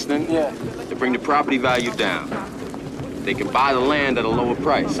 You listening? Yeah. They bring the property value down. They can buy the land at a lower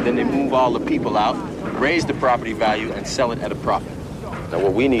price. Then they move all the people out, raise the property value, and sell it at a profit. Now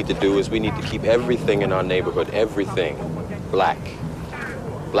what we need to do is we need to keep everything in our neighborhood, everything, black.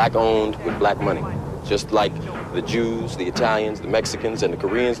 Black owned with black money. Just like the Jews, the Italians, the Mexicans, and the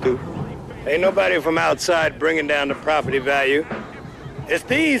Koreans do. Ain't nobody from outside bringing down the property value. It's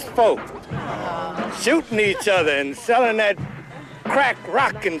these folk shooting each other and selling that crack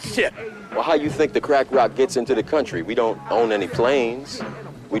rock and shit. Well, how you think the crack rock gets into the country? We don't own any planes.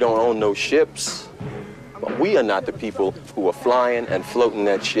 We don't own no ships. But we are not the people who are flying and floating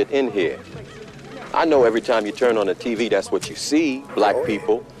that shit in here. I know every time you turn on the TV, that's what you see. Black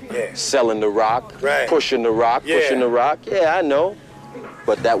people selling the rock, pushing the rock, pushing the rock. Yeah, I know.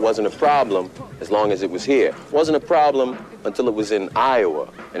 But that wasn't a problem as long as it was here. It wasn't a problem until it was in Iowa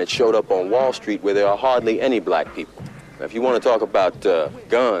and it showed up on Wall Street where there are hardly any black people. Now, if you want to talk about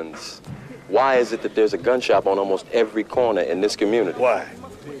guns, why is it that there's a gun shop on almost every corner in this community? Why?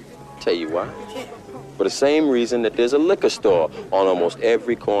 Tell you why. For the same reason that there's a liquor store on almost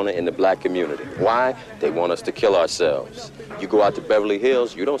every corner in the black community. Why? They want us to kill ourselves. You go out to Beverly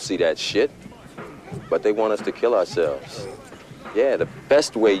Hills, you don't see that shit. But they want us to kill ourselves. Yeah, the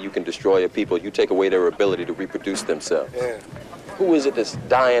best way you can destroy a people, you take away their ability to reproduce themselves. Yeah. Who is it that's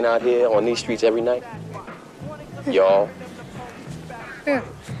dying out here on these streets every night? Y'all. Yeah.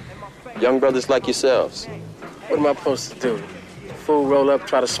 Young brothers like yourselves. What am I supposed to do? Fool roll up,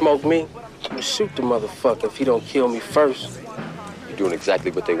 try to smoke me? I'm gonna shoot the motherfucker if he don't kill me first. You're doing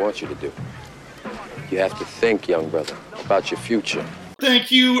exactly what they want you to do. You have to think, young brother, about your future.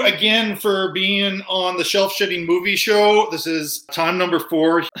 Thank you again for being on the Shelf Shitting Movie Show. This is time number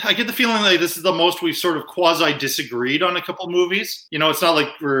 4. I get the feeling like this is the most we've sort of quasi-disagreed on a couple movies. You know, it's not like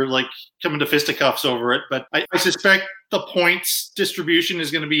we're like coming to fisticuffs over it, but I suspect the points distribution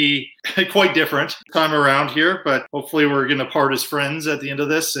is going to be quite different time around here, but hopefully we're going to part as friends at the end of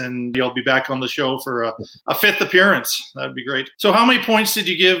this and you'll be back on the show for a 5th appearance. That'd be great. So how many points did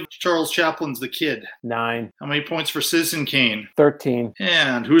you give Charles Chaplin's The Kid? 9. How many points for Citizen Kane? 13.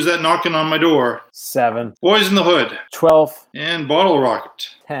 And Who's That Knocking on My Door? 7. Boys in the Hood? 12. And Bottle Rocket?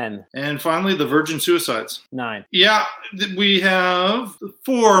 10. And finally, The Virgin Suicides? 9. Yeah, we have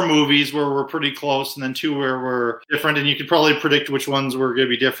 4 movies where we're pretty close and then 2 where we're different, and you could probably predict which ones we're going to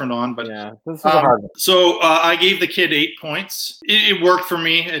be different on. But yeah, this is a hard one. So I gave The Kid 8 points. It worked for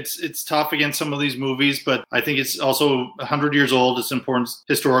me. It's tough against some of these movies, but I think it's also 100 years old. It's important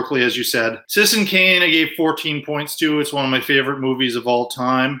historically, as you said. Citizen Kane, I gave 14 points to. It's one of my favorite movies of all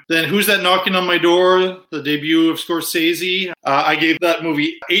time. Then Who's That Knocking on My Door? The debut of Scorsese. I gave that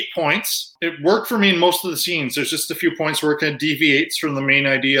movie 8 points. It worked for me in most of the scenes. There's just a few points where it kind of deviates from the main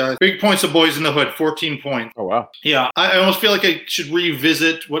idea. Big points of Boys in the Hood, 14 points. Oh, wow. Yeah, I almost feel like I should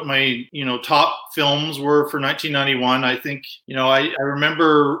revisit what my, top films were for 1991. I think, I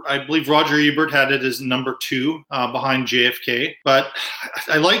remember, I believe Roger Ebert had it as number 2 behind JFK. But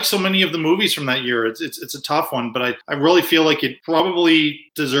I like so many of the movies from that year. It's a tough one, but I really feel like it probably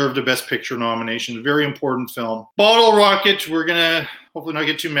deserved a Best Picture nomination. Very important film. Bottle Rocket, we're going to hopefully not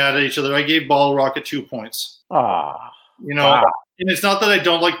get too mad at each other. I gave Bottle Rocket 2 points. Ah. Wow. And it's not that I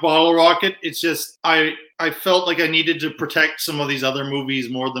don't like Bottle Rocket. It's just I felt like I needed to protect some of these other movies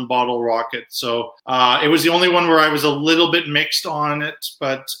more than Bottle Rocket. So it was the only one where I was a little bit mixed on it,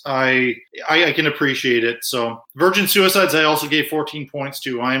 but I can appreciate it. So Virgin Suicides, I also gave 14 points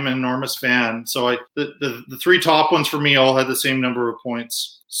to. I am an enormous fan. So the 3 top ones for me all had the same number of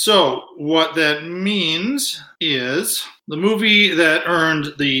points. So what that means is the movie that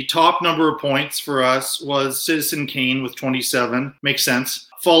earned the top number of points for us was Citizen Kane with 27. Makes sense.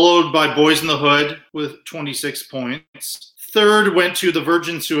 Followed by Boys in the Hood with 26 points. Third went to The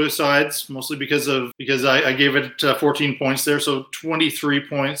Virgin Suicides, mostly because I gave it 14 points there, so 23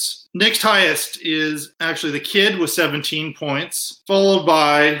 points. Next highest is actually The Kid with 17 points, followed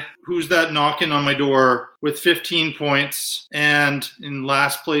by Who's That Knocking on My Door with 15 points, and in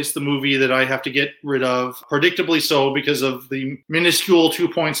last place, the movie that I have to get rid of, predictably so because of the minuscule 2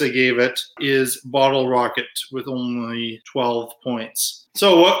 points I gave it, is Bottle Rocket with only 12 points.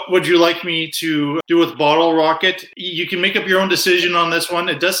 So what would you like me to do with Bottle Rocket? You can make up your own decision on this one.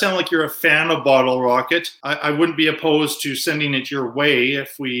 It does sound like you're a fan of Bottle Rocket. I wouldn't be opposed to sending it your way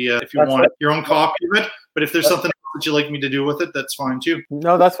if you want your own copy of it. But if there's something that you'd like me to do with it, that's fine too.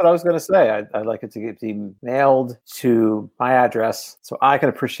 No, that's what I was going to say. I'd like it to be mailed to my address so I can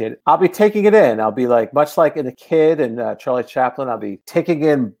appreciate it. I'll be taking it in. I'll be like, much like in The Kid and Charlie Chaplin, I'll be taking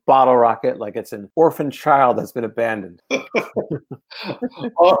in Bottle Rocket like it's an orphan child that's been abandoned.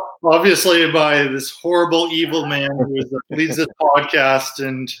 Obviously by this horrible, evil man who leads this podcast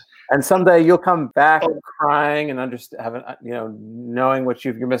And someday you'll come back crying and knowing what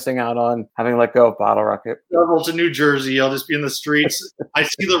you're missing out on, having let go of Bottle Rocket. Travel to New Jersey. I'll just be in the streets. I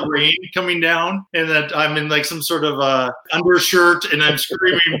see the rain coming down, and that I'm in like some sort of undershirt, and I'm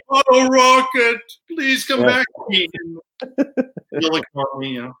screaming, "Bottle Rocket, please come back to me!" And you'll ignore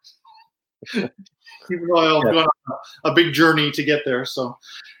me, even though I'll go on a big journey to get there. So.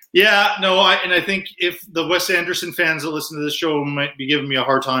 Yeah, no, I think if the Wes Anderson fans that listen to this show might be giving me a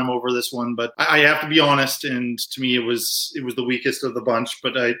hard time over this one, but I have to be honest, and to me it was the weakest of the bunch.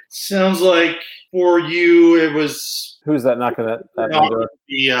 But it sounds like for you it was. Who's that knocking that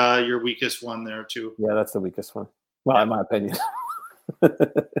be your weakest one there too? Yeah, that's the weakest one. Well, in my opinion.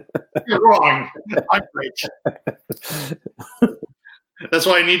 You're wrong. I'm right. That's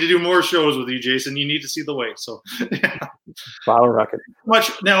why I need to do more shows with you, Jason. You need to see the way. So, Bottle rocket. Much.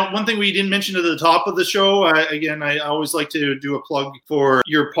 Now, one thing we didn't mention at the top of the show, I always like to do a plug for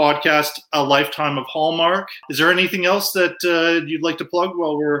your podcast, A Lifetime of Hallmark. Is there anything else that you'd like to plug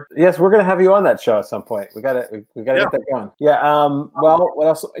while we're? Yes, we're going to have you on that show at some point. We got to get that going. Yeah. Well, what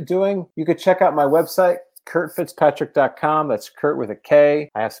else am I doing? You could check out my website, KurtFitzpatrick.com. That's Kurt with a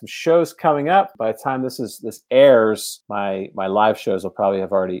K. I have some shows coming up. By the time this airs, my live shows will probably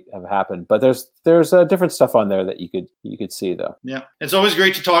have already happened. But there's different stuff on there that you could see though. Yeah, it's always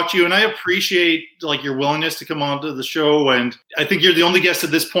great to talk to you, and I appreciate like your willingness to come onto the show. And I think you're the only guest at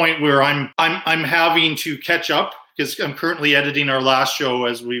this point where I'm having to catch up, because I'm currently editing our last show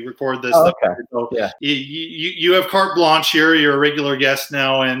as we record this. Oh, okay. So yeah. You have carte blanche here. You're a regular guest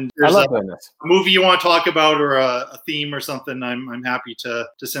now, and there's I love doing this. A movie you want to talk about or a theme or something, I'm happy to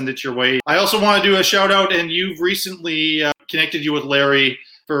send it your way. I also want to do a shout out, and you've recently connected you with Larry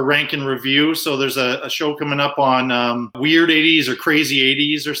for Rank and Review. So there's a show coming up on weird 80s or crazy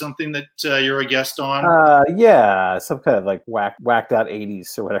 80s or something that you're a guest on. Yeah, some kind of like whacked out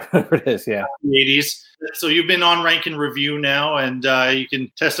 80s or whatever it is. Yeah, 80s. So you've been on Rank and Review now, and you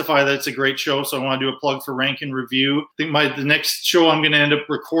can testify that it's a great show. So I want to do a plug for Rank and Review. I think the next show I'm going to end up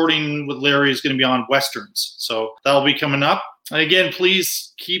recording with Larry is going to be on Westerns. So that'll be coming up. And again,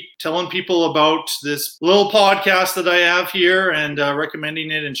 please keep telling people about this little podcast that I have here and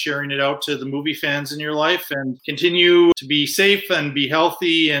recommending it and sharing it out to the movie fans in your life, and continue to be safe and be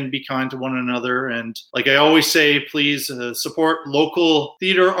healthy and be kind to one another. And like I always say, please support local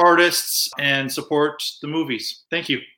theater artists and support the movies. Thank you.